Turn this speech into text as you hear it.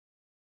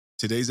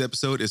Today's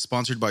episode is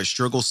sponsored by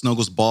Struggle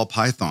Snuggles Ball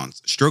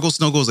Pythons. Struggle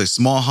Snuggle is a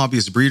small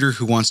hobbyist breeder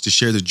who wants to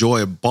share the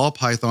joy of ball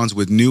pythons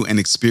with new and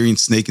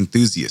experienced snake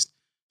enthusiasts.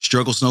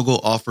 Struggle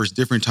Snuggle offers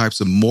different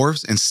types of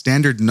morphs and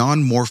standard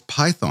non-morph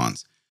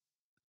pythons.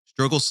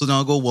 Struggle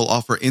Snuggle will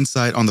offer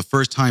insight on the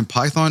first-time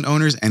python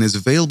owners and is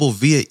available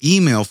via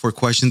email for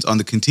questions on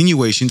the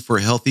continuation for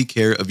healthy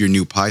care of your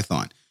new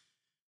python.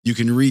 You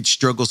can reach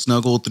Struggle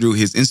Snuggle through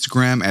his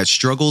Instagram at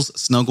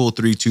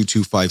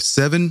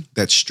strugglessnuggle32257.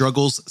 That's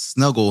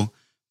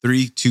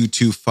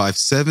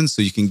strugglessnuggle32257.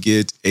 So you can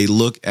get a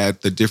look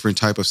at the different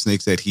type of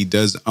snakes that he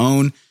does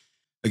own.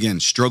 Again,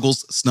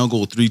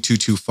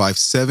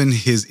 strugglessnuggle32257.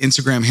 His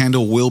Instagram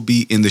handle will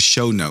be in the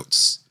show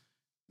notes.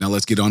 Now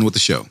let's get on with the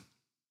show.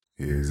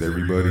 Is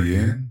everybody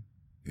in?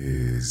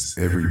 Is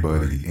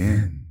everybody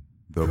in?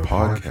 The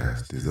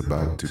podcast is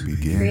about to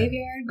begin.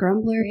 Graveyard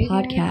Grumbler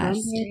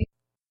Podcast.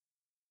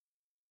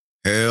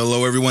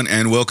 Hello, everyone,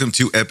 and welcome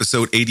to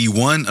episode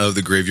 81 of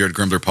the Graveyard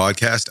Grumbler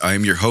Podcast. I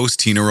am your host,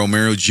 Tino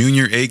Romero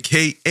Jr.,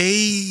 a.k.a.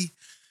 the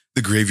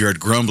Graveyard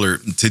Grumbler.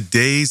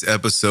 Today's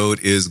episode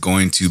is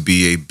going to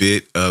be a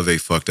bit of a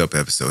fucked up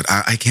episode.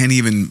 I can't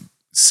even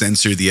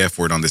censor the F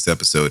word on this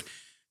episode.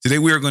 Today,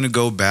 we are going to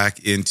go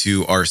back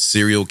into our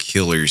serial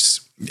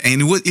killers.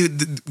 And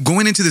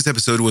going into this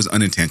episode was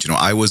unintentional.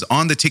 I was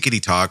on the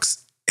Tickety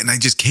Talks, and I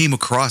just came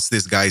across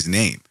this guy's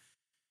name.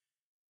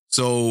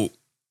 So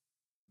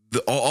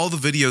all the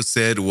video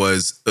said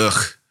was,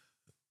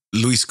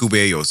 Luis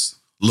Cubellos,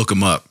 look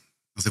him up. I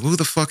was like, who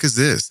the fuck is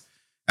this?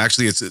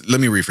 Actually,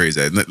 let me rephrase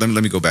that.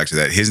 Let me go back to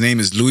that. His name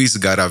is Luis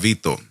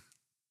Garavito.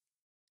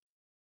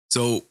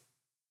 So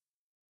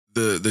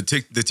the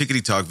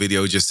Tickety Talk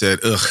video just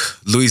said,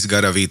 Luis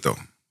Garavito,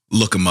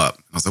 look him up.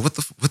 I was like,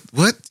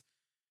 what?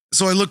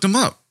 So I looked him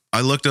up.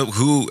 I looked up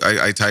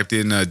I typed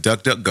in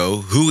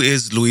DuckDuckGo, who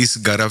is Luis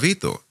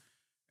Garavito?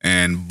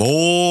 And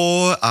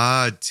boy,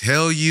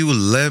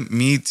 let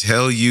me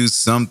tell you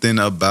something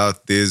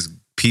about this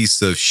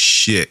piece of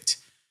shit.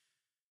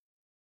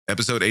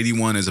 Episode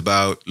 81 is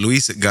about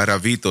Luis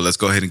Garavito. Let's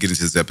go ahead and get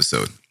into this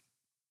episode.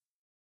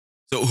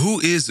 So who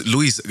is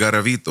Luis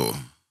Garavito?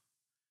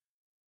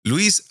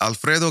 Luis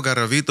Alfredo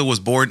Garavito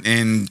was born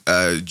in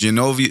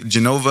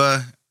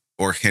Genova,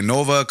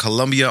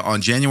 Colombia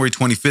on January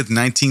 25th,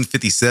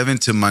 1957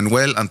 to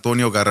Manuel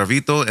Antonio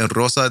Garavito and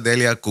Rosa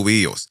Delia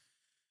Cubillos.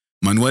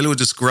 Manuel was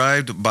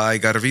described by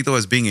Garavito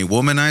as being a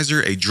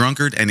womanizer, a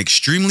drunkard, and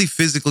extremely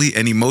physically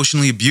and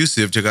emotionally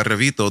abusive to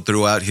Garavito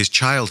throughout his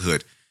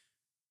childhood.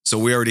 So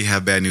we already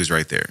have bad news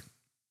right there.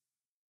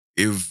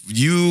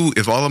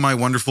 If all of my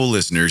wonderful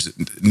listeners,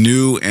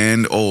 new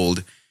and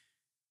old,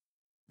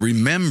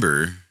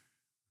 remember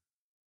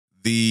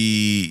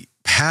the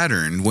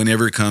pattern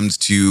whenever it comes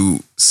to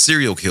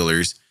serial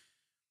killers,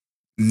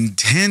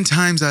 10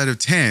 times out of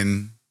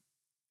 10,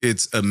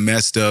 it's a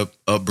messed up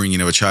upbringing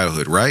of a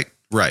childhood, right?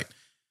 Right.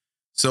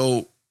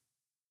 So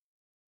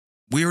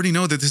we already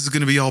know that this is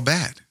going to be all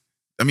bad.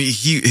 I mean,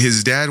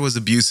 his dad was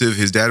abusive.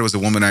 His dad was a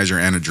womanizer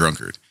and a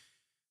drunkard.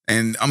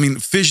 And I mean,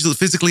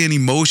 physically and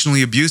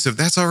emotionally abusive.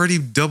 That's already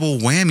double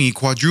whammy,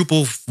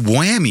 quadruple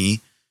whammy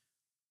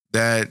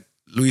that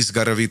Luis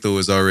Garavito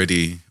is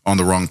already on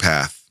the wrong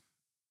path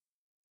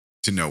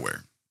to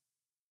nowhere.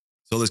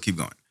 So let's keep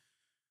going.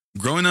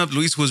 Growing up,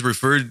 Luis was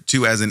referred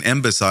to as an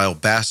imbecile,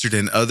 bastard,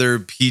 and other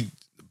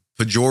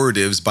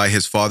pejoratives by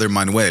his father,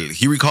 Manuel.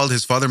 He recalled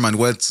his father,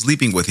 Manuel,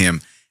 sleeping with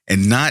him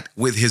and not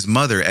with his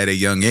mother at a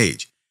young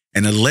age,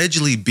 and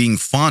allegedly being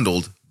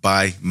fondled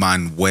by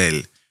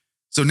Manuel.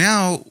 So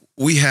now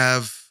we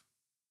have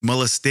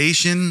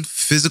molestation,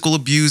 physical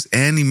abuse,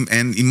 and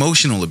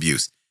emotional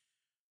abuse.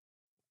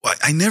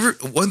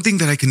 One thing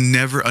that I can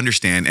never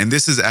understand, and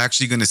this is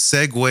actually going to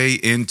segue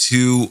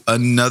into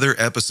another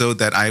episode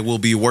that I will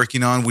be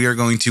working on. We are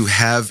going to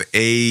have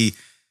a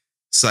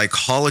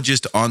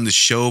psychologist on the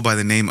show by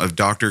the name of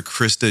Dr.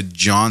 Krista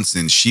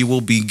Johnson. She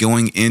will be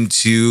going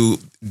into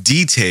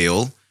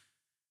detail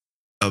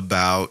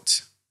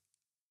about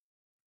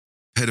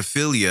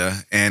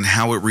pedophilia and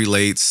how it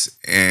relates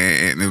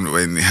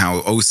and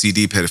how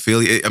OCD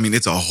pedophilia. I mean,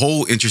 it's a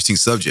whole interesting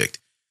subject.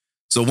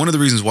 So one of the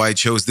reasons why I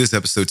chose this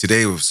episode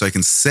today was so I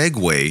can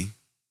segue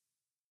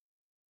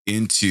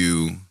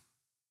into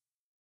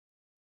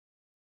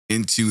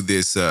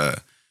this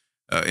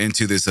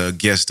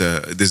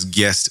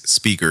guest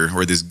speaker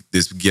or this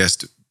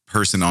guest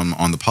person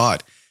on the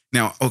pod.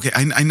 Now, okay,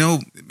 I know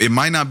it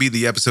might not be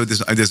the episode.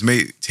 This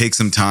may take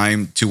some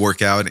time to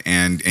work out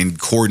and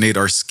coordinate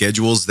our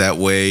schedules. That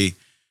way,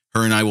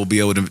 her and I will be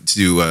able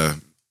to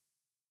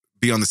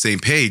be on the same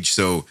page.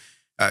 So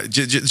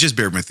just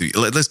bear with me.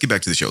 Let's get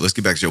back to the show.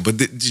 But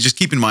just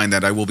keep in mind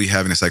that I will be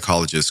having a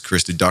psychologist,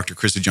 Dr.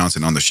 Krista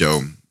Johnson, on the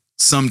show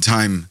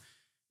sometime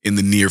in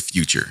the near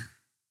future.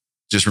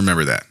 Just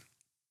remember that.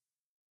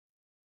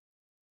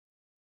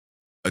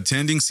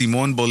 Attending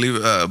Simón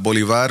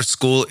Bolívar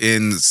School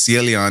in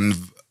Cilian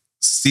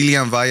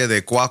Valle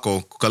de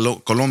Cuaco,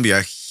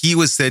 Colombia, he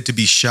was said to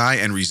be shy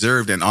and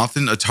reserved and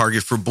often a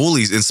target for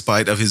bullies in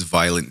spite of his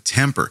violent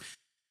temper.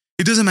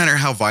 it doesn't matter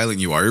how violent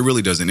you are. It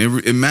really doesn't.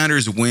 It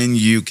matters when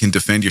you can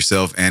defend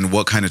yourself and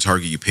what kind of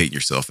target you paint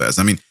yourself as.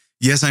 I mean,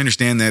 yes, I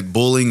understand that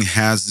bullying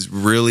has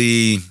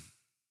really,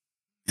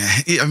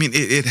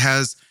 it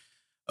has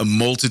a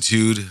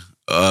multitude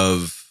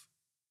of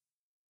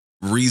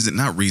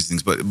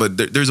reasonings, but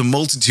there's a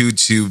multitude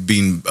to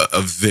being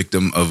a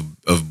victim of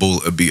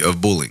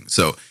bullying.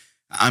 So,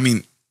 I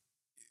mean,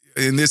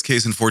 in this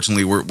case,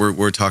 unfortunately,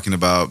 we're talking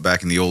about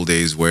back in the old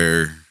days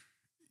where,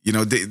 you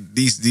know,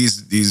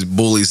 these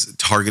bullies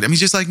target. I mean,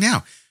 just like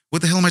now,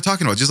 what the hell am I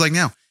talking about? Just like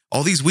now,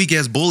 all these weak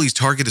ass bullies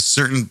target a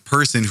certain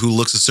person who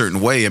looks a certain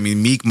way. I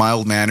mean, meek,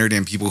 mild mannered,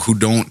 and people who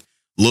don't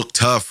look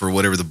tough or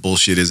whatever the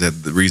bullshit is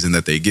at the reason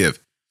that they give.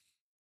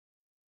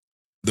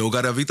 Though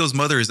Garavito's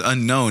mother is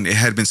unknown, it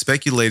had been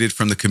speculated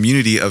from the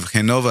community of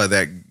Genova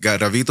that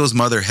Garavito's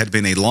mother had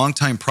been a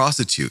longtime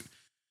prostitute.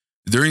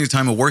 During the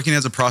time of working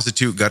as a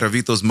prostitute,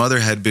 Garavito's mother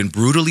had been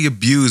brutally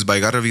abused by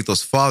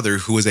Garavito's father,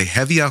 who was a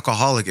heavy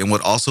alcoholic and would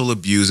also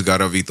abuse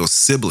Garavito's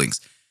siblings.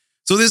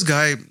 So this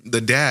guy,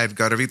 the dad,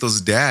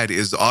 Garavito's dad,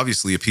 is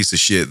obviously a piece of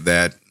shit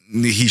that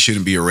he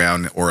shouldn't be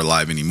around or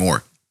alive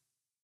anymore.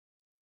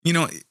 You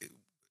know,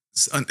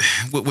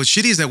 what's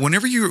shitty is that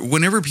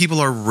whenever people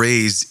are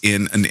raised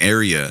in an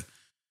area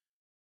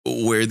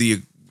where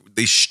they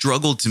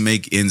struggle to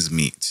make ends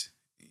meet,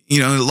 you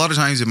know, a lot of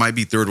times it might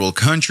be third world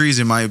countries.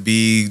 It might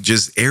be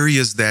just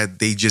areas that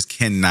they just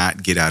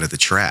cannot get out of the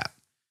trap.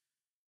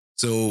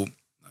 So,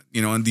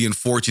 you know, and the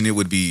unfortunate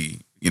would be,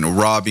 you know,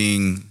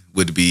 robbing,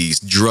 would be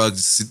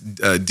drugs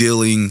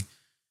dealing.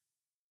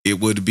 It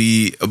would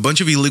be a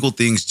bunch of illegal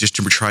things just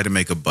to try to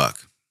make a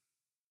buck.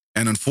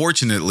 And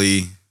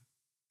unfortunately,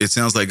 it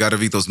sounds like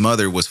Garavito's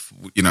mother was,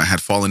 you know, had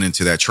fallen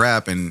into that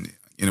trap and,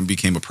 you know,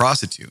 became a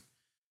prostitute.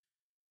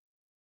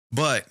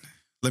 But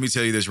let me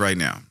tell you this right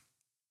now.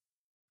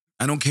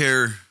 I don't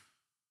care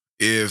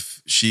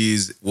if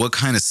what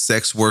kind of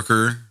sex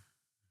worker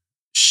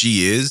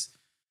she is.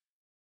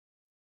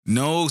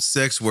 No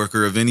sex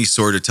worker of any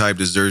sort or type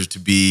deserves to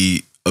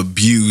be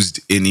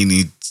abused in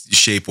any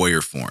shape, way,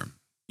 or form.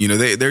 You know,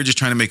 they're just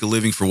trying to make a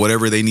living for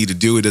whatever they need to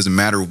do. It doesn't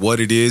matter what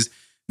it is.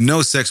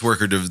 No sex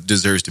worker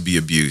deserves to be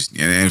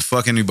abused. And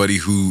fuck anybody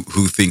who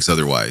thinks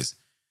otherwise.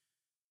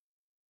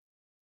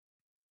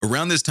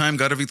 Around this time,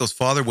 Garavito's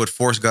father would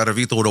force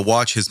Garavito to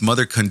watch his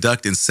mother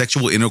conduct in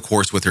sexual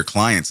intercourse with her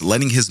clients,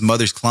 letting his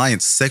mother's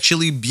clients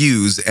sexually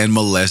abuse and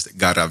molest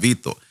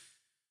Garavito.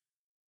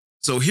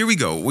 So here we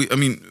go.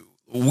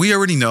 We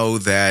already know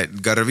that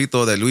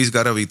Luis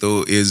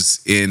Garavito is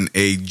in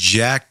a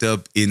jacked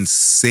up,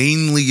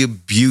 insanely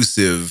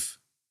abusive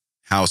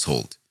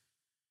household.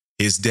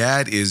 His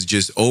dad is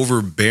just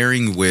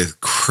overbearing with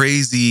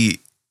crazy,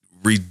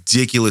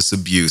 ridiculous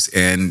abuse,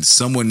 and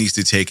someone needs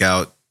to take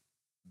out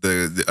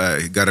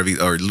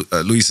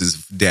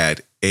Luis's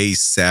dad,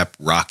 ASAP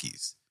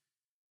Rockies.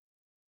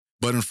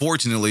 But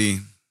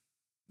unfortunately,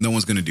 no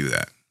one's going to do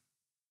that.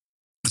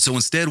 So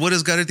instead, what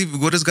does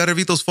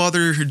Garavito's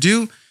father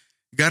do?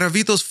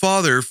 Garavito's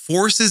father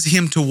forces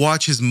him to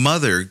watch his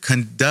mother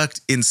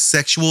conduct in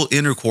sexual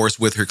intercourse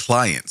with her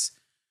clients.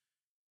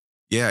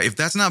 Yeah, if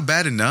that's not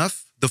bad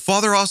enough, the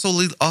father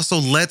also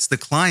lets the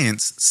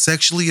clients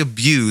sexually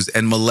abuse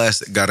and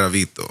molest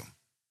Garavito.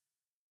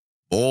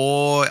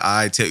 Boy,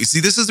 I tell you,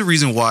 see, this is the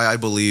reason why I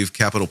believe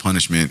capital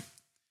punishment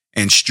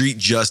and street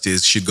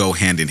justice should go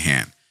hand in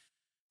hand.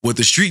 What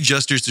the street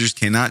justicers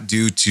cannot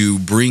do to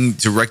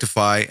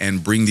rectify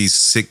and bring these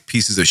sick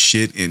pieces of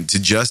shit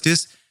into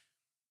justice,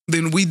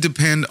 then we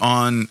depend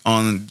on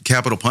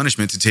capital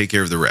punishment to take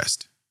care of the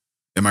rest.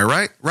 Am I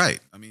right? Right.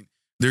 I mean,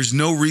 there's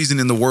no reason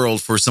in the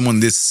world for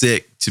someone this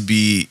sick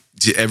to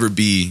ever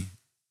be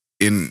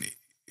in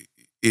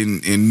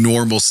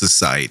normal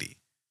society.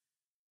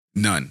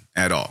 None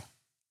at all.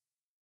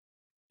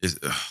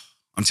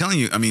 I'm telling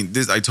you, I mean,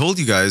 I told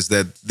you guys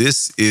that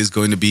this is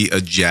going to be a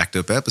jacked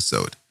up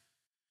episode.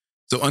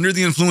 So under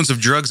the influence of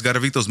drugs,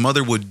 Garavito's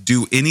mother would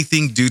do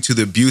anything due to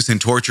the abuse and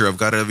torture of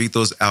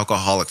Garavito's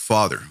alcoholic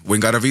father.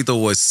 When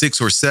Garavito was 6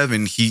 or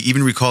 7, he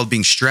even recalled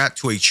being strapped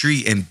to a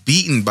tree and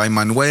beaten by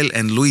Manuel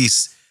as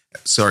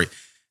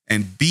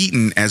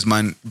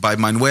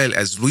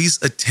Luis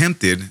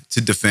attempted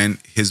to defend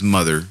his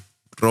mother,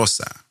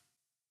 Rosa.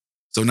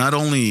 So not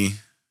only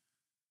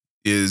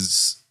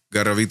is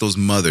Garavito's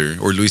mother,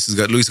 or Luis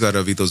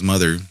Garavito's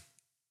mother,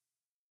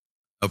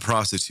 a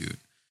prostitute,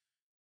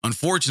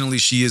 unfortunately,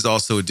 she is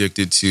also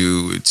addicted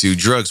to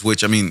drugs,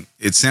 which, I mean,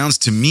 it sounds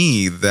to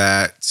me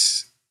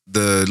that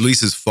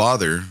Luis's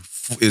father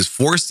is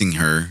forcing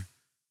her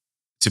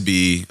to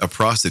be a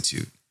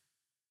prostitute.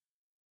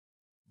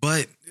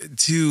 But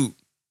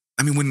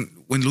when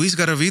Luis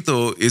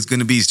Garavito is going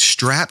to be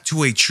strapped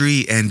to a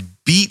tree and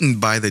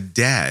beaten by the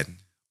dad,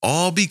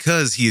 all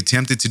because he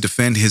attempted to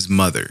defend his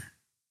mother.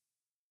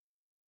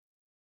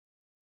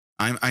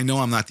 I know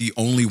I'm not the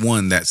only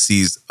one that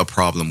sees a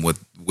problem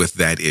with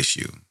that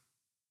issue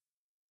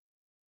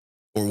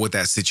or with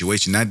that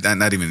situation. Not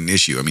even an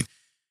issue. I mean,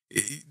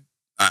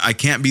 I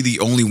can't be the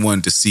only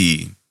one to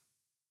see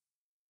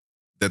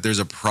that there's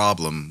a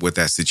problem with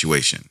that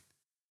situation.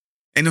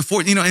 And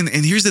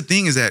and here's the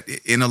thing is that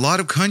in a lot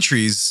of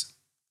countries,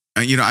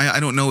 I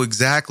don't know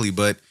exactly,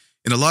 but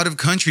in a lot of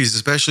countries,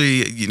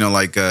 especially,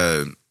 like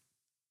on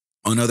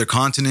other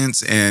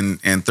continents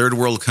and third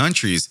world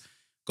countries,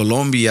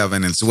 Colombia,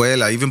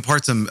 Venezuela, even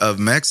parts of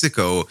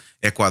Mexico,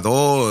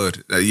 Ecuador,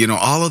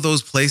 all of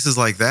those places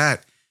like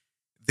that,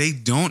 they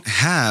don't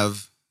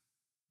have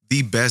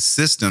the best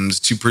systems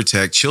to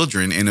protect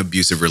children in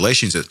abusive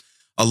relationships.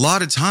 A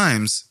lot of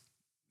times,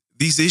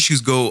 these issues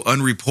go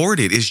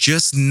unreported. It's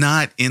just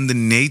not in the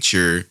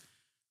nature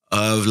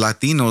of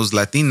Latinos,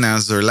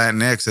 Latinas, or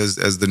Latinx,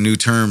 as the new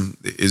term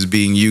is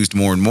being used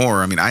more and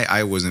more. I mean,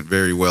 I wasn't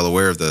very well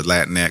aware of the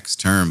Latinx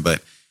term,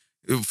 but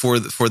for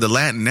the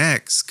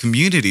Latinx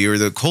community or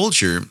the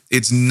culture,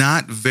 it's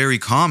not very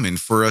common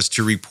for us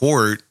to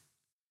report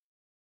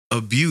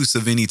abuse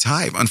of any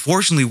type.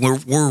 Unfortunately,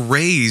 we're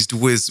raised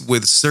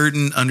with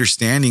certain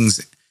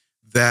understandings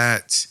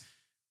that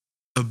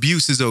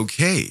abuse is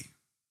okay.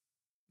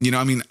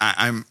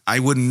 I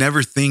would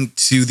never think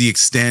to the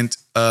extent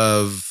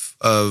of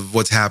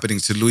what's happening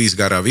to Luis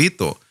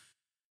Garavito.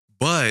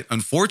 But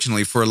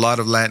unfortunately, for a lot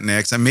of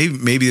Latinx, and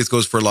maybe this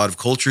goes for a lot of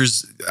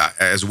cultures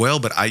as well,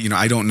 but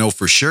I don't know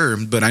for sure.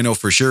 But I know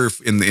for sure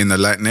in the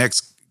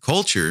Latinx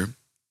culture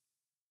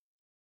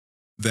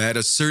that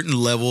a certain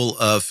level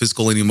of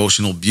physical and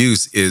emotional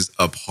abuse is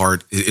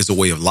a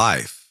way of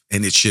life,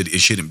 and it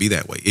shouldn't be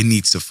that way. It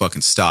needs to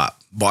fucking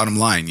stop. Bottom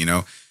line,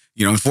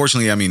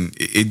 unfortunately, I mean,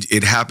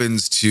 it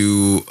happens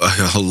to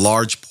a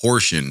large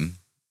portion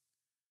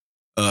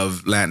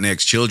of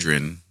Latinx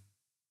children.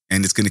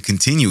 And it's going to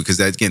continue because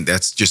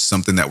that's just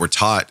something that we're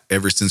taught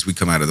ever since we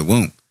come out of the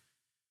womb.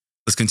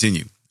 Let's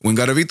continue. When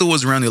Garavito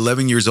was around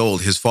 11 years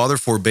old, his father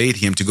forbade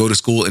him to go to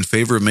school in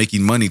favor of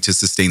making money to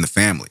sustain the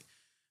family.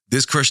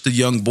 This crushed the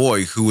young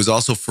boy, who was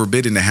also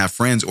forbidden to have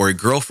friends or a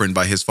girlfriend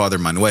by his father,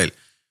 Manuel.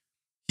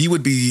 He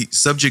would be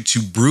subject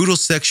to brutal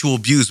sexual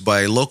abuse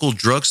by a local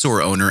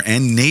drugstore owner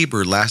and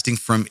neighbor, lasting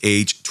from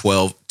age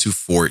 12 to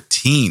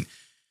 14.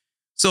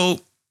 So,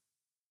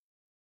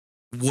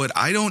 what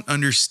I don't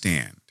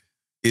understand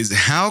is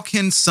how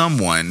can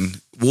someone,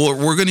 well,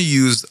 we're going to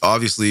use,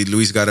 obviously,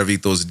 Luis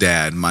Garavito's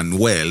dad,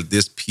 Manuel,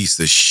 this piece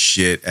of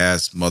shit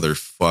ass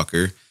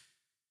motherfucker.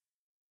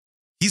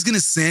 He's going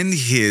to send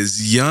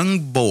his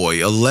young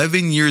boy,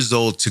 11 years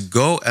old, to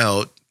go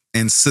out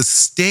and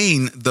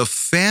sustain the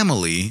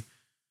family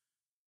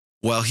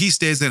while he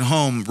stays at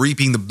home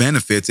reaping the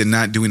benefits and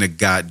not doing a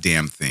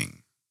goddamn thing.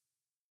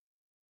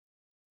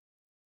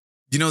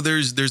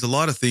 There's a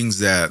lot of things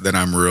that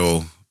I'm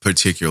real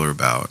particular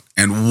about.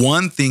 And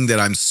one thing that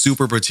I'm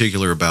super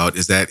particular about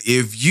is that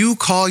if you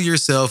call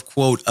yourself,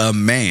 quote, a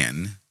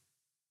man,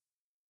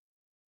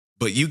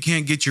 but you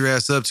can't get your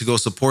ass up to go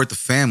support the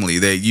family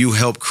that you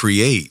help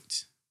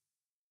create,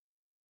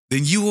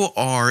 then you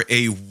are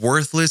a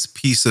worthless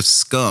piece of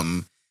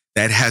scum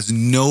that has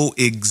no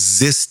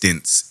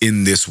existence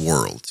in this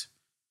world.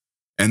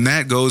 And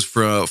that goes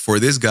for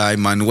this guy,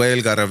 Manuel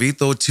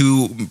Garavito,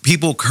 to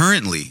people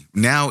currently,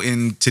 now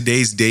in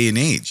today's day and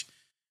age.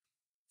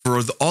 For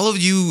all of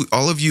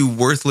you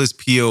worthless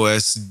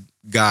POS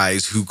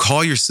guys who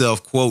call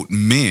yourself, quote,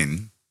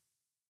 men,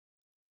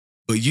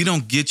 but you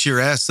don't get your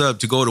ass up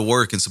to go to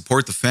work and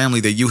support the family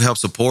that you help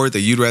support, that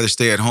you'd rather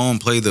stay at home,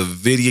 play the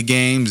video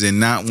games and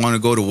not want to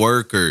go to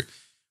work,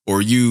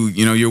 or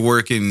you're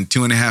working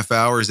 2.5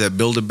 hours at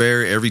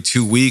Build-A-Bear every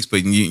 2 weeks,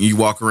 but you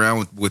walk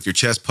around with your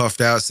chest puffed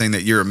out saying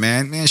that you're a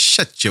man. Man,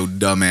 shut your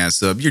dumb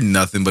ass up. You're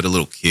nothing but a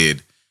little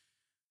kid.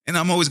 And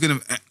I'm always gonna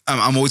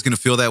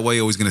feel that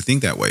way, always gonna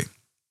think that way.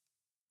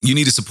 You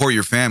need to support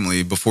your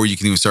family before you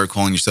can even start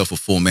calling yourself a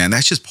full man.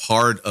 That's just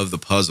part of the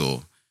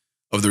puzzle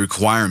of the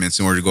requirements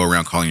in order to go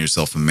around calling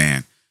yourself a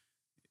man.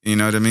 You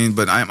know what I mean?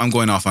 But I'm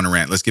going off on a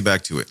rant. Let's get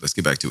back to it.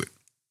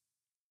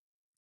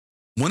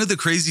 One of the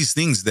craziest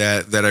things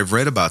that I've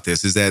read about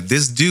this is that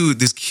this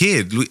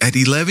kid at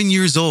 11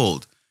 years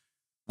old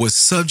was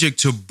subject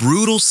to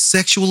brutal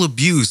sexual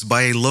abuse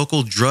by a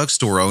local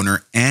drugstore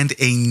owner and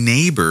a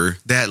neighbor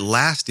that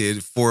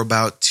lasted for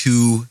about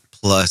 2+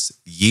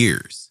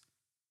 years.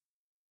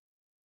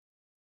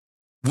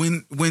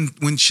 When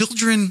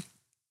children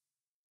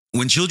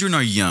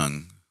are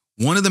young,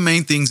 one of the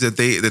main things that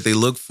they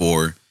look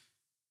for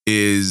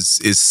is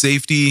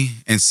safety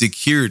and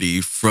security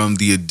from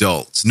the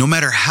adults. No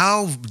matter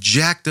how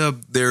jacked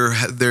up their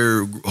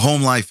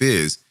home life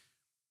is,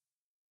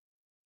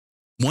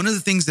 one of the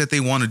things that they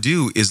want to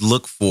do is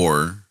look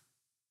for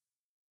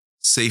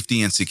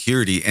safety and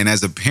security. And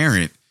as a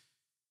parent,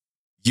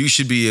 you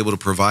should be able to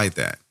provide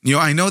that.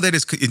 I know that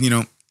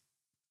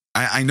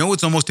I know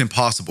it's almost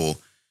impossible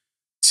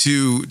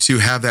to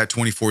have that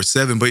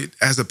 24/7, but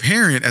as a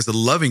parent, as a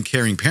loving,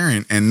 caring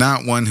parent, and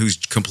not one who's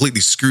completely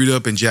screwed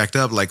up and jacked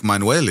up like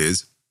Manuel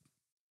is,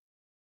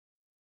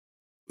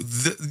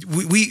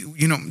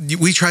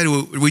 we try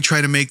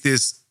to make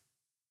this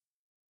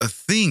a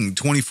thing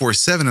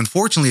 24/7.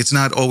 Unfortunately, it's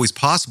not always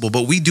possible,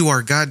 but we do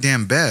our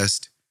goddamn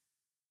best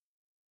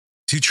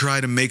to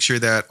try to make sure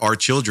that our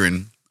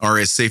children are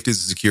as safe and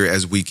secure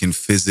as we can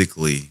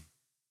physically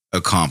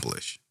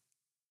accomplish.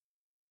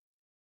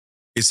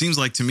 it seems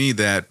like to me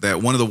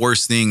that one of the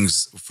worst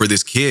things for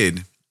this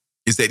kid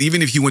is that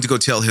even if he went to go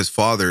tell his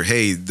father,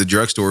 hey, the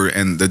drugstore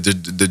and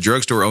the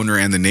drugstore owner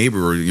and the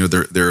neighbor,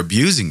 they're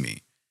abusing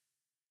me.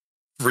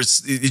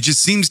 It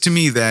just seems to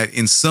me that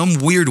in some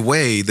weird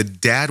way, the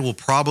dad will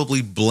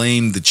probably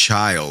blame the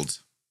child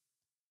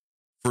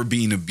for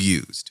being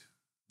abused.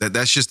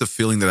 That's just the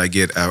feeling that I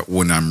get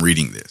when I'm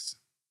reading this.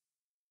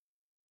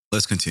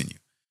 Let's continue.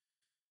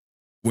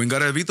 When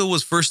Garavito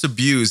was first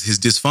abused, his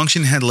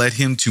dysfunction had led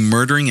him to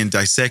murdering and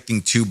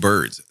dissecting 2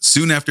 birds.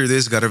 Soon after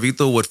this,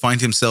 Garavito would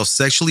find himself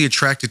sexually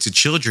attracted to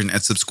children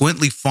and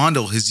subsequently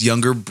fondle his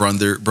younger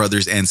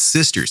brothers and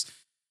sisters.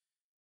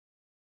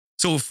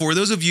 So for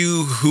those of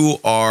you who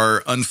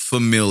are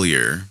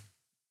unfamiliar,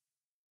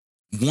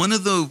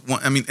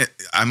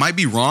 I might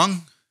be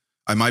wrong,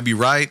 I might be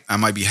right, I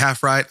might be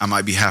half right, I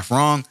might be half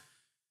wrong.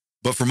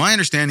 But from my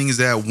understanding is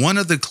that one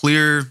of the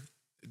clear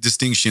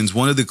distinctions,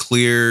 one of the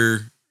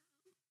clear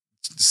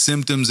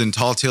symptoms and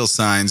tall tale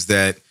signs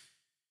that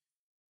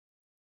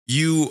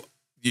you're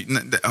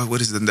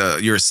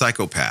a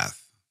psychopath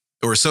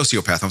or a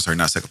sociopath. I'm sorry,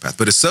 not psychopath,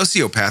 but a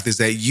sociopath is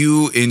that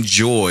you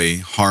enjoy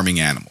harming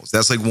animals.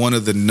 That's like one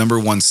of the number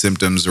one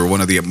symptoms, or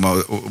one of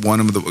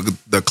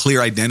the clear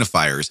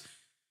identifiers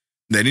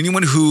that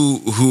anyone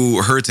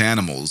who hurts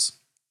animals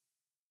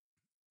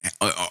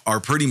are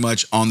pretty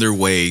much on their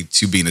way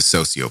to being a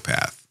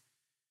sociopath.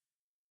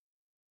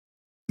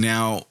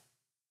 Now,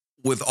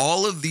 with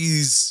all of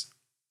these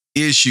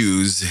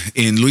issues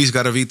in Luis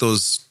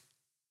Garavito's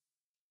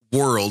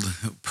world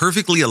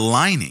perfectly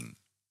aligning,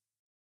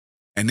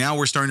 and now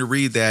we're starting to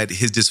read that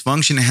his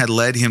dysfunction had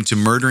led him to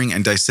murdering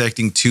and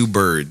dissecting 2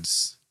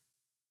 birds,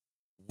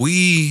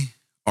 we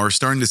are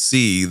starting to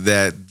see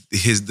that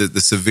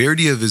the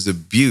severity of his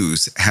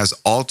abuse has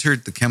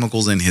altered the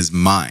chemicals in his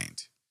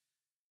mind.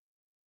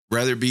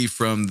 Rather it be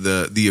from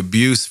the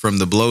abuse, from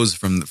the blows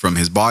from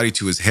his body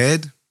to his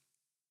head,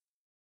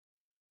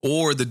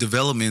 or the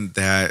development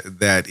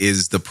that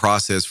is the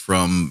process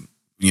from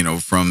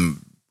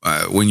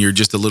when you're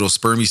just a little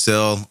spermy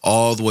cell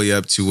all the way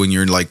up to when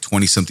you're like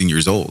 20 something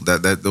years old.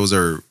 Those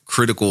are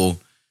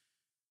critical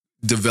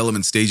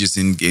development stages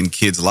in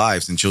kids'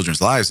 lives and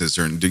children's lives at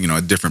certain,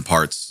 at different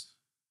parts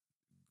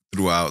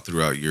throughout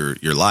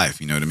your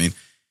life. You know what I mean?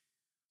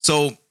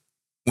 So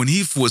when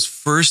he was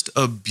first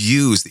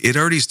abused, it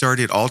already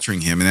started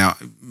altering him. And now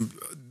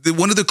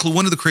one of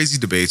the crazy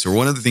debates, or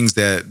one of the things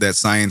that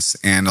science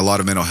and a lot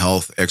of mental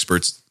health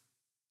experts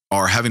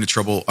are having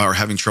trouble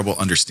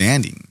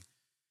understanding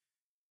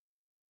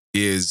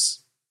is,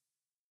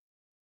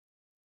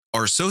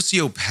 are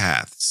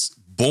sociopaths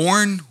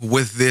born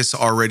with this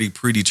already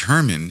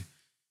predetermined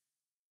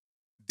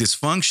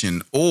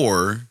dysfunction,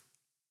 or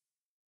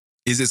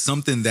is it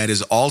something that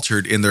is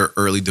altered in their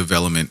early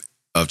development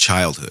of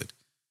childhood?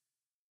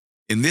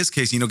 In this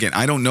case, again,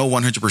 I don't know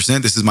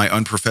 100%. This is my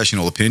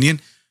unprofessional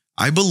opinion.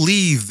 I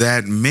believe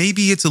that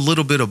maybe it's a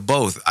little bit of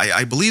both.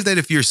 I believe that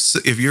if you're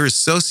a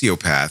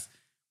sociopath,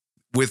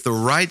 with the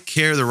right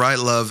care, the right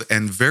love,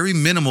 and very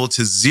minimal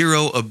to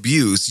zero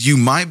abuse, you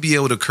might be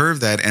able to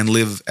curve that and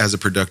live as a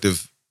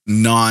productive,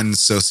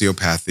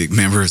 non-sociopathic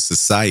member of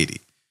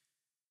society.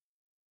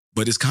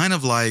 But it's kind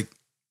of like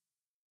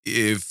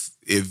if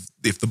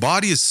the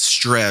body is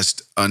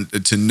stressed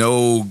to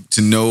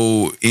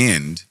no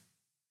end,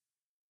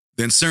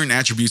 then certain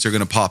attributes are going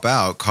to pop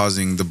out,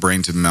 causing the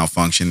brain to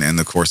malfunction and,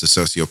 of course, the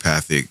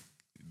sociopathic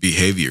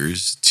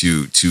behaviors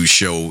to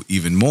show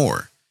even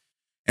more.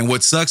 And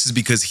what sucks is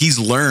because he's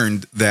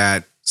learned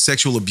that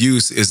sexual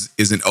abuse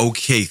is an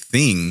okay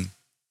thing.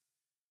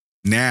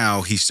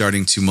 Now he's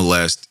starting to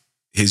molest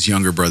his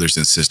younger brothers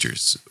and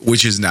sisters,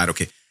 which is not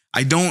okay.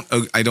 I don't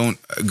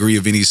agree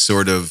of any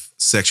sort of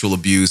sexual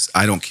abuse.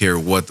 I don't care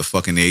what the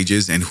fucking age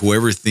is. And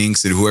whoever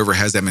thinks and whoever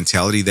has that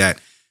mentality that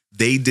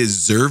they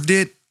deserved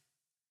it,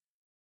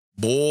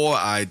 boy,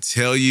 I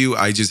tell you,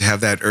 I just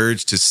have that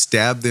urge to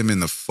stab them in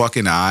the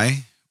fucking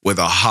eye with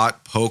a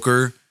hot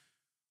poker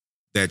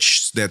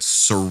that's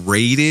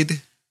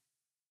serrated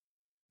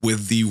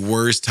with the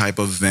worst type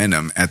of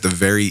venom at the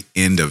very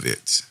end of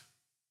it.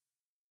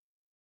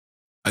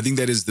 I think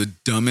that is the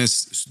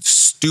dumbest,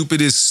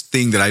 stupidest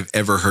thing that I've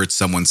ever heard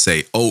someone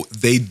say. Oh,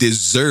 they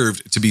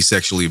deserved to be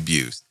sexually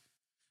abused.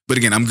 But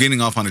again, I'm getting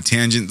off on a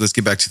tangent. Let's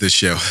get back to the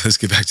show. Let's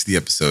get back to the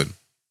episode.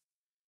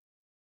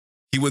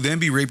 He would then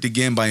be raped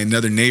again by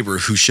another neighbor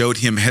who showed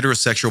him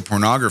heterosexual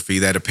pornography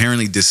that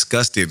apparently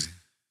disgusted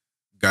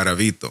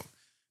Garavito.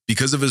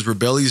 Because of his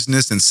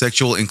rebelliousness and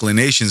sexual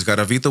inclinations,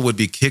 Garavito would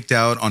be kicked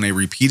out on a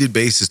repeated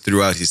basis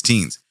throughout his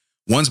teens.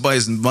 Once by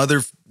his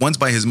mother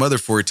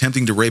for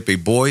attempting to rape a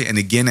boy, and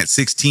again at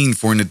 16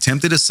 for an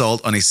attempted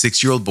assault on a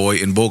 6-year-old boy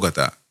in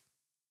Bogota.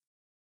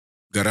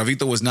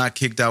 Garavito was not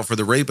kicked out for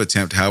the rape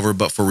attempt, however,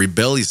 but for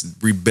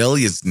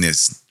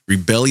rebelliousness.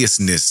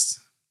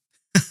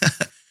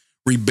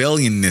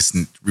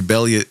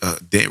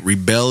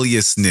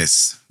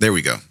 There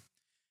we go.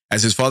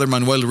 As his father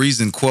Manuel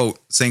reasoned,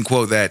 saying,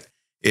 that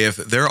if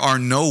there are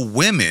no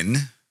women,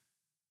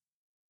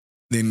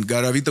 then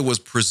Garavito was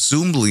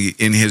presumably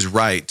in his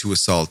right to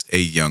assault a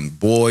young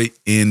boy.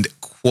 End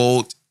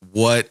quote.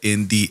 What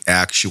in the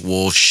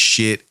actual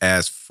shit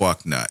ass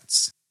fuck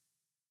nuts?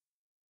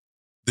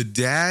 The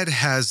dad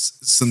has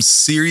some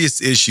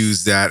serious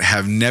issues that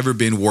have never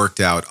been worked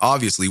out.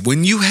 Obviously,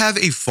 when you have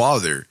a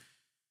father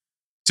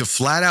to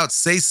flat out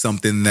say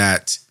something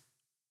that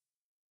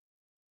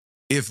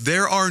if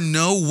there are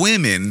no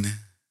women,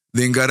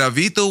 then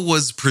Garavito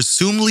was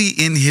presumably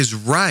in his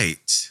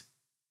right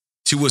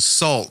to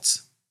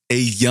assault a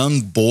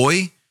young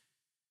boy.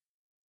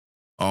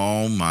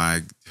 Oh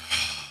my.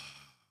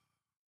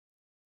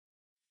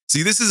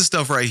 See, this is the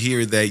stuff right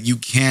here that you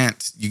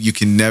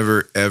can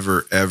never,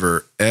 ever,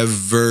 ever,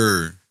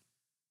 ever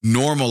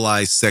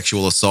normalize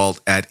sexual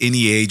assault at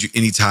any age,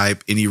 any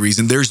type, any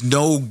reason. There's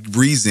no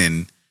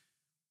reason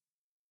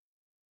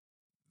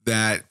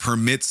that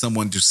permits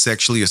someone to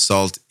sexually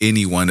assault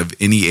anyone of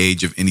any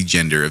age, of any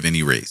gender, of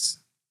any race.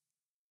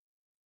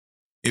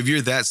 If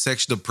you're that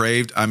sex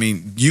depraved, I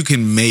mean, you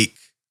can make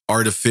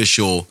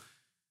artificial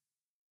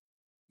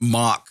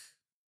mock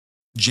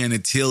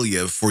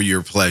genitalia for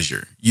your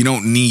pleasure. You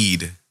don't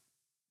need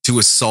to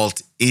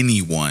assault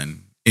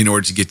anyone in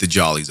order to get the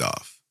jollies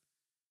off.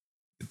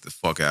 Get the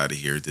fuck out of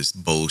here, this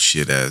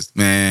bullshit ass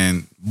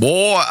man.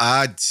 Boy,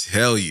 I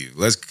tell you.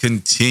 Let's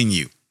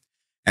continue.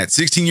 At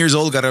 16 years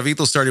old,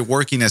 Garavito started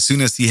working as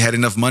soon as he had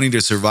enough money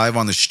to survive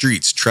on the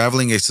streets,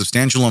 traveling a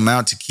substantial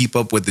amount to keep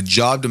up with the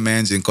job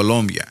demands in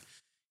Colombia.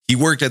 He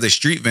worked as a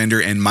street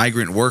vendor and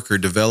migrant worker,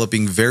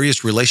 developing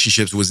various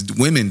relationships with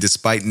women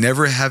despite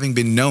never having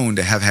been known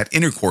to have had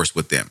intercourse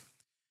with them.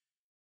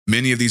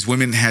 Many of these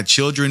women had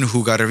children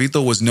who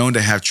Garavito was known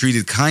to have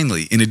treated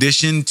kindly. In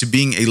addition to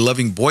being a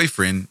loving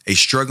boyfriend, a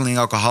struggling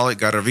alcoholic,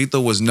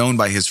 Garavito was known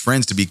by his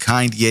friends to be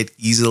kind yet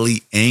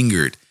easily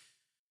angered.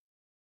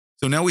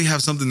 So now we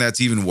have something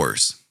that's even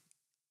worse.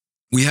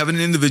 We have an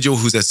individual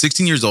who's at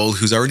 16 years old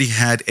who's already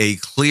had a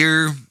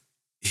clear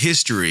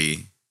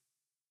history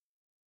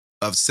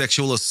of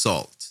sexual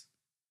assault.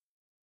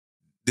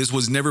 This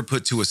was never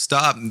put to a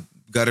stop.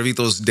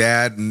 Garavito's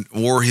dad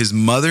or his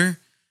mother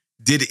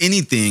did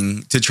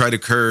anything to try to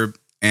curb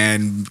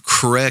and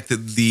correct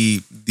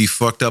the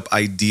fucked up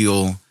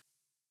ideal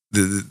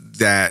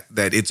that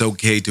it's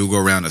okay to go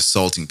around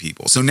assaulting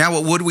people. So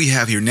now what do we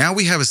have here? Now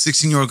we have a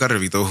 16-year-old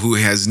Garavito who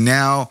has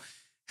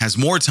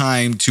more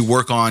time to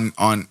work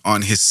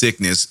on his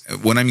sickness.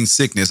 When I mean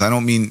sickness, I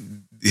don't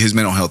mean his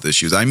mental health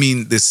issues. I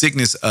mean the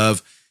sickness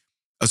of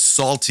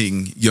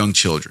assaulting young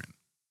children.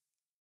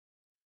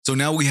 So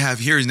now we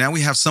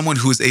have someone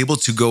who is able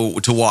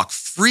to walk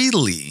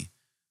freely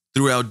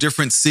throughout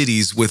different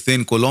cities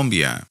within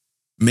Colombia,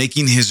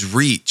 making his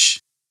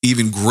reach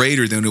even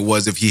greater than it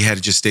was if he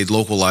had just stayed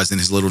localized in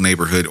his little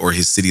neighborhood or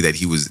his city that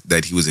he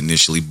was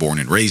initially born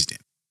and raised in.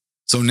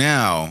 So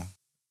now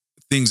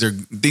things are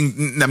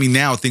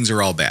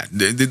all bad.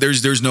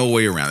 There's no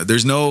way around it.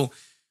 There's no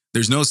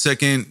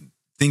second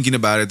thinking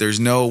about it. There's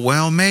no,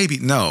 well, maybe.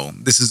 No,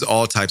 this is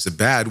all types of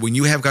bad. When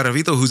you have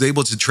Garavito who's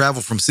able to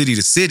travel from city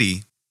to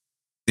city,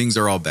 things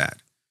are all bad.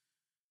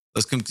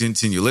 Let's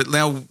continue.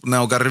 Now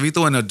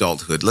Garavito in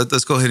adulthood.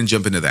 Let's go ahead and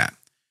jump into that.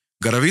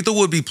 Garavito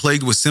would be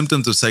plagued with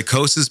symptoms of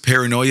psychosis,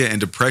 paranoia,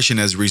 and depression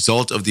as a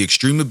result of the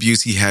extreme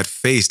abuse he had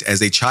faced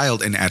as a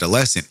child and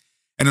adolescent.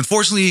 And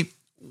unfortunately,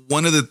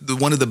 one of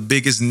the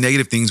biggest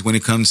negative things when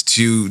it comes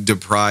to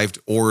deprived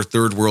or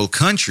third world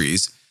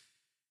countries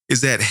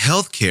is that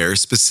healthcare,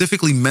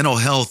 specifically mental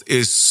health,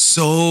 is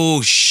so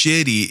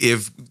shitty,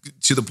 if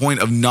to the point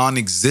of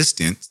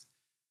non-existent,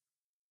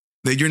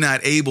 that you're not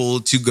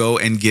able to go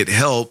and get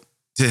help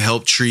to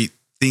help treat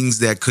things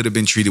that could have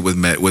been treated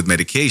with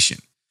medication.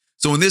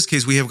 So in this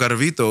case, we have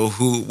Garavito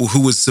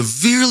who was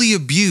severely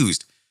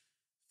abused,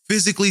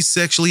 physically,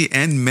 sexually,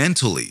 and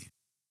mentally.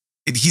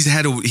 He's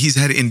had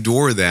to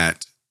endure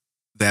that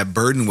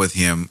burden with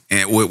him,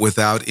 and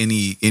without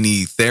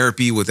any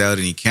therapy, without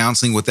any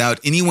counseling, without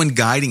anyone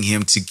guiding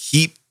him to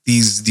keep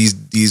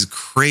these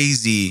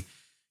crazy,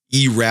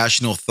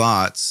 irrational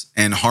thoughts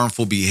and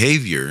harmful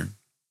behavior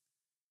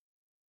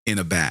in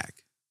a bag.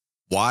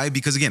 Why?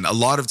 Because again, a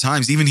lot of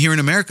times, even here in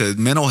America,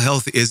 mental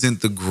health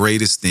isn't the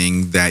greatest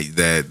thing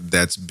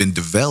that's been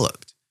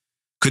developed.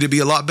 Could it be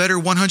a lot better?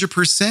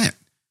 100%.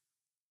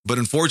 But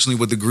unfortunately,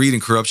 with the greed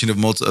and corruption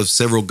of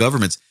several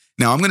governments.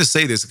 Now, I'm going to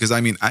say this because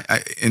I mean,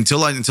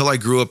 until I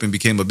grew up and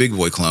became a big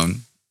boy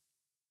clone,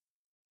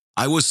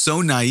 I was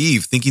so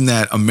naive thinking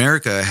that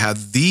America had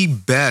the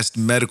best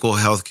medical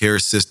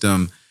healthcare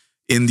system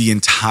in the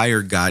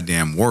entire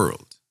goddamn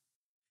world.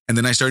 And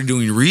then I started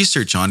doing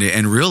research on it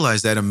and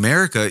realized that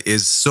America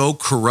is so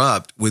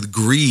corrupt with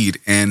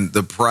greed and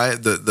the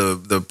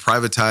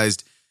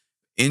privatized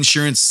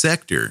insurance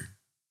sector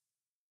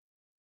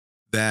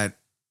that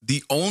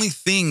the only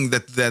thing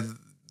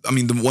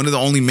one of the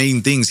only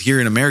main things here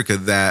in America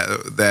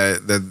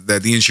that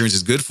the insurance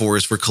is good for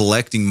is for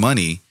collecting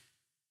money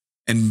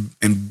and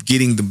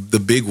getting the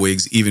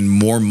bigwigs even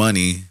more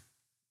money,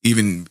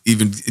 even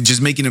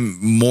just making them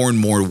more and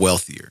more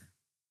wealthier.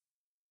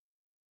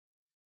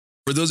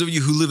 For those of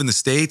you who live in the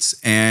States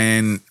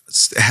and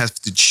have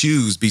to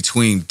choose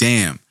between,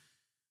 damn,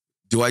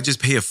 do I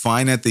just pay a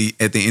fine at the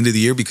end of the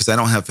year because I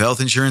don't have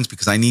health insurance,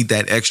 because I need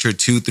that extra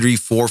 $200, $300,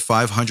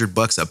 $400,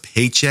 $500 a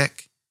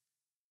paycheck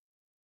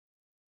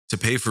to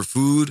pay for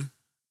food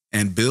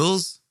and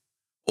bills?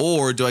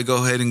 Or do I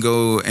go ahead and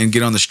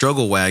get on the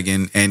struggle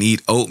wagon and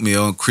eat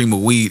oatmeal, cream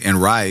of wheat,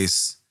 and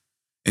rice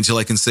until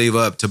I can save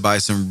up to buy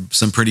some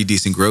pretty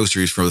decent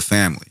groceries for the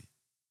family?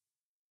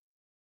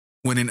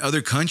 When in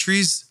other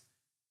countries,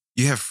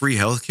 you have free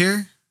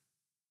healthcare,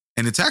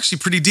 and it's actually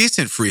pretty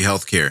decent free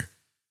healthcare.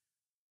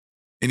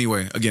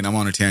 Anyway, again, I'm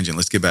on a tangent.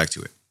 Let's get back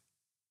to it.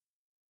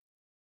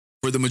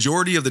 For the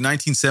majority of the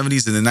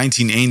 1970s and the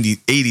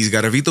 1980s,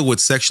 Garavito would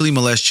sexually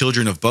molest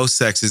children of both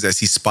sexes as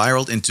he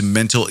spiraled into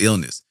mental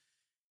illness.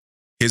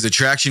 His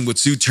attraction would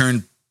soon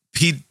turn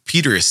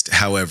Peterist,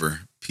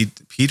 however.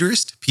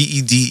 Peterist?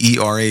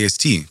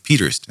 P-E-D-E-R-A-S-T.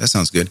 Peterist. That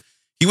sounds good.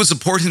 He would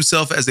support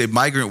himself as a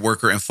migrant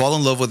worker and fall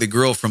in love with a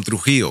girl from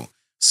Trujillo.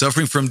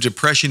 Suffering from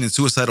depression and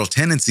suicidal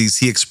tendencies,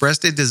 he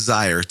expressed a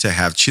desire to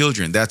have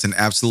children. That's an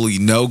absolutely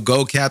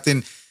no-go,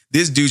 Captain.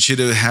 This dude should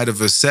have had a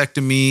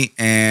vasectomy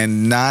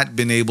and not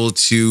been able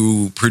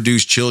to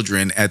produce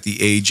children at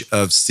the age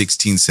of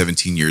 16,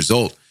 17 years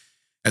old.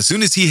 As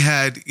soon as he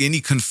had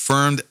any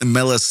confirmed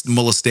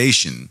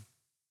molestation,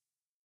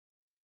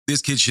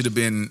 this kid should have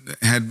been,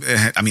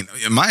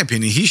 in my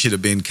opinion, he should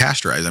have been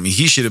castrized. I mean,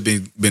 he should have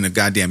been a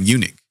goddamn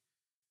eunuch,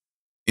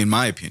 in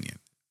my opinion.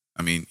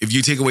 I mean, if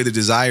you take away the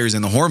desires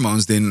and the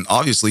hormones, then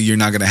obviously you're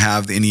not going to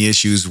have any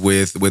issues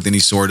with any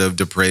sort of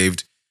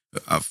depraved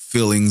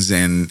feelings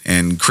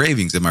and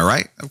cravings. Am I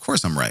right? Of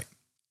course I'm right.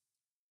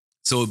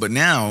 So, but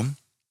now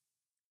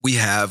we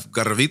have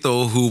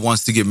Garavito who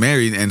wants to get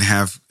married and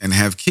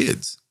have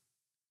kids.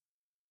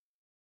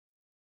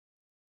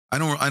 I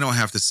don't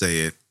have to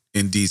say it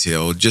in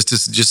detail, just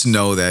to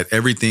know that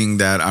everything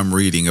that I'm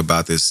reading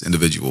about this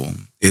individual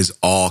is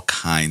all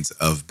kinds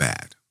of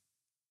bad.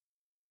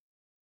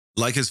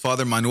 Like his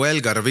father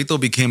Manuel,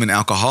 Garavito became an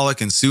alcoholic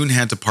and soon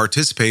had to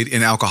participate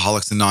in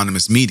Alcoholics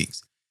Anonymous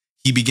meetings.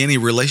 He began a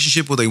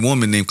relationship with a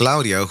woman named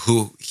Claudia,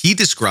 who he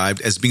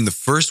described as being the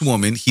first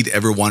woman he'd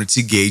ever wanted to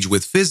engage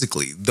with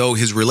physically, though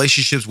his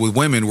relationships with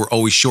women were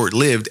always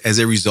short-lived as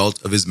a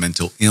result of his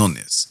mental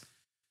illness.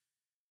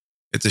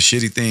 It's a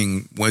shitty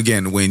thing.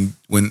 Again, when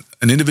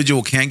an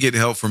individual can't get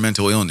help for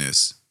mental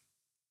illness,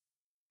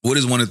 what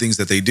is one of the things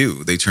that they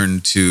do? They turn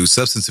to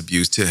substance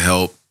abuse to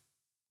help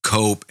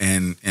cope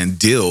and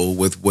deal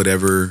with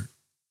whatever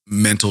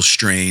mental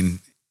strain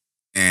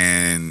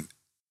and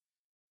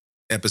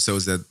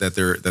episodes that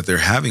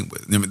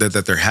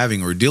they're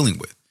having or dealing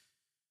with.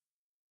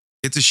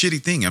 It's a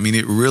shitty thing. I mean,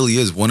 it really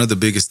is. One of the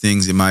biggest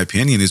things, in my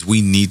opinion, is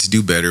we need to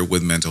do better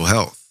with mental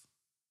health.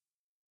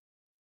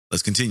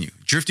 Let's continue.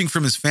 Drifting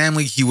from his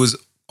family, he was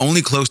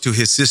only close to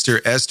his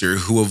sister Esther,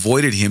 who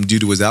avoided him due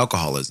to his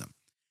alcoholism.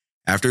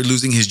 After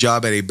losing his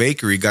job at a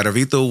bakery,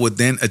 Garavito would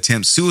then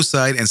attempt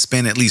suicide and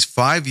spend at least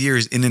 5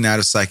 years in and out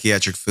of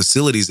psychiatric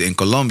facilities in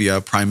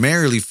Colombia,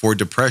 primarily for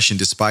depression,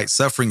 despite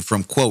suffering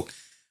from, quote,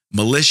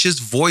 malicious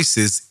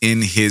voices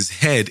in his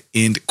head,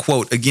 end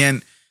quote.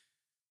 Again,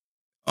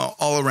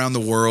 all around the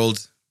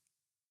world,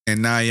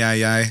 and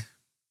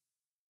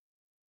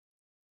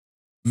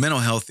mental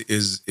health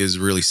is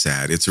really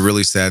sad. It's a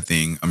really sad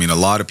thing. I mean, a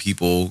lot of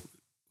people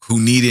who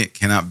need it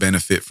cannot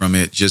benefit from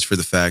it just for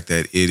the fact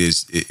that it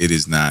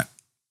is not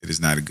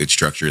a good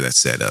structure that's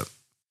set up.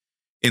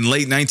 In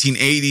late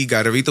 1980,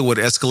 Garavito would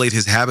escalate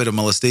his habit of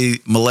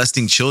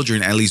molesting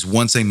children at least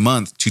once a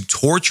month to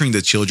torturing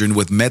the children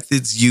with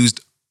methods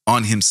used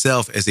on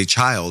himself as a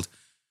child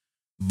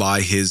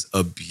by his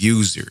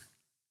abuser.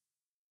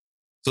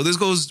 So this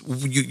goes,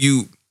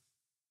 you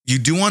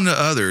do unto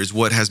others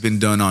what has been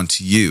done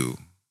unto you.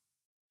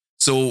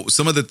 So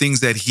some of the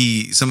things that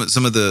some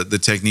of the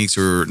techniques,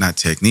 or not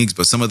techniques,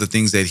 but some of the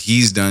things that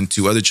he's done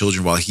to other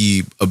children while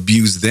he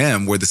abused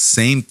them were the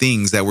same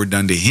things that were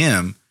done to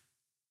him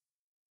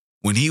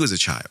when he was a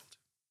child.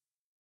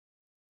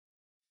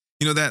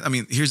 You know that, I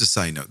mean, here's a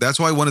side note.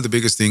 That's why one of the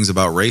biggest things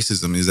about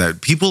racism is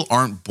that people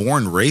aren't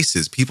born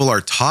racist. People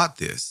are taught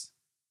this.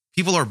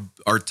 People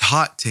are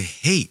taught to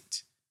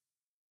hate.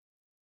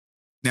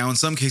 Now, in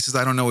some cases,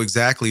 I don't know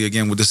exactly.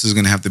 Again, well, this is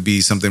going to have to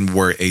be something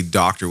where a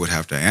doctor would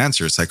have to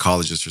answer, a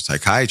psychologist or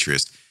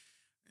psychiatrist.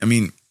 I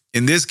mean,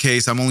 in this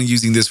case, I'm only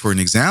using this for an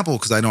example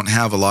because I don't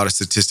have a lot of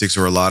statistics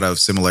or a lot of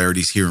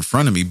similarities here in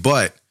front of me.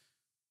 But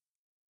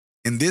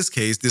in this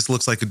case, this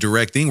looks like a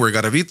direct thing where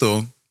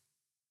Garavito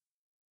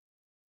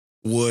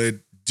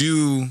would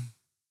do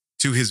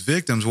to his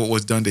victims what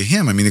was done to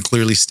him. I mean, it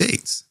clearly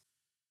states.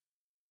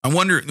 I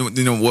wonder,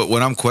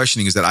 what I'm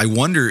questioning is that I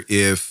wonder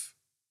if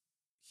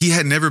he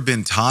had never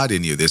been taught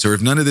any of this, or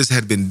if none of this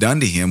had been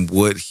done to him,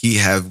 would he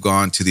have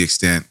gone to the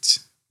extent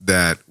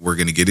that we're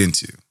going to get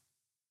into?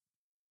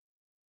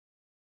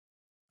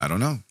 I don't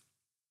know.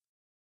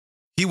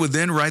 He would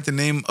then write the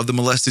name of the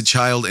molested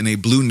child in a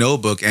blue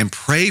notebook and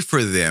pray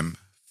for them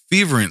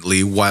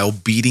fervently while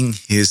beating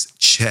his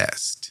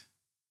chest.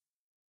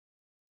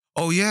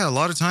 Oh yeah, a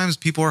lot of times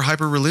people are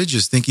hyper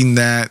religious, thinking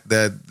that's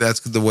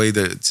the way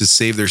to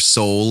save their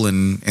soul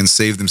and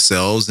save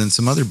themselves and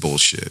some other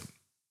bullshit.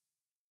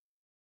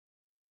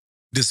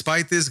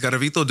 Despite this,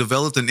 Garavito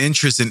developed an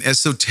interest in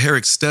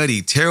esoteric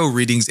study, tarot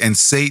readings, and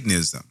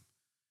Satanism.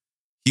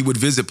 He would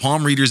visit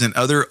palm readers and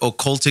other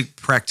occultic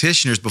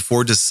practitioners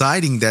before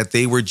deciding that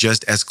they were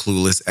just as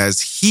clueless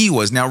as he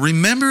was. Now,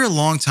 remember a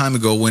long time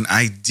ago when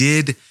I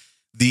did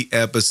the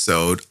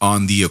episode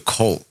on the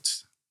occult?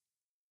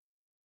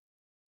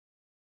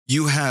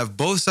 You have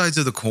both sides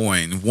of the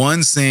coin.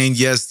 One saying,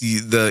 yes,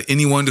 the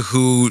anyone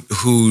who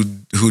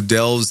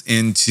delves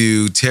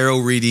into tarot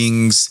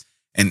readings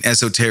and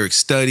esoteric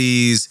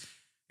studies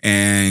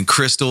and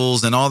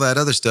crystals and all that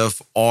other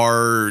stuff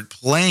are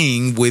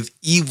playing with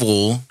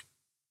evil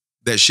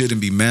that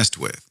shouldn't be messed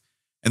with.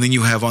 And then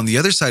you have on the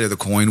other side of the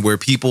coin where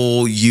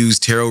people use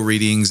tarot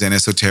readings and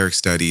esoteric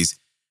studies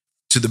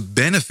to the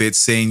benefit,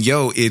 saying,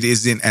 yo, it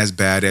isn't as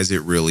bad as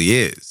it really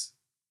is.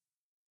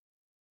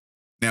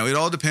 Now, it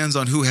all depends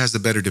on who has the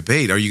better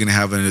debate. Are you going to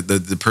have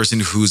the person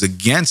who's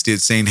against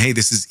it saying, hey,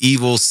 this is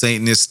evil,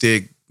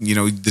 Satanistic,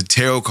 the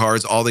tarot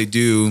cards, all they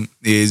do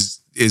is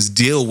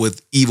deal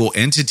with evil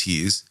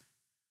entities?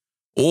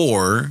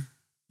 Or,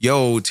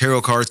 yo,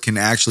 tarot cards can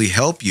actually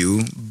help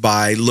you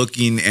by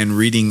looking and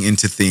reading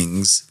into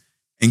things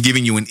and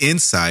giving you an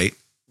insight.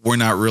 We're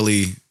not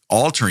really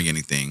altering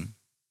anything.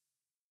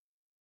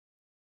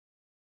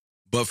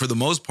 But for the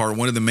most part,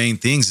 one of the main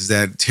things is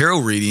that tarot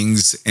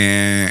readings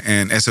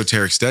and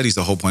esoteric studies,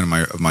 the whole point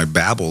of my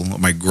babble,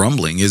 my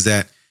grumbling, is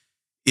that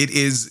it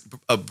is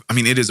a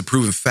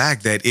proven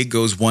fact that it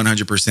goes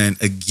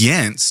 100%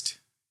 against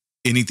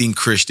anything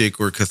Christic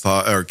or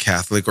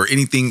Catholic or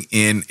anything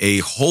in a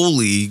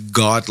holy,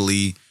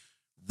 godly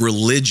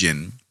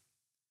religion.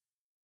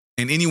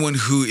 And anyone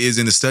who is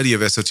in the study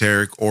of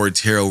esoteric or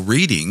tarot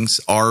readings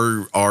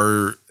are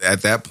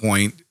at that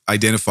point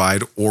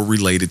identified or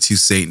related to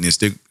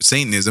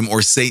Satanism or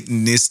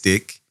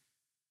Satanistic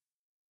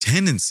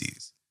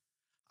tendencies.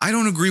 I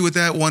don't agree with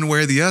that one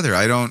way or the other.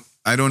 I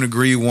don't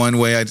agree one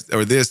way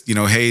or this.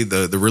 Hey,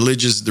 the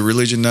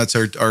religion nuts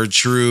are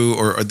true,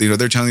 or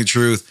they're telling the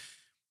truth,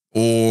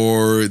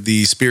 or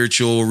the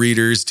spiritual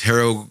readers,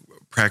 tarot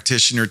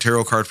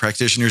card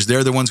practitioners,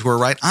 they're the ones who are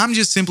right. I'm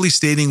just simply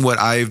stating what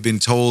I've been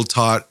told,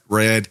 taught,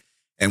 read,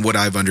 and what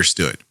I've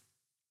understood.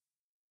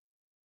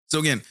 So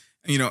again,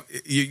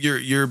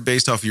 you're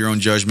based off your own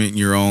judgment and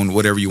your own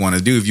whatever you want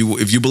to do.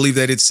 If you believe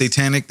that it's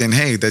satanic, then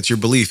hey, that's your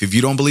belief. If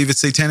you don't believe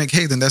it's satanic,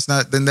 hey, then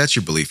that's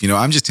your belief.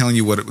 I'm just telling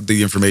you what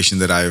the information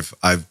that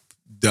I've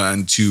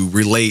done to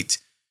relate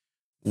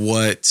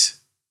what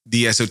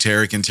the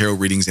esoteric and tarot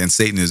readings and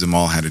Satanism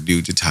all had to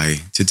do to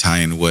tie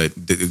in what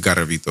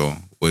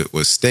Garavito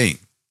was saying.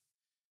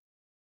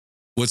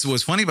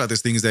 What's funny about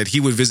this thing is that he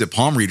would visit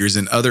palm readers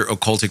and other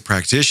occultic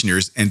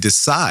practitioners and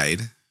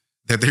decide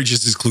that they're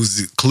just as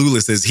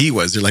clueless as he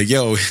was. They're like,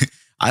 yo,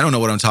 I don't know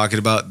what I'm talking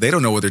about. They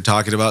don't know what they're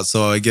talking about.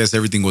 So I guess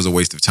everything was a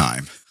waste of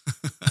time.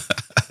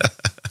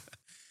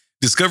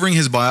 Discovering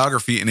his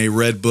biography in a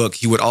red book,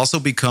 he would also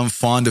become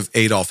fond of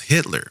Adolf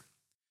Hitler.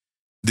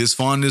 This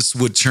fondness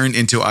would turn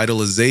into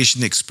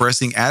idolization,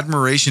 expressing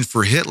admiration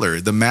for Hitler,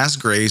 the mass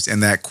graves,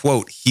 and that,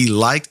 quote, he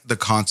liked the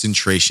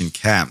concentration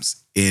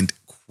camps, end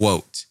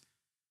quote.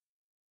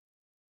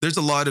 There's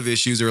a lot of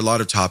issues or a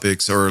lot of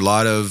topics or a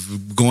lot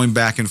of going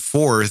back and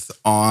forth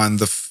on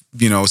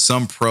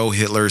some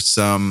pro-Hitler,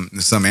 some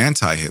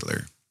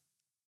anti-Hitler.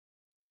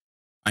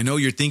 I know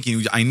you're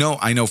thinking, I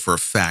know for a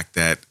fact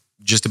that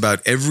just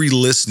about every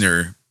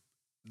listener,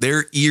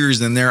 their ears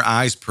and their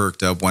eyes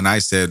perked up when I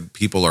said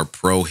people are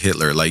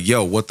pro-Hitler. Like,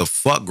 yo, what the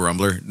fuck,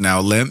 Grumbler?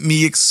 Now let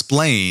me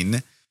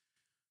explain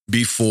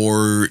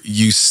before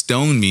you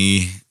stone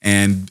me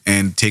and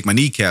take my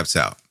kneecaps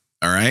out.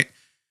 All right.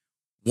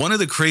 One of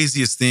the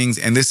craziest things,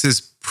 and this is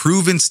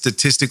proven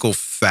statistical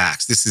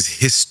facts, this is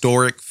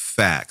historic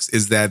facts,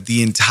 is that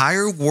the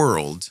entire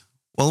world,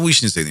 well, we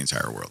shouldn't say the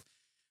entire world,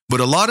 but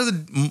a lot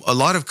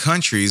of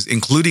countries,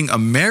 including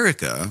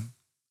America,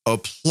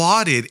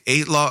 applauded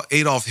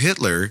Adolf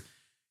Hitler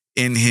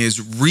in his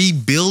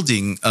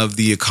rebuilding of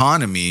the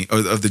economy,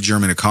 or of the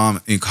German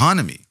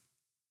economy.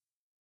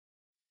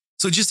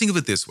 So just think of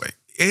it this way.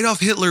 Adolf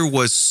Hitler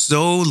was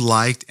so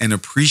liked and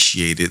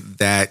appreciated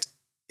that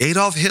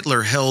Adolf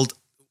Hitler held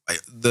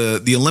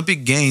the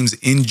Olympic Games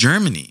in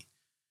Germany.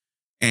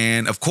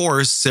 And of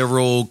course,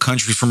 several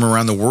countries from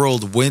around the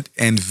world went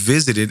and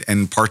visited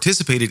and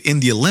participated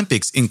in the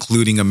Olympics,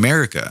 including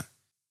America.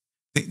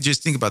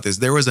 Just think about this.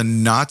 There was a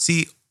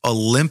Nazi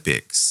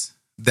Olympics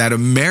that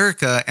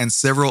America and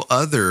several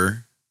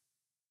other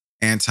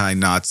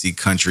anti-Nazi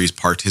countries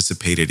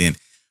participated in.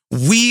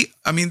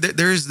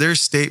 There's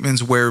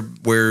statements where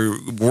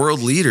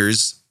world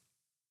leaders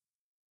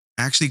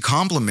actually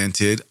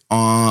complimented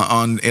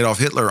on Adolf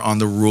Hitler on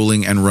the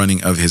ruling and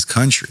running of his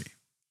country.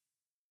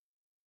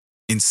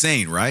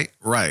 Insane, right?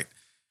 Right.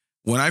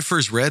 When I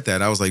first read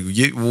that, I was like,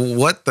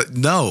 what?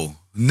 No.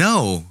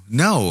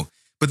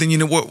 But then,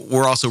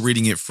 we're also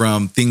reading it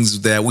from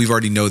things that we've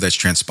already know that's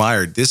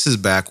transpired. This is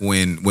back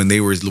when they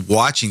were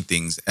watching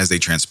things as they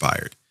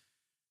transpired.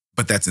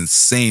 But that's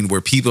insane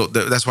where people,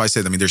 that's why I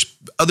said, there's,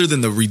 other than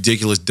the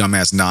ridiculous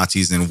dumbass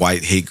Nazis and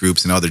white hate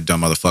groups and other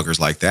dumb motherfuckers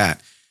like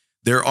that,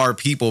 there are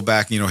people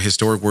back,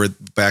 historic where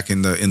back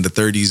in the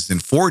 30s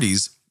and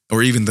 40s,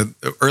 or even the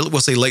early, we'll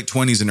say late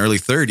 20s and early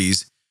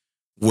 30s,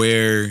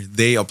 where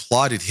they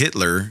applauded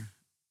Hitler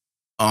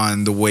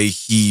on the way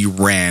he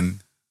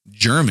ran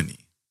Germany.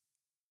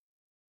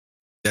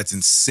 That's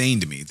insane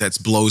to me.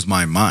 That blows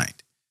my mind.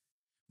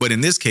 But in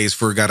this case,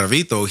 for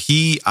Garavito,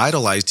 he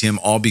idolized him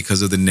all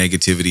because of the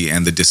negativity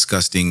and the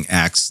disgusting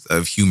acts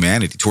of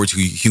humanity towards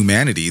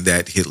humanity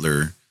that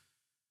Hitler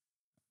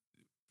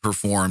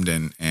performed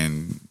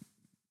and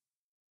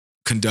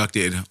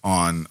conducted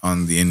on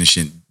the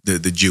innocent,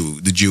 the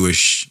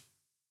Jewish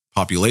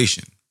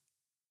population.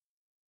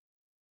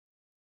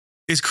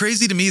 It's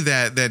crazy to me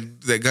that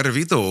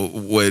Garavito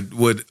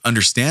would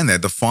understand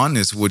that the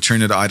fondness would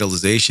turn into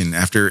idolization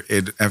after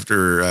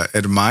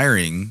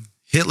admiring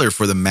Hitler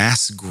for the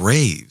mass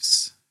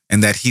graves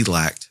and that he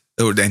lacked,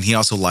 and he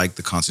also liked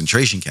the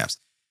concentration camps.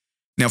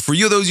 Now, for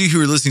those of you who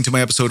are listening to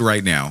my episode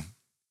right now,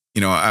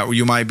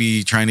 you might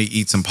be trying to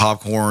eat some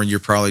popcorn.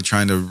 You're probably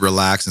trying to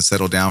relax and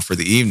settle down for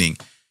the evening.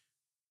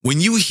 When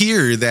you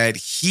hear that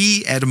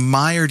he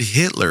admired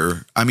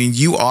Hitler,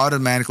 you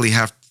automatically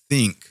have to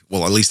think,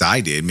 well, at least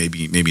I did,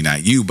 maybe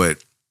not you,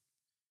 but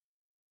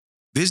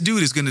this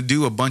dude is going to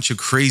do a bunch of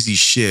crazy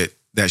shit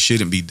that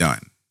shouldn't be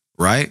done,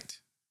 right?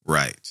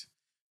 Right.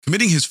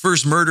 Committing his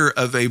first murder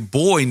of a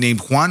boy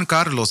named Juan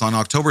Carlos on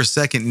October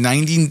 2nd,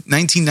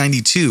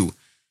 1992,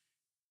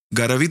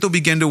 Garavito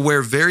began to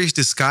wear various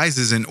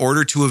disguises in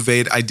order to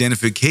evade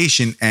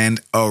identification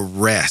and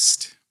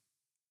arrest.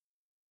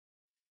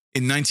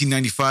 In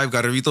 1995,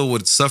 Garavito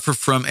would suffer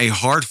from a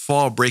hard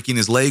fall, breaking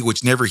his leg,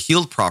 which never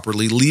healed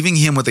properly, leaving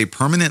him with a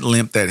permanent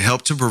limp that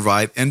helped to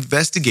provide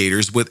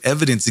investigators with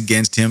evidence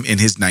against him in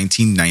his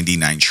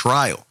 1999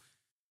 trial.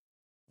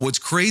 What's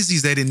crazy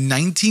is that in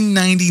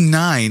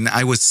 1999,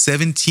 I was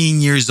 17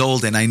 years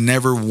old and I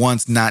never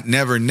once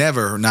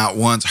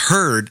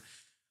heard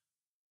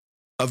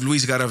of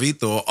Luis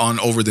Garavito on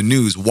over the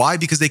news. Why?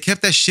 Because they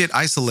kept that shit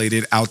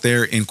isolated out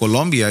there in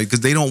Colombia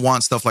because they don't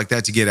want stuff like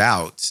that to get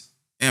out.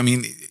 I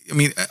can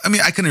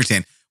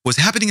understand what's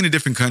happening in a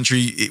different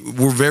country.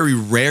 We're very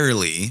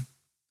rarely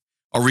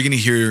are we going to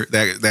hear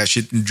that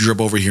shit drip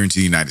over here into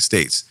the United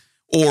States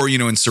or,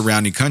 in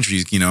surrounding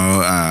countries,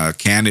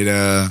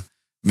 Canada,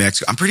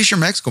 Mexico. I'm pretty sure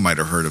Mexico might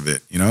have heard of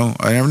it.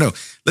 I never know.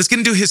 Let's get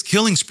into his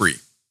killing spree.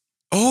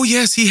 Oh,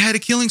 yes, he had a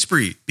killing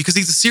spree because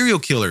he's a serial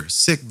killer.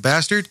 Sick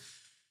bastard.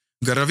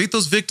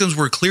 Garavito's victims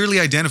were clearly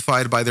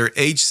identified by their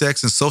age,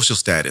 sex, and social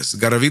status.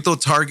 Garavito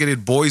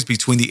targeted boys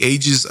between the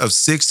ages of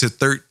 6 to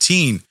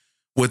 13,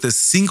 with a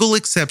single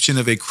exception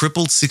of a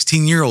crippled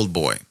 16-year-old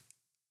boy.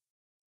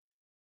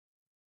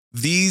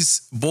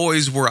 These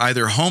boys were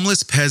either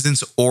homeless,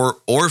 peasants, or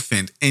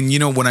orphaned. And,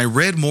 when I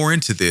read more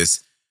into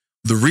this,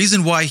 the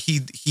reason why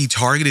he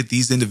targeted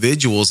these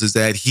individuals is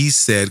that he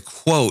said,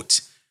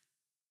 quote,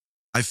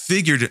 "I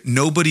figured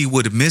nobody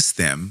would miss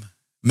them,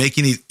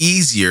 making it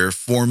easier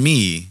for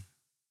me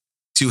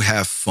to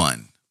have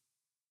fun."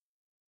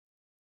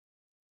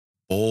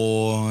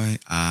 Boy,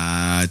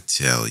 I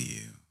tell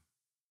you.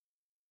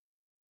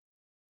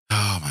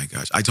 Oh my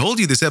gosh. I told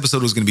you this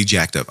episode was going to be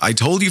jacked up. I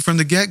told you from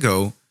the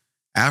get-go,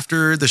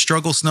 after the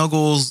Struggle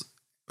Snuggles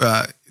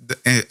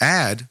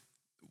ad,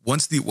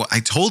 I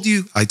told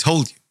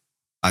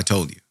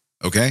you,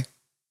 okay?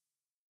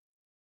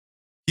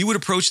 He would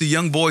approach the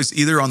young boys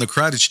either on the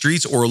crowded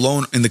streets or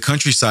alone in the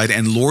countryside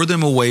and lure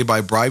them away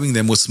by bribing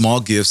them with small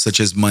gifts such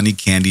as money,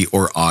 candy,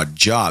 or odd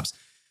jobs.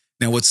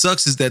 Now, what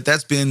sucks is that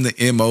that's been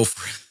the MO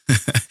for,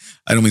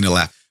 I don't mean to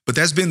laugh, but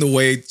that's been the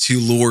way to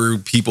lure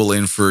people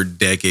in for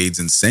decades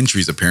and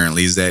centuries,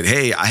 apparently, is that,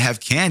 hey, I have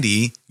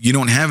candy, you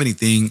don't have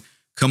anything,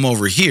 come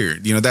over here.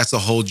 That's the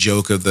whole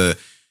joke of the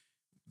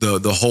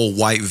whole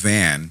white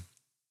van.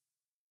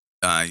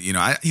 I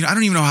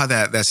don't even know how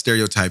that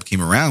stereotype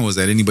came around. Was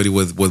that anybody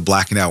with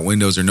blackened out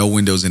windows or no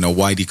windows in a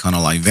white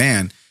Econoline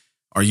van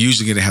are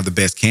usually going to have the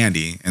best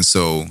candy, and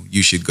so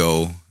you should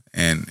go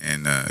and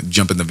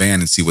jump in the van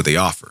and see what they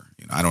offer.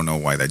 I don't know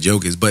why that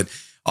joke is, but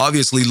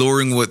obviously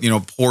luring with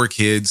poor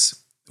kids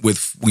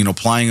with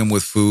plying them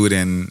with food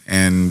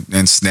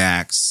and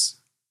snacks.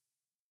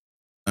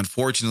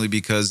 Unfortunately,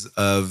 because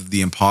of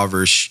the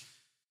impoverished,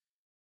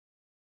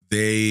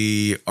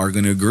 they are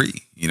going to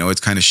agree.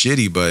 It's kind of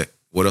shitty, but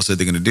what else are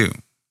they going to do?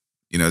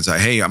 It's like,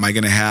 hey, am I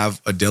going to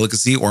have a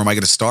delicacy or am I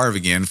going to starve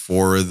again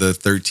for the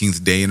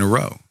 13th day in a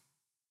row?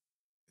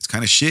 It's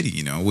kind of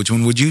shitty, Which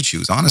one would you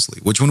choose? Honestly,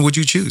 which one would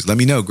you choose? Let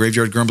me know.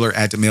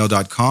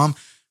 graveyardgrumbler@mail.com.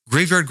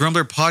 Graveyard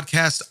Grumbler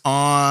Podcast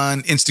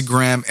on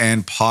Instagram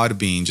and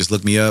Podbean. Just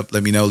look me up.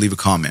 Let me know. Leave a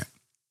comment.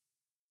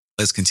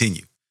 Let's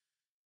continue.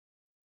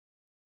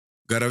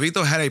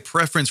 Garavito had a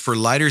preference for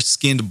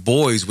lighter-skinned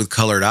boys with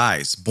colored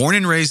eyes. Born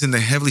and raised in the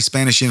heavily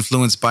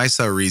Spanish-influenced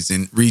Paisa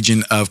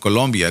region of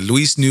Colombia,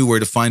 Luis knew where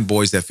to find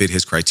boys that fit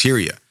his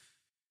criteria.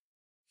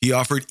 He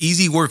offered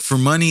easy work for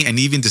money and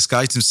even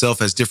disguised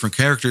himself as different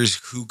characters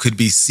who could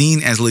be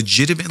seen as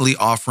legitimately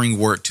offering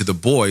work to the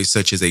boys,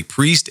 such as a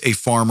priest, a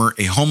farmer,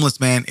 a homeless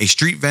man, a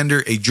street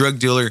vendor, a drug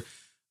dealer,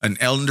 an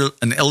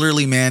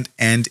elderly man,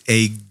 and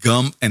a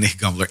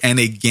gambler.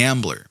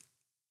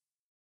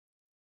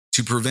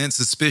 To prevent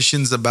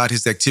suspicions about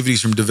his activities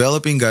from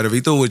developing,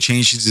 Garavito would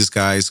change his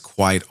disguise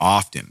quite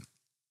often.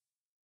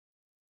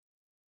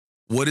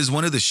 What is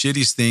one of the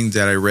shittiest things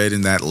that I read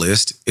in that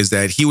list is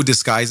that he would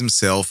disguise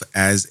himself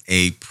as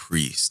a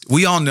priest.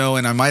 We all know,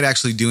 and I might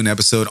actually do an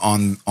episode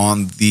on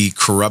the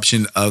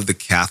corruption of the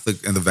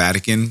Catholic and the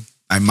Vatican.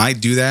 I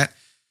might do that.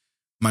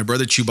 My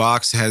brother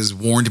Chubox has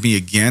warned me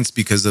against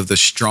because of the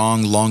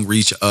strong, long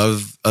reach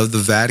of the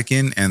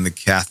Vatican and the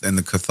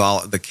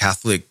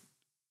Catholic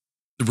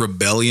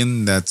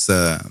rebellion that's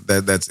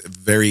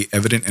very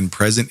evident and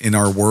present in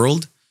our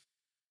world.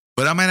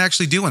 But I might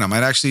actually do it. I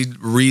might actually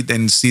read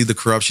and see the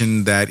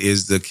corruption that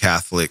is the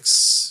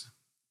Catholics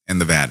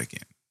and the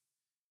Vatican.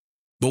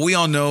 But we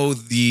all know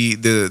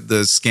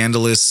the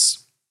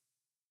scandalous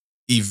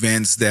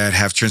events that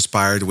have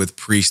transpired with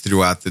priests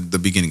throughout the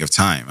beginning of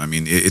time. I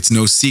mean, it's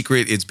no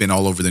secret. It's been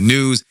all over the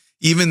news.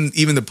 Even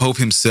the Pope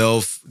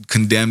himself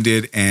condemned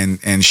it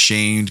and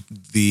shamed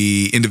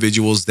the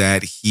individuals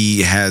that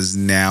he has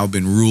now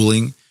been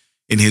ruling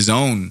in his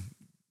own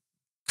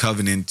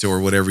covenant or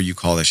whatever you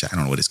call that. I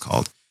don't know what it's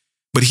called.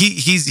 But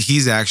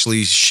he's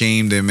actually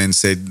shamed him and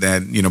said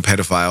that,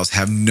 pedophiles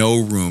have no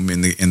room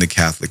in the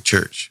Catholic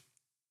Church.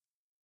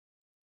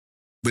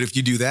 But if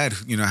you do that,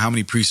 how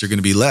many priests are going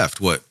to be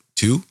left? What,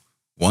 2?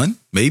 1?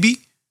 Maybe?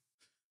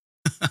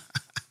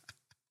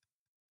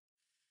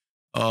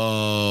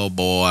 Oh,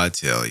 boy, I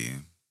tell you.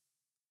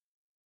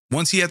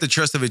 Once he had the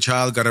trust of a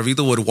child,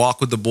 Garavito would walk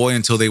with the boy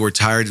until they were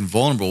tired and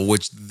vulnerable,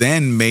 which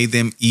then made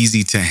them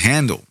easy to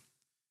handle.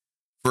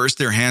 First,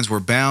 their hands were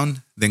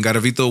bound. Then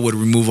Garavito would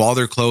remove all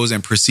their clothes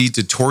and proceed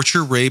to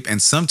torture, rape,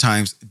 and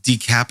sometimes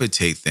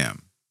decapitate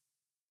them.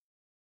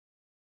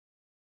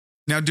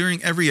 Now,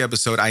 during every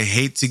episode, I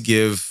hate to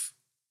give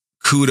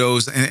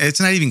kudos, and it's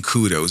not even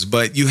kudos,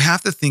 but you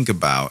have to think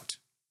about,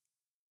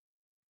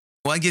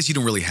 well, I guess you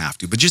don't really have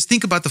to, but just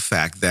think about the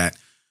fact that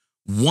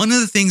one of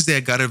the things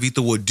that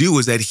Garavito would do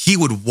is that he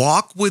would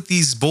walk with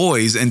these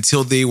boys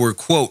until they were,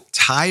 quote,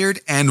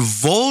 tired and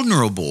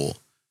vulnerable,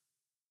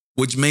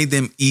 which made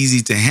them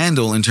easy to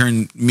handle in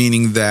turn,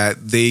 meaning that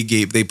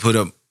they put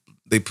up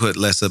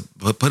less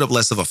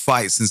of a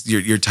fight since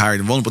you're tired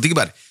and vulnerable. Think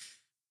about it.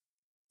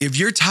 If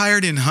you're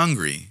tired and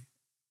hungry,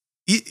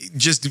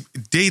 just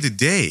day to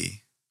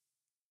day,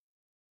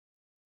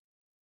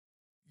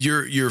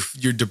 you're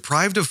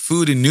deprived of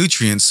food and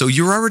nutrients, so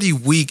you're already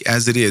weak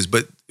as it is.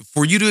 But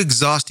for you to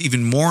exhaust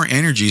even more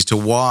energies to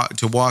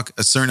walk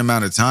a certain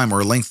amount of time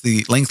or a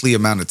lengthy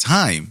amount of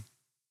time,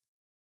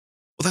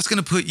 well, that's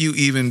going to put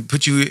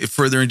you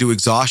further into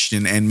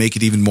exhaustion and make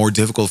it even more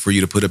difficult for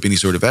you to put up any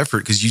sort of effort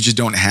because you just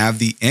don't have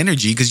the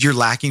energy because you're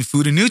lacking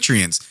food and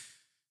nutrients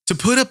to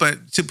put up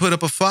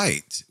a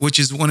fight, which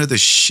is one of the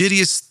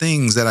shittiest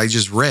things that I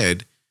just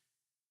read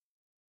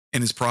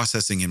and is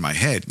processing in my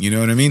head. You know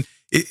what I mean?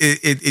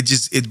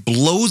 It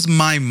blows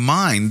my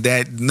mind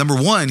that, number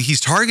one, he's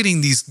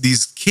targeting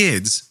these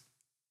kids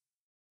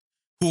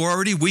who are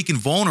already weak and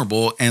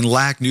vulnerable and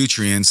lack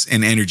nutrients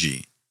and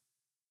energy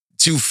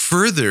to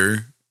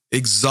further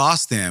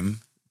exhaust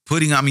them,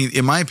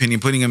 in my opinion,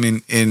 putting them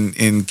in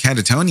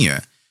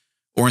catatonia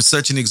or in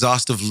such an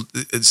exhaustive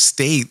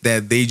state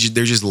that they're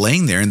just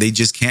laying there and they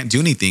just can't do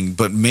anything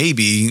but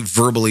maybe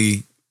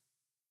verbally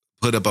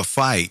put up a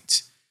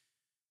fight.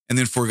 And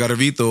then for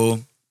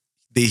Garavito,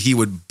 he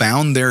would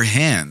bound their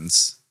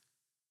hands,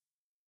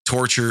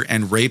 torture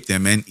and rape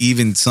them, and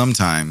even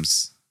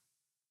sometimes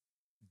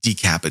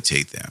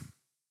decapitate them.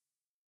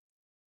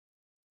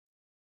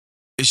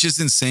 It's just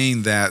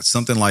insane that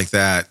something like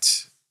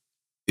that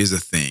is a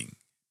thing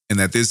and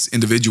that this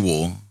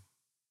individual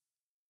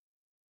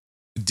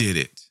did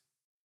it.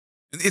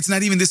 It's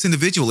not even this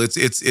individual.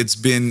 It's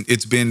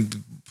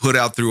been put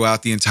out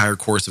throughout the entire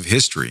course of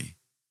history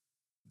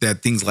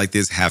that things like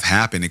this have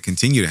happened and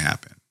continue to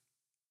happen.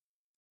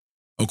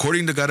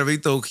 According to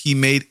Garavito, he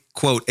made,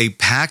 quote, a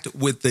pact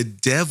with the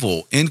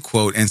devil, end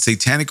quote, and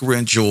satanic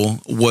ritual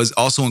was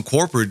also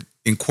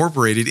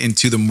incorporated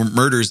into the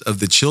murders of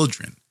the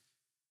children.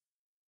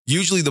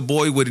 Usually the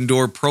boy would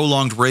endure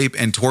prolonged rape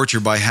and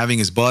torture by having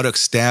his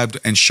buttocks stabbed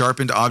and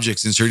sharpened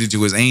objects inserted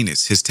to his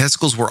anus. His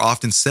testicles were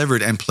often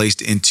severed and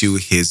placed into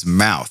his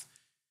mouth.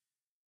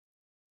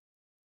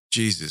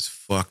 Jesus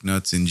fuck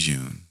nuts in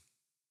June.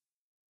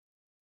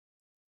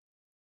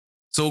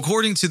 So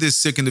according to this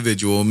sick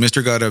individual,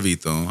 Mr.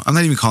 Garavito, I'm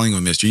not even calling him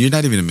a mister. You're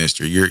not even a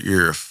mister.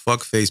 You're a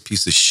fuck-faced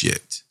piece of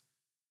shit.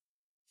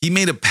 He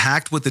made a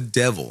pact with the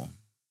devil,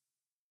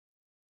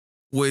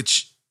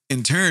 which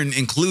in turn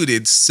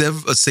included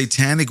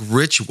satanic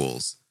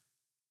rituals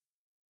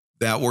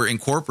that were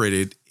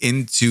incorporated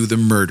into the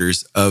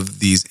murders of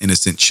these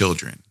innocent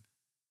children.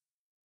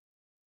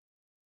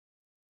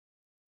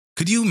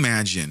 Could you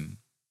imagine?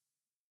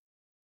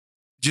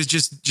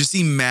 Just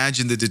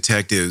imagine the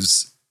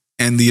detectives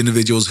and the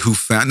individuals who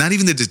found, not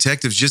even the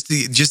detectives, just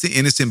the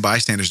innocent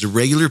bystanders, the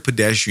regular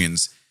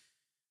pedestrians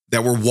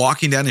that were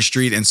walking down the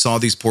street and saw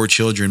these poor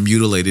children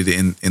mutilated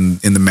in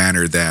the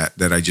manner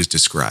that I just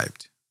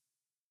described.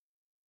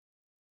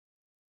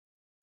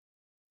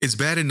 It's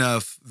bad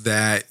enough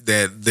that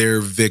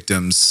they're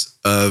victims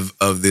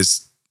of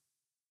this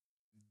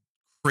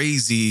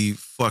crazy,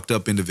 fucked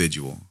up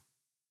individual.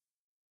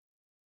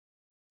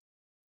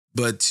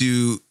 But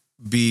to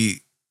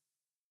be,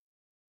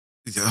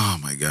 oh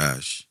my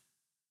gosh.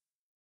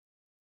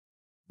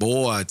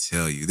 Boy, I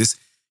tell you, this,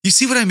 you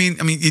see what I mean?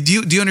 I mean, do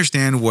you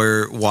understand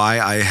why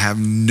I have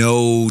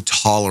no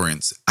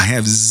tolerance? I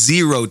have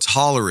zero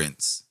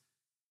tolerance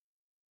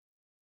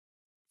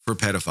for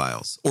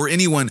pedophiles or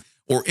anyone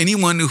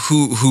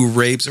who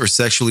rapes or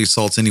sexually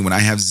assaults anyone. I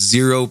have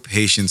zero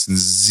patience and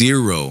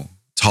zero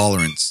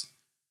tolerance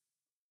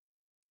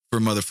for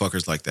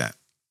motherfuckers like that.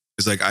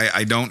 It's like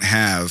I don't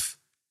have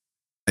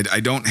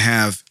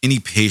any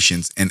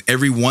patience, and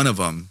every one of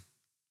them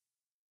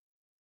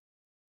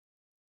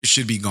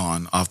should be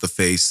gone off the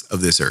face of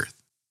this earth.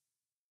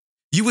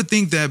 You would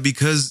think that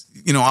because,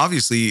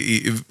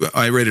 obviously,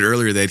 I read it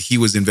earlier that he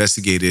was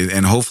investigated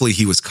and hopefully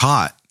he was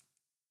caught.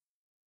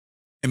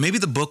 And maybe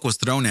the book was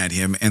thrown at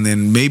him, and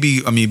then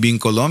maybe, being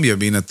Colombia,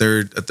 being a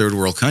third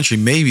world country,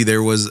 maybe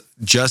there was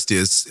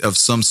justice of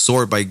some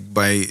sort by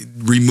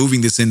removing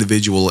this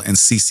individual and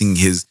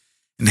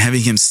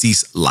having him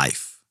cease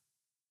life.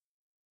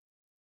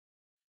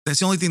 That's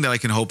the only thing that I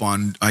can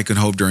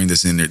hope during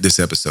this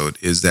episode,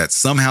 is that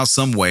somehow,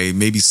 some way,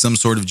 maybe some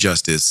sort of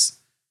justice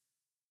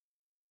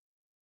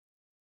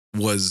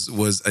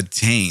was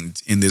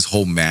attained in this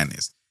whole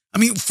madness. I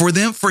mean, for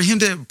him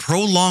to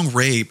prolong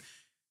rape,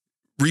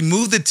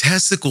 remove the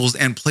testicles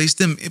and place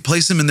them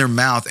in their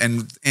mouth,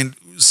 and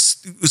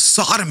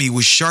sodomy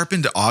with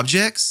sharpened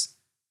objects.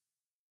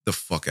 The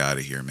fuck out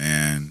of here,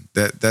 man.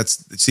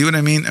 That's see what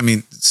I mean? I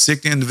mean,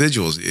 sick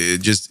individuals.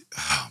 It just,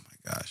 oh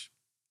my gosh.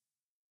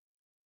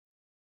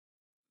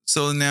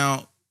 So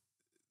now,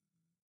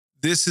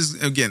 this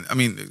is, again,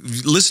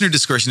 listener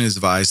discretion is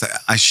advised.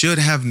 I should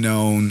have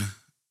known,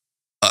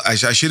 I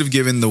should have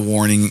given the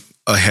warning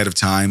ahead of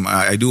time.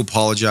 I do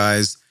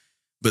apologize,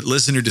 but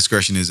listener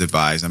discretion is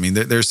advised. I mean,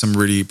 there's some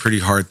really pretty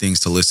hard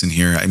things to listen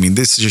here. I mean,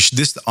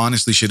 this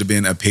honestly should have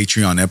been a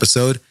Patreon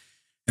episode.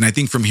 And I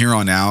think from here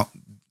on out,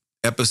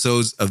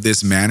 episodes of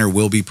this manner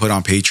will be put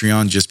on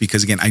Patreon, just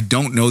because, again, I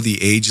don't know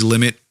the age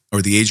limit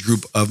or the age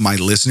group of my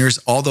listeners,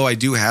 although I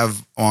do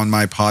have on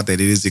my pod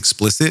that it is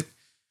explicit.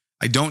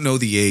 I don't know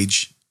the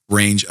age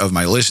range of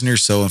my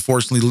listeners, so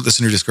unfortunately,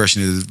 listener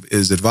discretion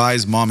is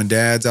advised. Mom and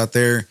dads out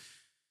there,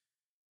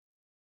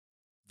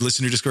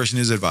 listener discretion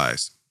is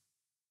advised.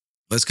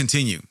 Let's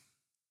continue.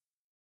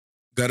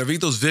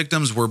 Garavito's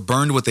victims were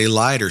burned with a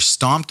lighter,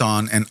 stomped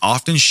on, and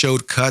often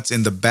showed cuts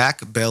in the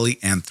back, belly,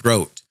 and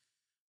throat.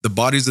 The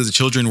bodies of the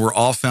children were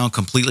all found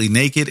completely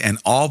naked and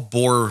all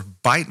bore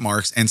bite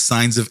marks and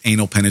signs of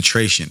anal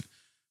penetration.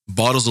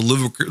 Bottles of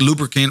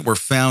lubricant were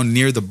found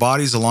near the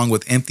bodies, along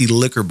with empty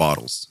liquor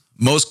bottles.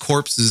 Most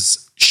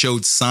corpses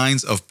showed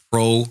signs of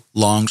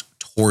prolonged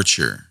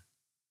torture.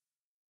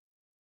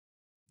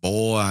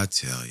 Boy, I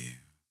tell you.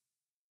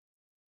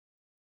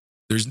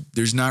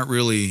 There's not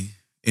really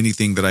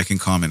anything that I can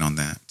comment on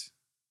that.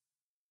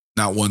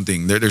 Not one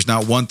thing. There's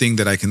not one thing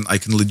that I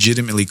can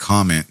legitimately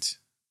comment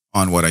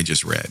on what I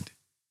just read.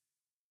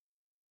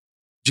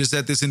 Just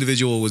that this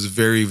individual was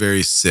very,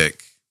 very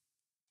sick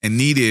and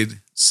needed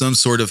some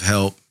sort of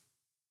help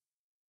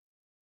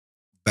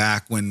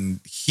back when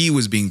he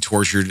was being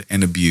tortured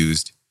and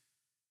abused.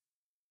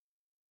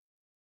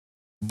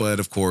 But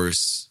of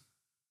course,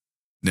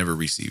 never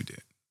received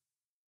it.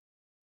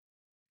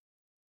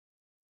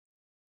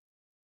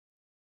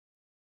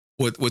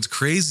 What's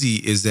crazy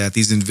is that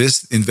these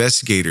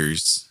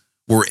investigators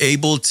were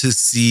able to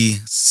see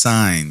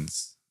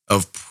signs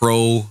of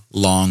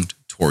prolonged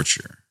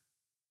torture.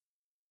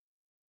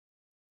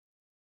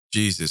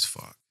 Jesus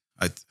fuck.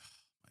 Oh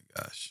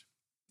my gosh.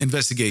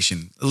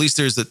 Investigation. At least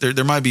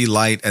there might be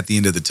light at the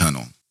end of the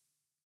tunnel.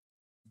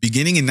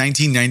 Beginning in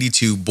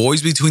 1992,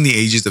 boys between the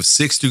ages of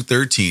 6 through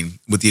 13,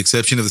 with the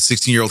exception of the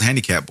 16-year-old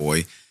handicapped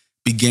boy,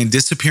 began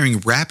disappearing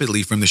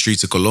rapidly from the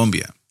streets of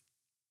Colombia.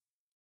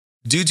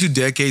 Due to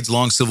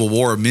decades-long civil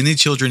war, many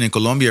children in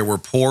Colombia were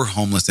poor,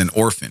 homeless, and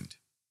orphaned.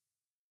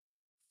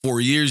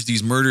 For years,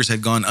 these murders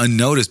had gone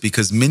unnoticed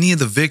because many of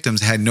the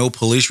victims had no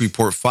police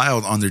report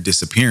filed on their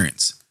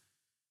disappearance.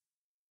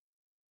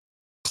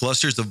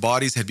 Clusters of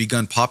bodies had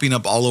begun popping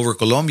up all over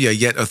Colombia,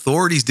 yet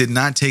authorities did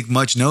not take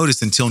much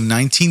notice until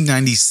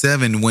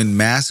 1997, when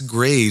mass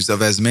graves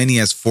of as many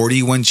as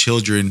 41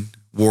 children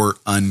were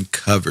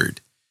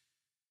uncovered.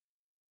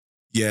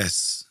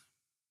 Yes,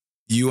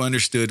 you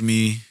understood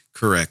me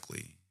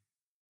correctly.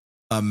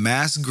 A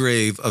mass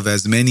grave of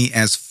as many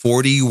as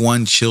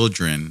 41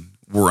 children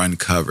were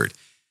uncovered.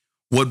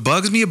 What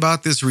bugs me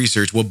about this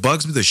research, what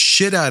bugs the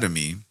shit out of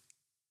me,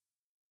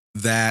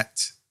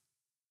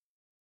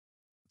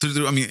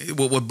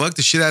 what bugged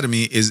the shit out of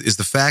me is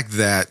the fact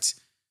that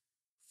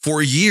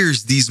For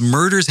years, these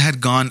murders had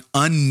gone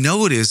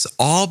unnoticed,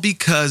 all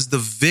because the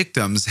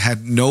victims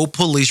had no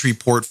police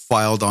report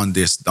filed on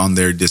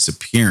their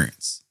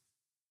disappearance.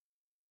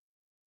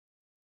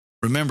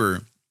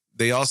 Remember,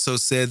 they also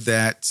said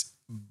that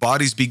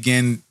bodies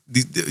began,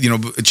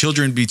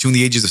 children between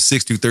the ages of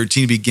 6 to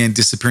 13 began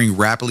disappearing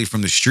rapidly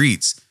from the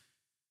streets.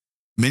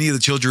 Many of the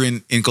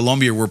children in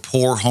Colombia were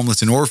poor,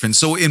 homeless, and orphans.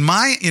 So in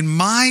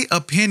my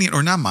opinion,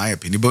 or not my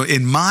opinion, but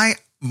in my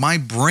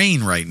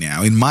brain right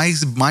now, in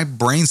my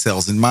brain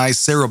cells, in my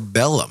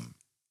cerebellum,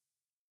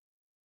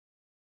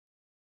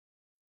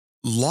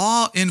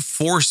 law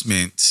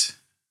enforcement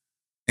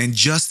and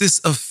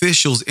justice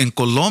officials in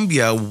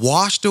Colombia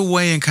washed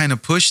away and kind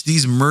of pushed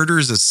these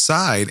murders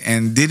aside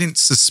and didn't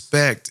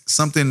suspect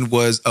something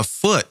was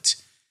afoot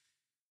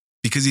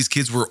because these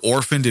kids were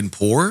orphaned and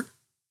poor.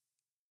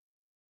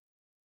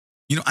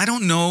 I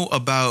don't know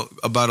about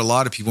a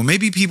lot of people,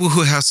 maybe people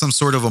who have some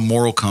sort of a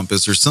moral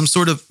compass or some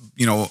sort of,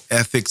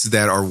 ethics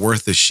that are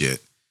worth a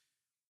shit.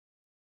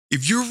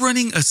 If you're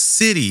running a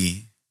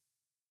city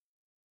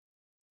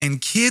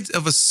and kids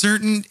of a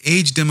certain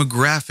age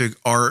demographic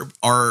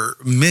are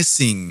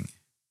missing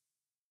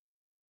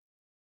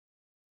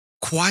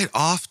quite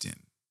often,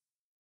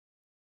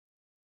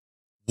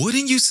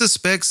 wouldn't you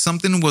suspect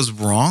something was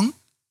wrong?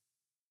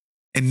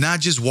 And not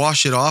just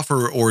wash it off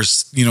or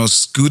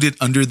scoot it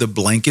under the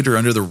blanket or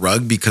under the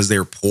rug because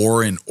they're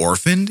poor and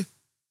orphaned?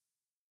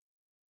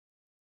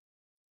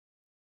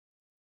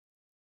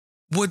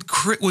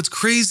 What's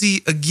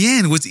crazy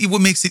again?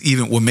 What makes it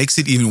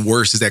even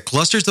worse is that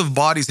clusters of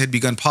bodies had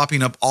begun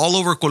popping up all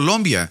over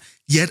Colombia.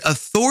 Yet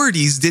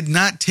authorities did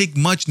not take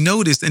much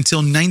notice until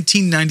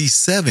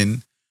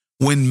 1997,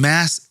 when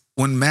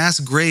mass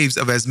graves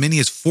of as many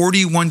as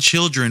 41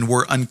 children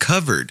were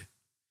uncovered.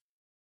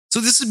 So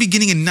this is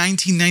beginning in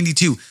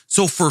 1992.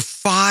 So for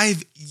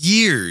 5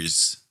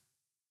 years,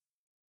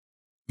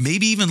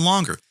 maybe even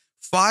longer,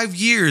 5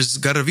 years,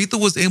 Garavito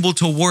was able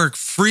to work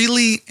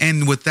freely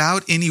and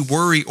without any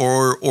worry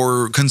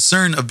or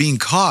concern of being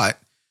caught,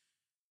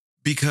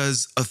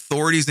 because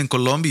authorities in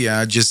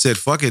Colombia just said,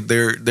 fuck it,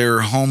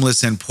 they're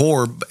homeless and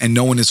poor and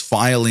no one is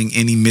filing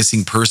any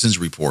missing persons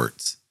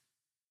reports.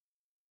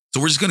 So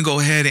we're just going to go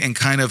ahead and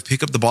kind of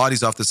pick up the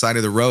bodies off the side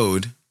of the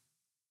road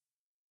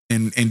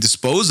and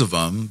dispose of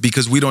them,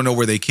 because we don't know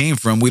where they came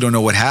from. We don't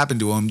know what happened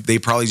to them. They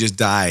probably just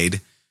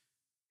died.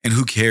 And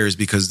who cares,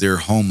 because they're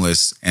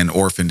homeless and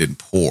orphaned and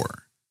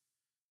poor.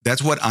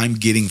 That's what I'm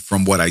getting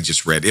from what I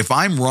just read. If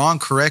I'm wrong,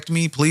 correct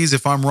me, please.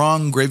 If I'm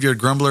wrong,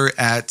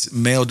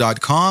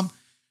 graveyardgrumbler@mail.com,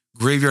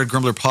 Graveyard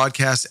Grumbler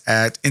Podcast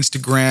at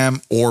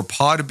Instagram or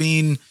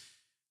Podbean.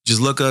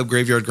 Just look up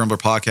Graveyard Grumbler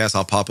Podcast.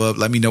 I'll pop up.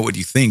 Let me know what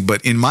you think.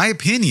 But in my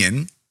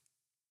opinion,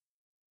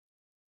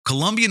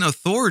 Colombian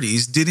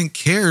authorities didn't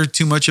care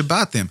too much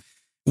about them.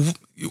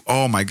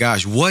 Oh my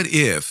gosh, what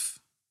if?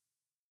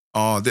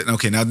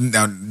 Okay,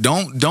 now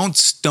don't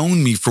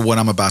stone me for what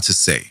I'm about to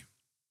say,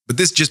 but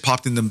this just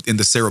popped in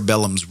the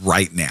cerebellums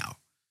right now.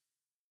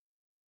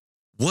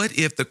 What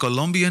if the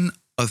Colombian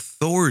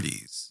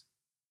authorities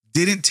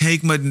didn't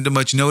take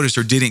much notice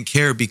or didn't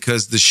care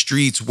because the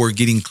streets were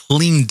getting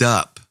cleaned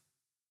up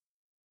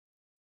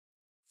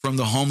from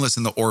the homeless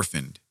and the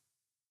orphaned?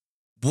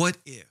 What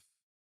if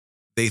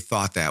they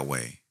thought that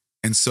way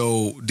and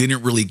so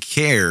didn't really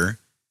care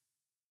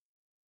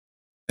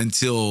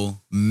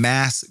until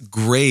mass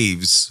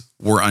graves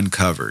were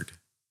uncovered?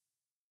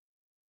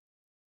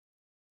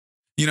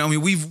 I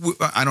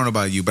don't know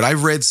about you, but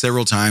I've read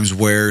several times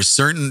where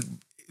certain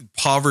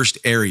impoverished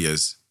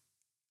areas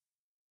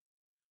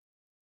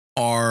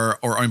are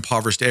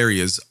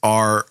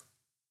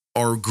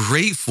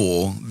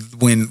grateful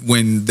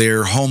when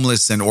their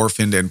homeless and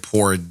orphaned and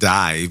poor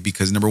die,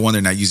 because number one,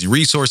 they're not using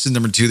resources.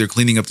 Number two, they're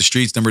cleaning up the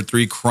streets. Number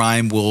three,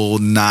 crime will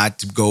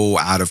not go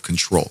out of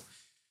control.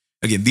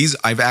 Again,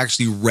 I've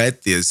actually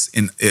read this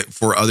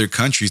for other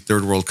countries,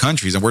 third world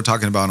countries, and we're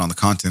talking about on the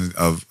continent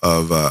of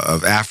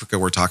Africa.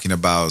 We're talking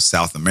about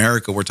South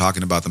America. We're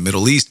talking about the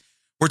Middle East.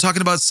 We're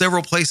talking about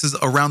several places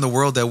around the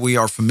world that we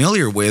are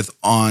familiar with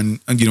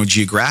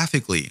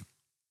geographically.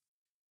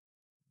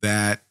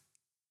 That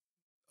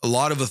a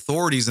lot of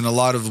authorities and a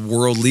lot of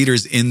world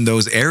leaders in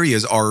those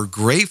areas are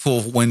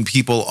grateful when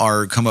people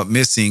come up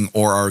missing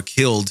or are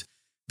killed,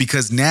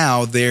 because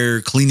now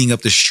they're cleaning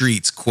up the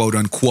streets, quote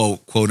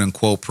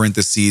unquote,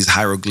 parentheses,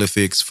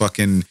 hieroglyphics,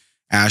 fucking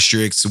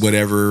asterisks,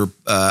 whatever,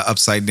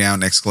 upside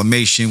down,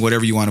 exclamation,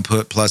 whatever you want to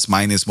put, plus,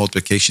 minus,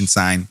 multiplication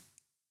sign.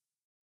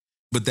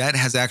 But that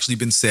has actually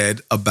been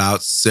said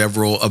about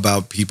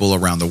people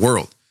around the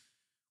world.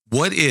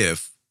 What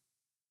if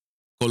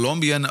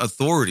Colombian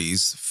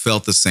authorities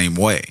felt the same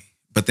way?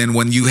 But then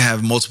when you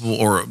have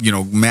multiple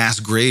mass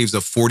graves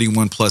of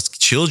 41 plus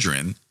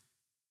children,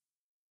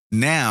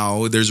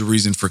 now there's a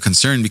reason for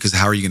concern, because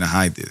how are you going to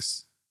hide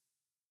this?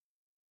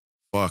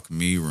 Fuck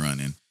me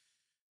running.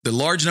 The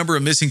large number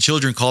of missing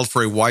children called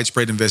for a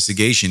widespread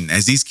investigation,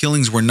 as these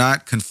killings were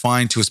not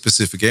confined to a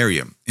specific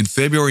area. In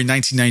February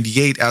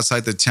 1998,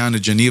 outside the town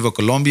of Geneva,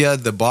 Colombia,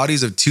 the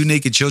bodies of two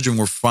naked children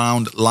were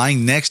found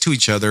lying next to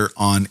each other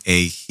on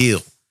a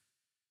hill.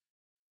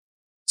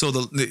 So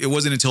it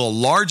wasn't until a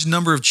large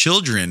number of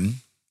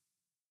children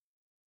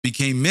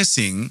became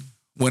missing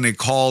when it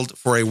called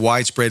for a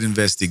widespread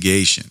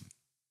investigation.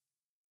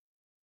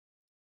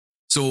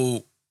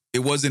 So it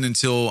wasn't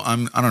until, I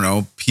don't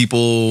know,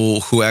 people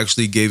who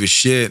actually gave a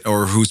shit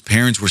or whose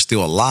parents were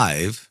still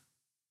alive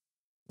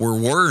were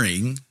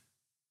worrying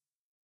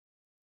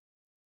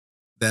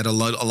that a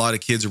lot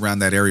of kids around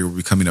that area were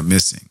becoming up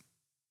missing.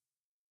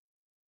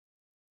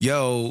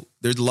 Yo,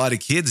 there's a lot of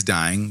kids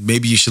dying.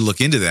 Maybe you should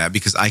look into that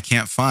because I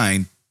can't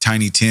find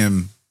Tiny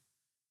Tim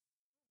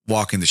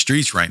walking the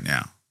streets right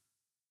now.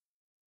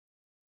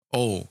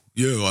 Oh,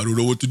 yeah, I don't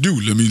know what to do.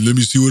 Let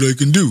me see what I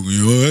can do.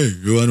 You know,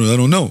 hey, I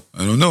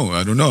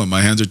don't know.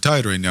 My hands are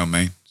tied right now,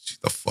 man.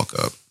 Shut the fuck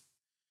up.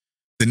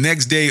 The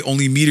next day,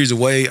 only meters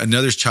away,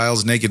 another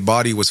child's naked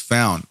body was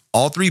found.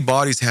 All three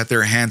bodies had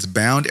their hands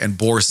bound and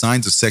bore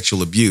signs of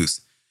sexual abuse.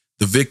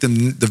 The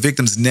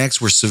victims'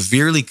 necks were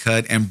severely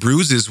cut and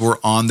bruises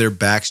were on their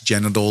backs,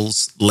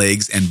 genitals,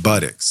 legs, and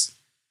buttocks.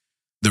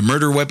 The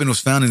murder weapon was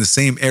found in the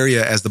same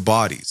area as the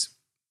bodies.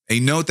 A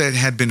note that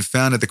had been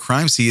found at the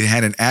crime scene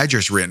had an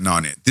address written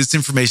on it. This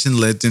information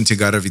led into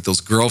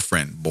Garavito's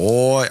girlfriend.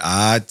 Boy,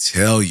 I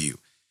tell you.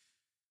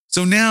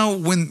 So now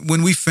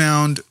when we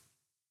found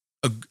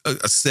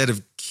a set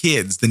of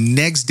kids, the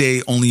next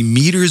day, only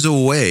meters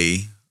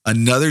away,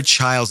 another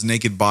child's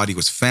naked body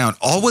was found,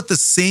 all with the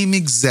same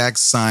exact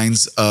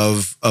signs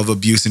of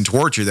abuse and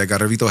torture that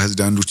Garavito has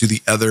done to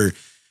the other,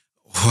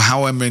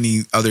 how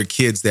many other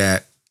kids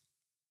that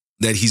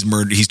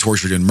he's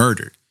tortured and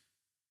murdered.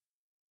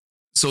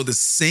 So the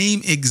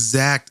same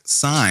exact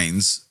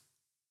signs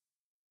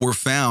were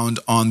found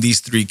on these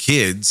three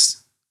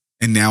kids,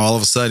 and now all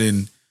of a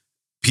sudden,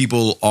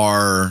 people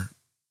are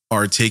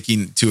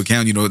taking to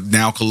account. You know,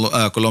 now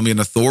Colombian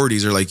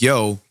authorities are like,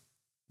 "Yo,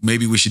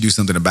 maybe we should do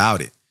something about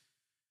it."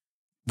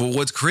 But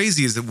what's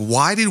crazy is that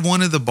why did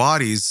one of the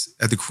bodies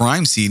at the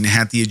crime scene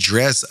have the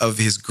address of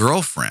his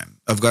girlfriend,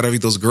 of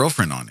Garavito's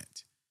girlfriend on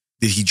it?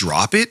 Did he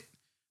drop it?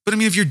 But I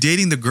mean, if you're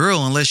dating the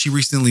girl, unless she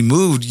recently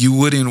moved, you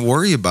wouldn't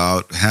worry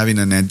about having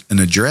an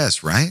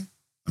address, right?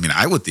 I mean,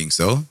 I would think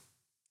so.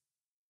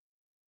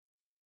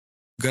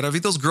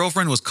 Garavito's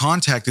girlfriend was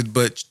contacted,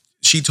 but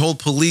she told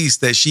police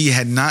that she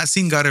had not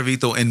seen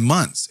Garavito in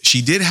months.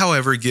 She did,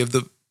 however, give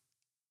to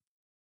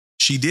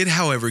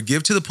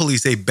the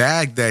police a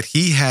bag that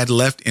he had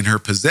left in her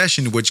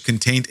possession, which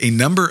contained a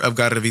number of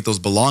Garavito's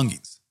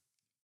belongings.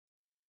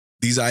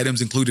 These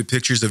items included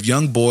pictures of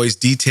young boys,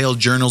 detailed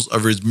journals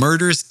of his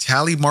murders,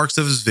 tally marks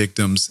of his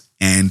victims,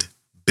 and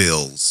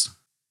bills.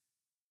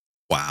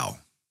 Wow.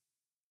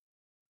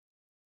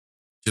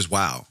 Just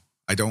wow.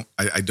 I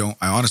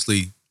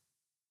honestly,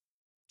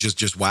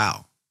 just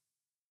wow.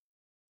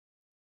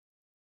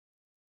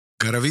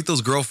 Garavito's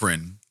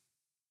girlfriend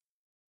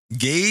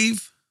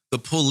gave the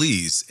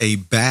police a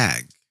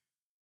bag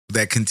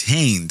that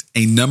contained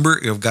a number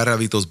of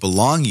Garavito's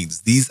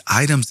belongings. These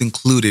items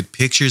included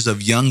pictures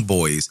of young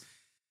boys,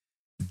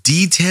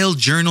 detailed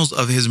journals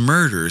of his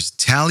murders,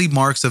 tally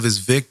marks of his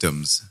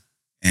victims,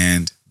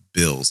 and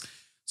bills.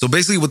 So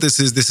basically what this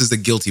is the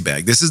guilty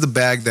bag. This is the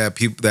bag that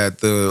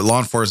the law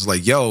enforcement is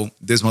like, yo,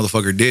 this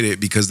motherfucker did it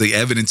because the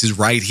evidence is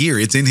right here.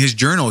 It's in his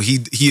journal.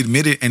 He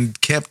admitted and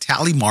kept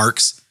tally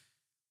marks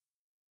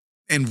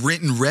and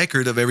written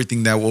record of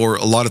everything that were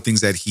a lot of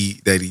things that he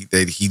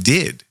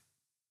did.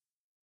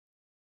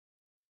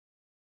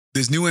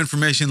 This new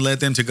information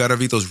led them to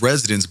Garavito's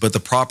residence, but the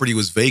property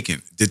was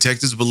vacant.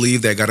 Detectives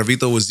believe that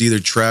Garavito was either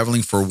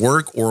traveling for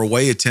work or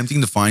away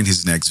attempting to find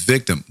his next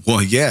victim.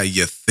 Well, yeah,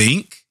 you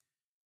think?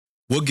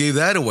 What gave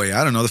that away?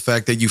 I don't know. The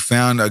fact that you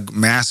found a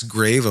mass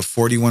grave of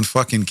 41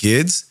 fucking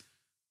kids?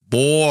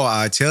 Boy,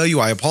 I tell you,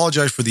 I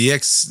apologize for the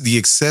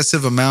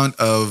excessive amount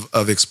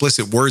of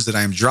explicit words that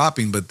I'm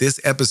dropping, but this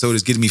episode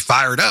is getting me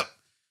fired up.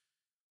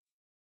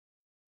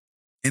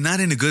 And not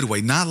in a good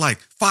way. Not like,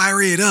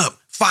 fire it up,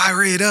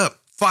 fire it up.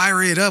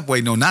 Fire it up.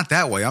 Wait, no, not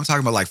that way. I'm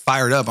talking about like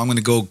fired up. I'm going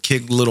to go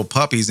kick little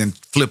puppies and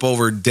flip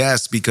over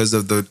desks because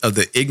of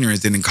the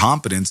ignorance and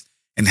incompetence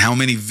and how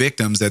many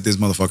victims that this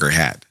motherfucker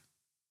had.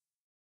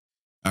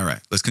 All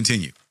right, let's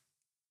continue.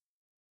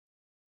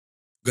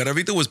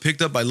 Garavito was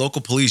picked up by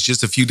local police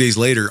just a few days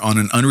later on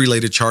an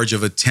unrelated charge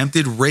of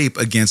attempted rape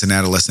against an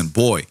adolescent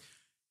boy.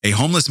 A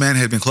homeless man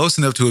had been close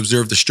enough to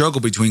observe the struggle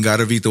between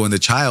Garavito and the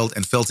child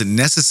and felt it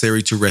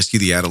necessary to rescue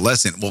the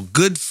adolescent. Well,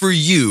 good for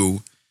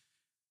you,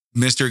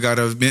 Mr.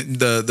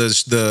 Garavito,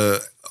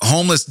 the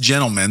homeless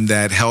gentleman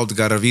that held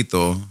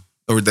Garavito,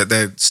 or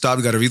that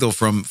stopped Garavito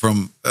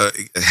from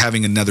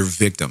having another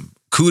victim.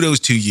 Kudos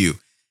to you.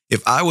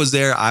 If I was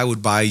there, I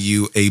would buy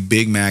you a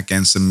Big Mac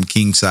and some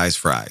king-size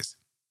fries.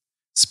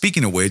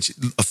 Speaking of which,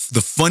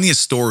 the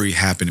funniest story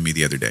happened to me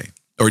the other day,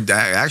 or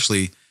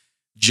actually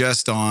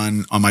just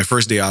on my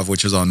first day off,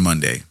 which was on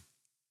Monday.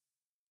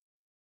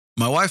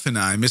 My wife and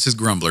I, Mrs.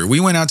 Grumbler, we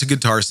went out to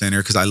Guitar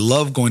Center because I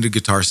love going to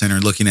Guitar Center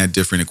and looking at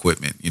different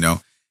equipment. You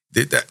know,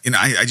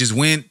 I just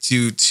went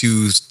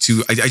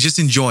I just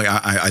enjoy.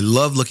 I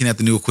love looking at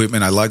the new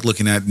equipment. I like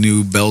looking at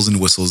new bells and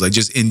whistles. I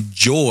just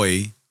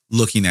enjoy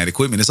looking at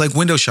equipment. It's like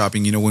window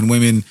shopping. You know, when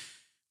women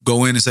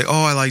go in and say,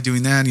 oh, I like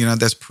doing that.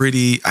 That's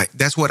pretty.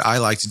 That's what I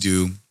like to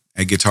do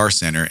at Guitar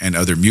Center and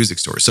other music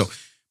stores. So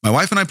my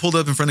wife and I pulled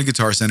up in front of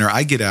Guitar Center.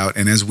 I get out,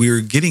 and as we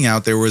were getting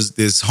out, there was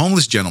this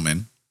homeless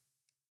gentleman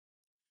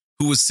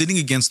who was sitting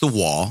against the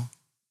wall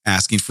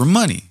asking for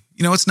money.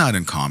 It's not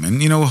uncommon.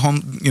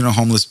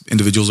 Homeless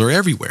individuals are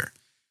everywhere.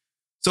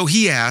 So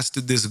he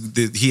asked this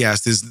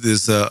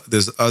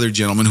other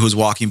gentleman who was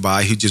walking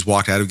by, who just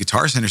walked out of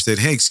Guitar Center, said,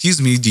 hey,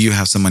 excuse me, do you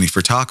have some money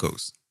for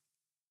tacos?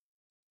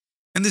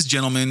 And this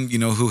gentleman,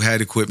 who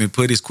had equipment,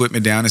 put his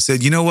equipment down and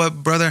said, you know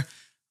what, brother,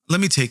 let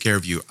me take care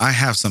of you. I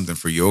have something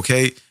for you,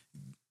 okay?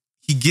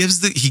 He gives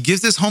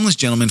this homeless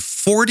gentleman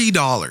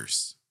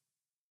 $40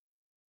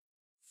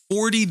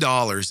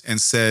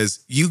 and says,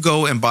 you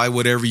go and buy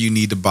whatever you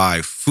need to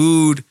buy,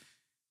 food,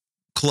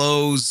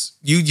 clothes,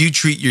 you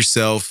treat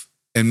yourself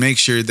and make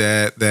sure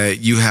that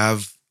you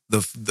have the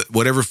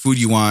whatever food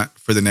you want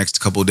for the next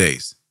couple of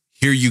days.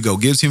 Here you go.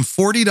 Gives him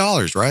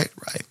 $40, right?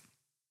 Right.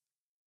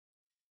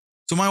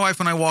 So my wife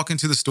and I walk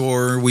into the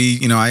store.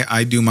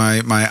 I do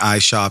my eye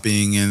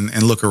shopping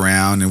and look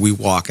around, and we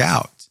walk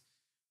out.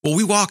 Well,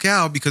 we walk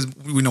out because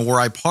where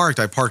I parked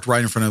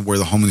right in front of where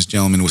the homeless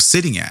gentleman was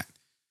sitting at.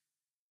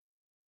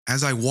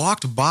 As I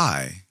walked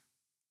by,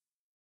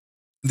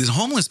 this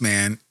homeless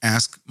man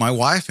asked my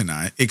wife and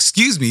I,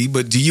 excuse me,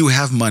 but do you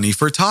have money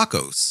for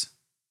tacos?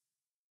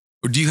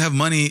 Or do you have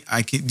money?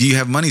 Do you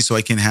have money so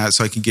I can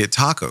get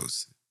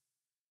tacos?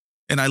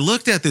 And I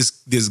looked at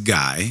this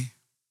guy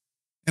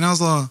and I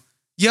was like,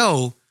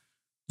 yo,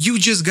 you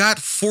just got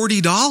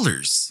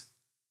 $40.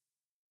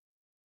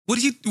 What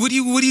are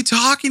you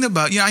talking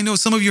about? I know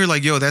some of you are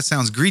like, yo, that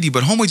sounds greedy,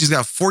 but homeboy just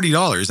got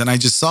 $40. And I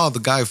just saw the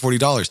guy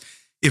 $40.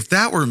 If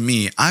that were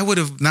me, I would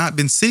have not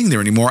been sitting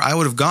there anymore. I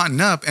would have gotten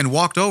up and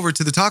walked over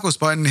to the taco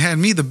spot and had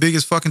me the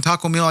biggest fucking